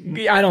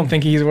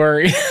think he's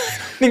worried.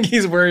 I think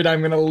he's worried I'm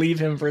going to leave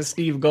him for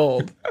Steve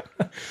Gold.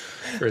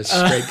 For a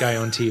straight guy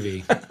on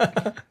TV.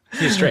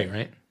 He's straight,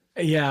 right?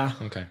 Yeah.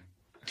 Okay.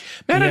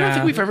 Man, I don't Yeah.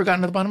 think we've ever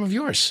gotten to the bottom of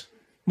yours,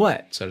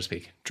 What? so to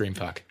speak. Dream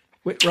fuck.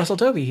 Wait, Russell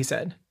Tovey, he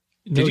said.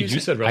 No, you you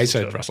said Russell I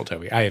said Tovey. Russell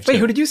Tovey. I have Wait, two.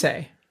 who did you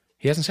say?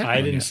 He hasn't said I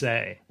one didn't yet.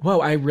 say. Whoa,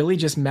 I really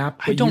just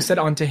mapped what you said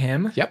onto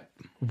him? Yep.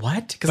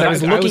 What? Because But I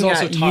was looking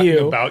also at talking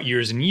you. about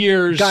years and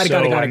years. Got it.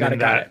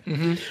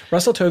 Mm-hmm.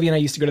 Russell Tovey and I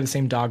used to go to the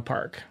same dog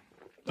park.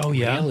 Oh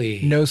yeah.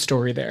 Really? No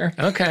story there.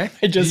 Okay.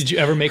 I just Did you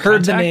ever make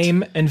heard contact? the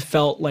name and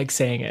felt like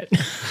saying it.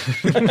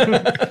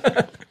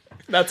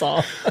 That's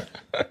all.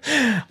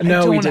 I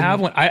No, we don't didn't. have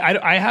one.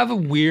 I have a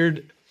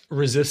weird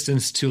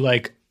resistance to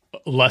like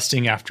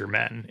lusting after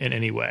men in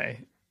any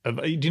way.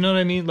 Do you know what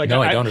I mean? Like,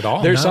 No, I don't at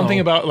all. There's No. something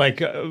about like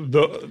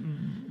the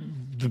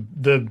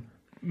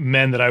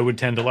men that I would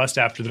tend to lust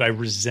after that I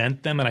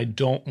resent them and I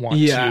don't want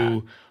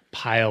to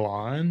pile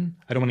on.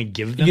 I don't want to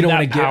give them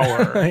that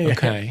power.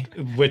 Okay.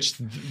 Which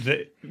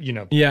they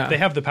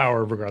have the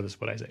power regardless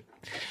of what I say.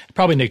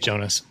 Probably Nick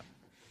Jonas.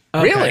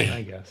 Really?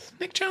 I guess.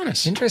 Nick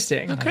Jonas.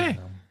 Interesting. Okay.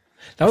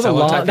 That was a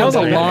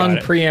long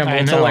it. preamble I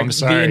know, to like I'm the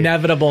sorry.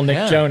 inevitable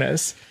Nick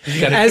Jonas.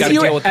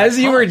 As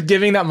you were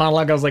giving that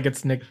monologue, I was like,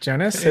 "It's Nick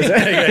Jonas." Is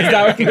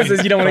that what this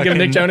is? You don't want to give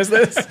Nick Jonas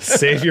this?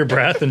 Save your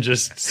breath and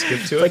just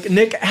skip to it. Like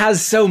Nick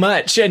has so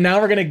much, and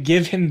now we're gonna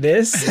give him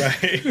this.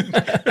 Right?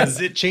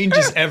 Because it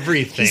changes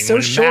everything. He's so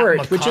When short,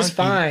 Matt which is McConaughey-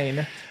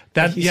 fine.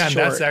 That He's that's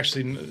short.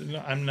 actually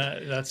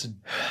that's a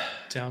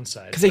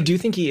downside. Because I do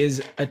think he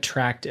is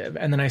attractive,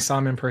 and then I saw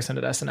him in person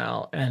at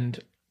SNL, and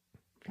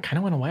kind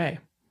of went away.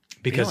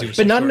 Because he was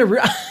But so not short. in a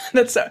real.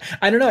 That's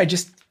I don't know. I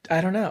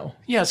don't know.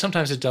 Yeah,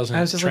 sometimes it doesn't I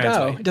was just translate.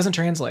 like, oh, it doesn't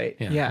translate.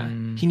 Yeah.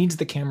 Mm. He needs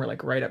the camera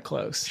like right up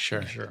close.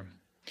 Sure.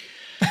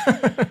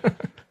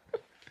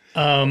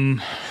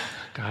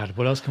 God,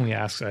 what else can we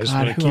ask? I just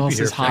God, want to who keep else you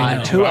here is for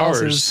hot? 2 Who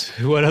else hours.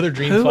 is- What other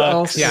dream Who fucks?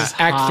 else Yeah, is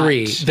Act hot?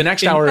 3. The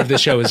next hour of the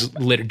show is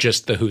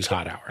just the Who's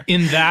Hot Hour.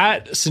 In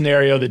that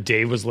scenario that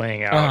Dave was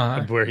laying out,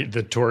 Uh-huh. where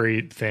the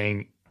Tory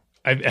thing,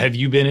 have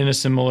you been in a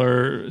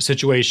similar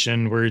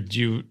situation where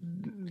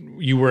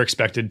you were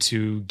expected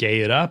to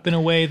gay it up in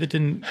a way that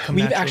didn't come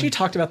We've naturally? actually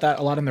talked about that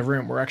a lot in the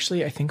room. We're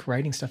actually, I think,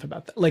 writing stuff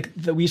about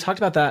that. We talked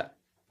about that.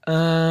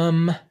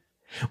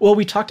 Well,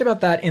 we talked about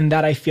that in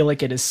that I feel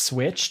like it is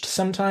switched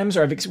sometimes,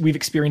 or we've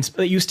experienced.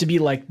 It used to be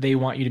like they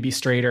want you to be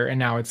straighter, and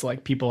now it's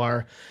like people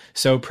are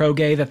so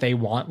pro-gay that they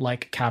want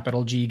like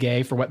capital G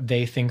gay for what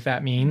they think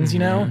that means, you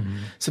know?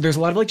 So there's a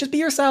lot of like, just be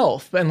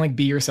yourself, and like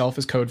be yourself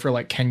is code for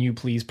like, can you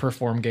please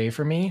perform gay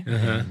for me?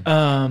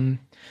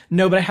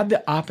 No, but I had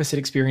the opposite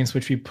experience,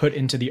 which we put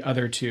into the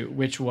other two,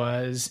 which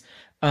was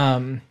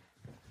I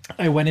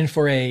went in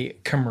for a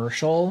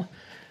commercial.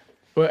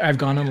 I've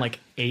gone on like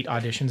 8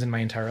 auditions in my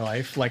entire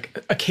life. Like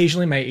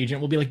occasionally my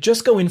agent will be like,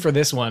 just go in for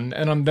this one.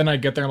 And then I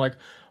get there and like,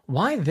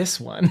 why this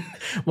one?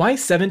 Why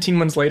 17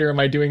 months later am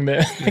I doing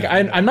this? Like,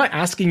 I'm not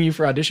asking you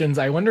for auditions.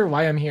 I wonder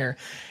why I'm here.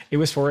 It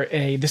was for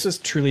this was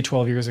truly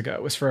 12 years ago.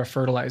 It was for a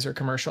fertilizer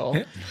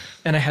commercial.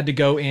 And I had to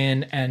go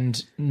in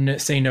and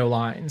say no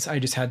lines. I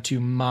just had to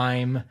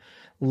mime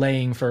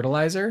laying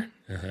fertilizer.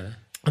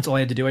 That's all I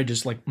had to do. I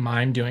just like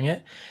mime doing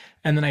it.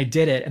 And then I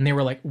did it and they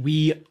were like,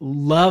 we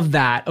love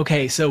that.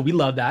 Okay, so we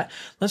love that.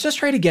 Let's just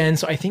try it again.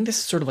 So I think this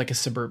is sort of like a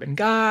suburban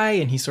guy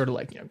and he's sort of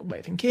like,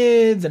 wife and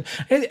kids.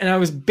 And I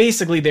was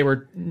basically, they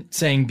were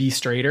saying be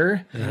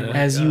straighter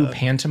as you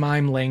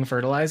pantomime laying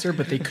fertilizer,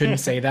 but they couldn't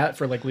say that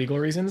for like legal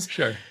reasons.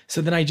 Sure.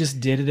 So then I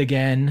just did it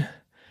again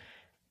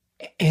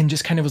and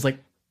just kind of was like,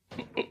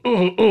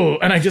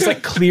 and I just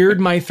like cleared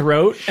my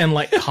throat and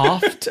like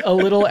coughed a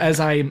little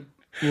as I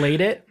laid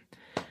it.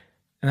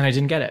 And then I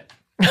didn't get it.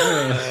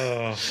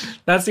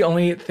 That's the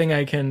only thing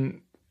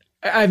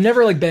I've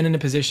never like been in a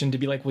position to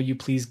be like, will you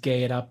please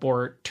gay it up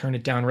or turn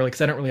it down really?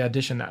 Because I don't really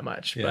audition that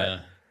much. Yeah.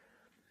 But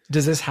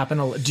does this happen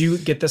do you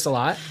get this a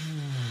lot?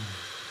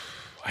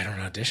 I don't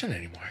audition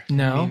anymore.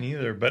 No. Me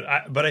neither. But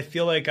I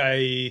feel like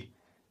I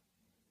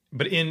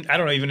don't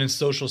know, even in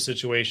social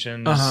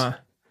situations,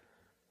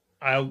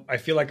 I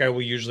feel like I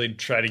will usually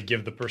try to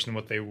give the person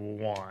what they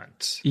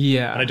want.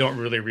 Yeah. And I don't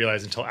really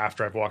realize until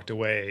after I've walked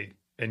away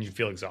and you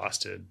feel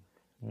exhausted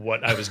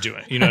what I was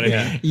doing. You know what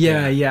I mean?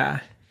 Yeah.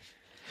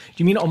 Do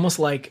you mean almost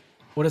like,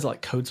 what is it,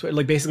 like code switch?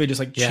 Like basically just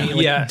like,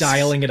 Yes.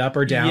 dialing it up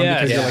or down Yes.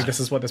 because you're Yeah. like, this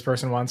is what this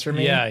person wants from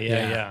me?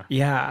 Yeah.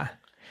 Yeah.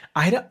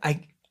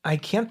 I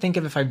can't think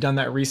of if I've done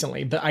that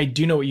recently, but I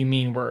do know what you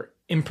mean where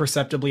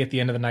imperceptibly at the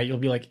end of the night, you'll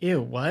be like,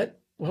 ew, what?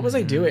 What was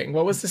I doing?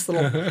 What was this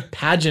little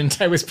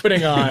pageant I was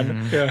putting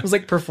on? It was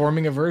like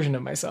performing a version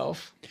of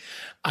myself.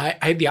 I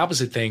had the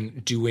opposite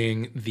thing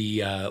doing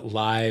the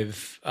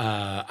live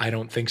I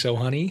Don't Think So,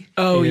 Honey.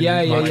 Oh, in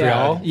yeah.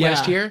 Montreal Yeah.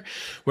 last year,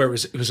 where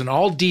it was an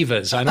all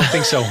divas I Don't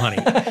Think So, Honey.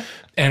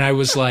 And I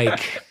was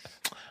like,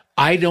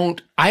 I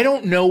don't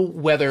know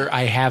whether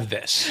I have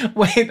this.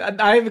 Wait,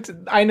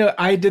 I know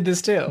I did this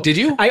too. Did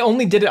you? I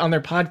only did it on their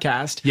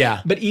podcast.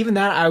 Yeah. But even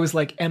that, I was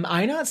like, am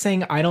I not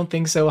saying I don't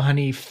think so,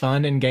 honey,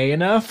 fun and gay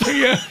enough?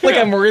 Like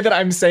I'm worried that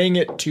I'm saying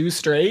it too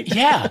straight.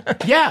 Yeah.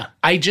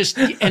 I just,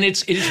 and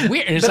it's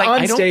weird. And it's But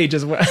like, on stage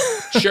as well.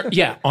 Sure.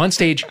 Yeah. On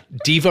stage,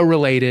 diva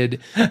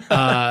related.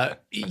 At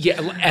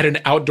an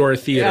outdoor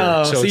theater.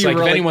 Oh, so so it's you like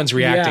were if like- anyone's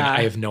reacting, yeah.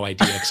 I have no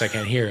idea because I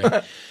can't hear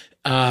it.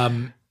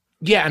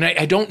 Yeah. And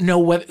I don't know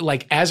whether,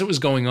 like, as it was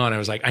going on, I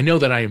was like, I know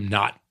that I am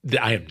not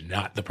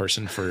the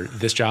person for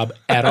this job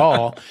at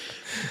all.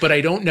 But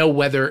I don't know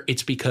whether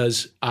it's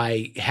because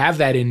I have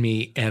that in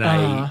me and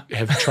I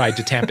have tried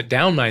to tamp it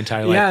down my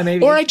entire life. Yeah,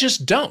 maybe. Or I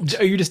just don't.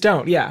 Or you just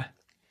don't. Yeah.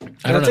 don't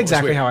That's know. It's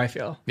exactly weird. how I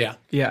feel. Yeah.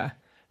 Yeah.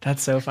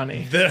 That's so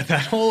funny. That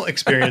whole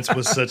experience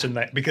was such a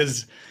night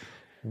because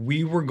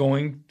we were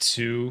going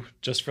to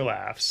Just for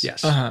Laughs.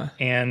 Yes.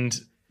 And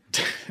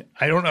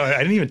I don't know. I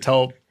didn't even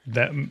tell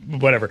them,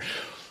 whatever.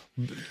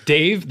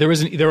 Dave, there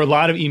were a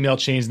lot of email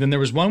chains. Then there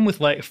was one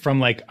with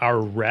from our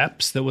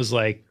reps that was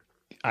like,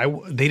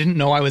 they didn't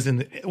know I was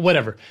in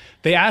whatever.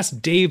 They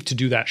asked Dave to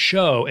do that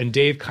show, and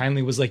Dave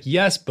kindly was like,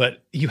 yes,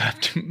 but you have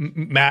to,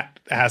 Matt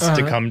has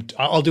to come.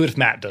 I'll do it if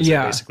Matt does it,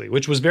 basically,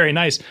 which was very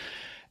nice.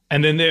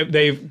 And then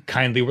they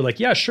kindly were like,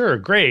 yeah, sure,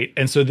 great.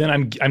 And so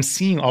then I'm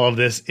seeing all of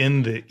this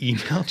in the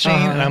email chain,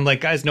 and I'm like,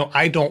 guys, no,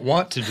 I don't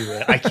want to do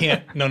it. I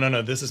can't.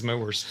 No, this is my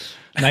worst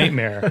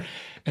nightmare.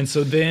 And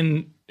so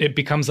then it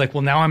becomes like,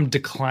 well, now I'm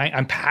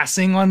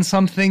passing on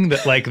something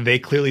that like they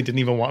clearly didn't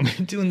even want me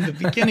to do in the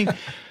beginning.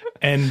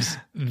 And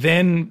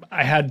then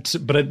I had to,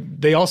 but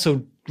they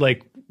also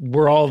like,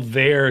 we're all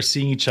there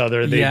seeing each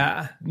other. They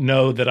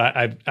know that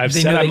I've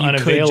said I'm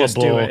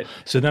unavailable.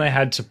 So then I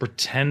had to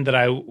pretend that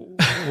I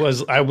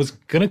was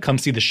going to come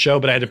see the show,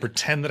 but I had to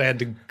pretend that I had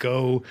to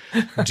go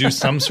do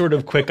some sort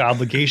of quick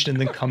obligation and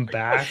then come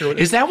back.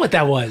 Is that what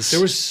that was?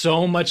 There was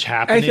so much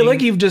happening. I feel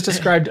like you've just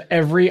described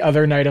every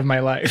other night of my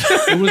life.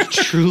 It was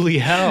truly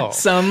hell.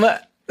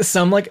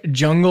 Some like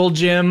jungle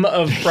gym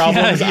of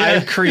problems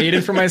I've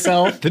created for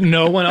myself that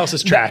no one else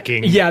is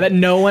tracking. That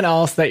no one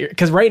else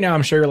because right now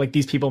I'm sure like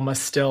these people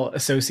must still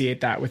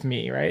associate that with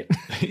me, right?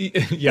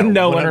 Yeah,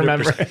 no 100%. One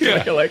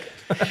remembers. Like,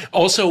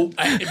 also,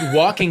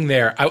 walking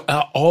there,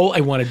 all I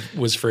wanted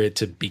was for it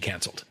to be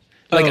canceled.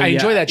 Like I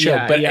enjoy that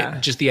show,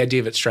 but just the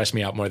idea of it stressed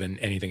me out more than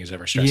anything has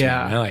ever stressed me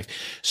out in my life.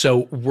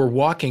 So we're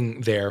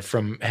walking there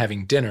from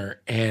having dinner,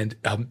 and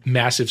a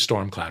massive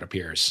storm cloud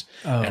appears,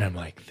 and I'm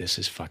like, "This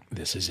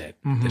is it.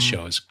 The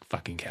show is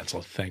fucking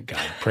canceled. Thank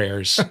God.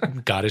 Prayers.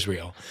 God is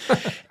real."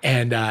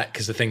 And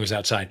because the thing was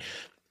outside.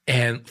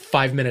 And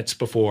 5 minutes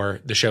before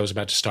the show was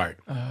about to start,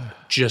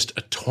 just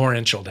a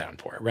torrential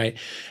downpour, right?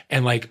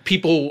 And like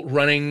people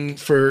running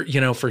for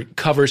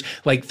covers,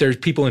 like there's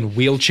people in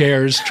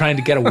wheelchairs trying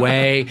to get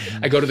away.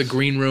 I go to the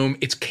green room,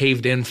 it's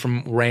caved in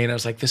from rain. I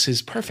was like, this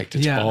is perfect.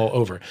 It's all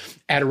over.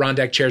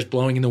 Adirondack chairs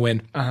blowing in the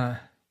wind.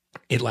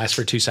 It lasts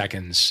for 2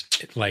 seconds.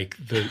 Like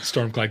the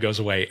storm cloud goes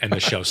away and the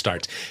show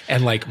starts.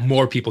 And like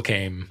more people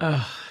came.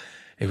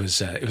 It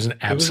was an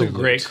absolute. It was a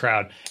great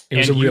crowd. It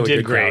was a really did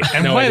good great.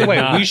 crowd. And by the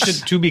way, we should,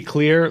 to be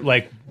clear,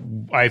 like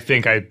I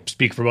think I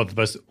speak for both of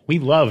us. We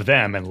love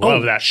them and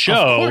love that show.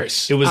 Of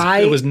course. It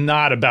was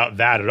not about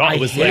that at all. I It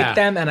was hate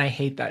them and I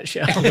hate that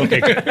show. Okay,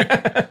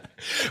 good.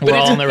 We're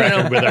all on the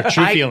record with our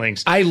true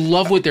feelings. I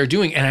love what they're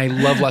doing, and I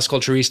love Las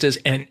Culturistas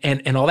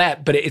and all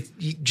that. But it's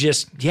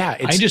just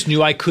I just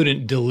knew I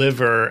couldn't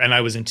deliver, and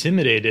I was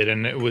intimidated,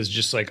 and it was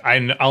just like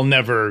I'll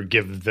never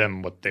give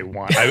them what they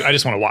want. I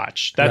just want to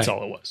watch. That's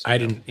all it was. I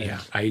didn't.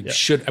 I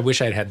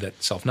wish I had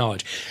that self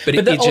knowledge.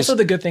 But also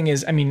the good thing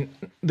is, I mean,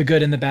 the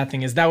good and the bad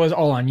thing is that was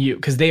all on you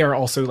because they are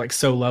also like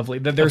so lovely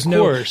that there's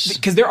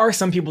because there are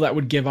some people that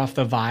would give off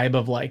the vibe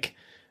of like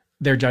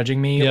they're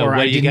judging me or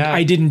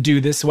I didn't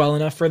do this well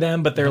enough for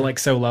them, but they're like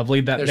so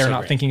lovely that they're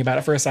not thinking about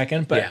it for a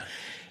second. But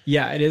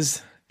it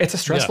is. It's a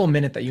stressful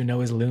minute that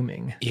is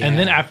looming. Yeah. And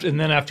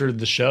then after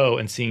the show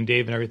and seeing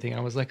Dave and everything,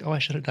 I was like, oh, I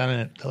should have done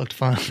it. That looked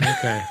fun.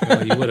 Okay.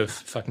 Well, you would have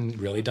fucking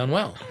really done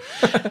well.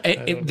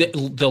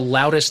 The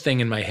loudest thing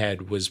in my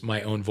head was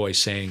my own voice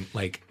saying,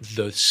 like,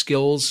 the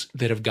skills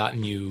that have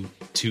gotten you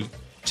to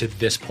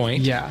this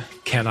point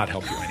cannot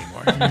help you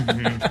anymore.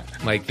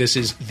 Mm-hmm. Like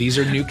these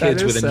are new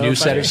kids with a new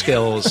set of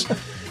skills.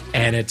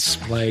 And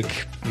it's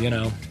like, you're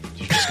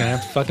just going to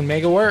have to fucking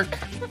make it work.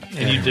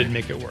 And you did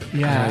make it work.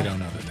 Yeah. I don't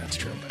know that that's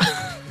true.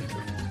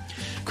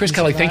 Chris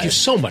Kelly, thank you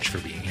so much for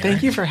being here.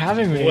 Thank you for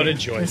having me. What a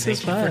joy. This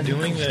is fun. For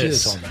doing this. Let's do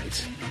this all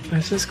night.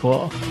 This is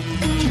cool.